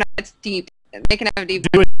 I don't know. It's deep. They can have a deep.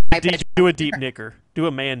 Do a deep nicker. Do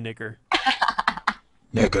a man nicker.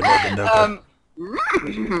 Nicker.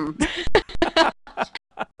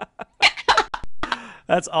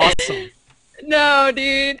 That's awesome. No,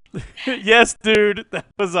 dude. Yes, dude. That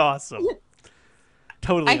was awesome.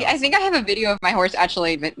 Totally. I think I have a video of my horse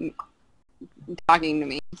actually talking to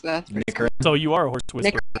me. So that's pretty Nicker. So you are a horse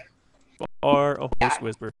whisperer. Or a horse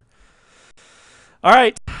whisperer. All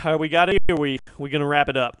right. We got it. We gonna wrap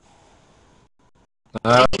it up.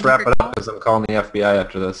 Let's wrap it up because I'm calling the FBI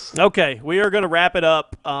after this. Okay, we are gonna wrap it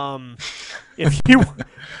up. If you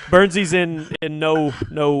Burnsy's in no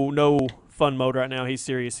fun mode right now. He's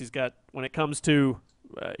serious. He's got when it comes to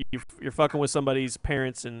you're fucking with somebody's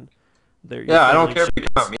parents and they're Yeah, I don't care if you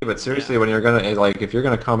come at me, but seriously, when you're gonna if you're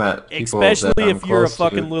gonna come at people, especially that I'm if you're a close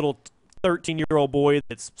fucking to, little 13-year-old boy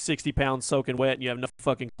that's 60 pounds soaking wet and you have no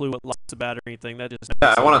fucking clue what life's about or anything. That just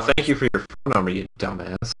Yeah, I want to thank you for your phone number, you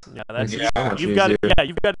dumbass. Yeah, that's Makes it so much you've got easier.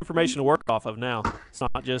 you've got information to work off of now. It's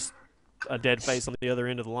not just a dead face on the other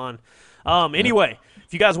end of the line. Anyway,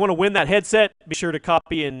 if you guys want to win that headset, be sure to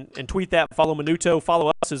copy and tweet that. Follow Minuto.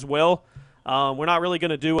 Follow us as well. We're not really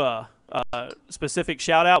going to do a specific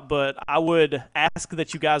shout out, but I would ask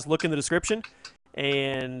that you guys look in the description.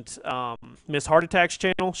 And Miss Heart Attack's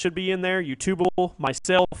channel should be in there. Youtubable,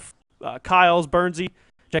 myself, Kyle's, Burnsy.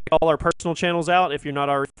 Check all our personal channels out. If you're not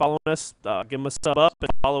already following us, give them a sub up and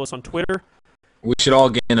follow us on Twitter. We should all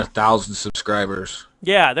gain 1,000 subscribers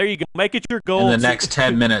Yeah, there you go. Make it your goal. in the next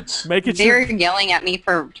 10 minutes. Make it They're your... yelling at me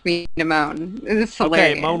for me to moan. This is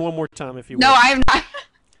hilarious. Okay, moan one more time if you No, will. I'm not.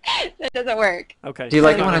 That doesn't work. Okay. Do you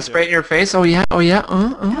like it when I spray it in your face? Oh yeah, Oh yeah,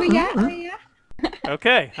 oh yeah.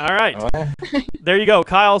 Okay, all right. There you go.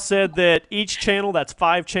 Kyle said that each channel, that's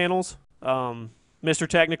 5 channels, Mr.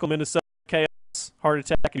 Technical, Minnesota, Chaos, Heart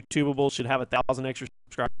Attack, Youtubable should have 1,000 extra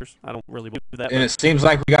subscribers. I don't really believe that. And it seems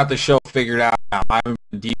like we got the show figured out now. I haven't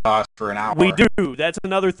been DDoS for an hour. We do. That's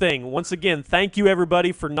another thing. Once again, thank you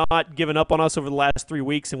everybody for not giving up on us over the last 3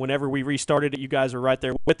 weeks. And whenever we restarted it, you guys are right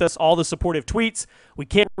there with us. All the supportive tweets. We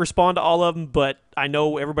can't respond to all of them, but I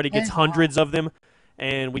know everybody gets hundreds of them.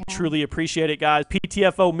 And we truly appreciate it, guys.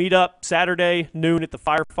 PTFO meetup Saturday noon at the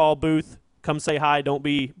Firefall booth. Come say hi. Don't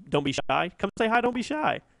be shy. Come say hi. Don't be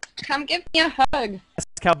shy. Come give me a hug. That's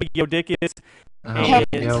how big your dick is.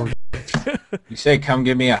 You say come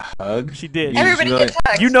give me a hug? She did. Everybody gets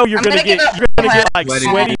hugs. You know you're I'm gonna give get like Sweaty sweaty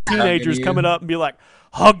hugging teenagers you. coming up and be like,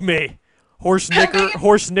 hug me, horse snickerer.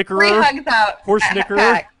 Free hugs out. Horse at snickerer.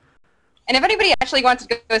 Pack. And if anybody actually wants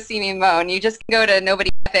to go see me moan, you just go to Nobody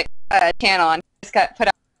Epic channel and just put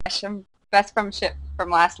out best friendship from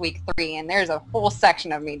last week 3, and there's a whole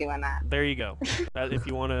section of me doing that. There you go. If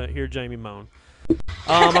you want to hear Jamie moan.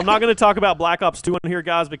 I'm not going to talk about Black Ops 2 in here,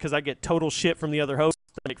 guys, because I get total shit from the other hosts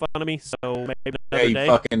that make fun of me. So maybe another you day.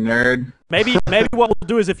 Fucking nerd. Maybe what we'll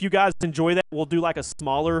do is, if you guys enjoy that, we'll do like a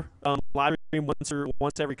smaller live stream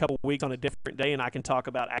once every couple of weeks on a different day, and I can talk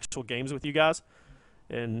about actual games with you guys.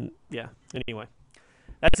 And yeah, anyway.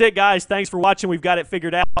 That's it, guys. Thanks for watching. We've got it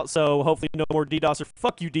figured out, so hopefully no more DDoSers.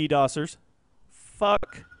 Fuck you, DDoSers.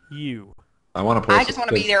 Fuck you. I just want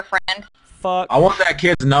to be their friend. Fuck. I want that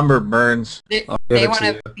kid's number, Burns. They want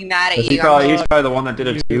to be mad at you. He's probably the one that did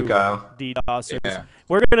it to you, Kyle. DDoSers. Yeah.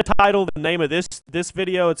 We're going to title the name of this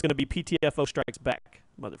video. It's going to be PTFO Strikes Back,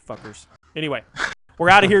 motherfuckers. Anyway, we're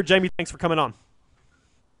out of here. Jamie, thanks for coming on.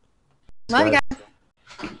 Love you guys.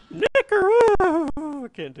 I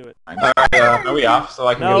can't do it. All right, are we off? So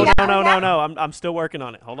I can No. I'm still working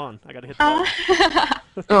on it. Hold on. I got to hit the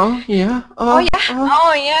button. Oh, yeah. Oh,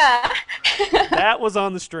 yeah. That was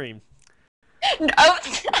on the stream. No.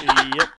 Yep.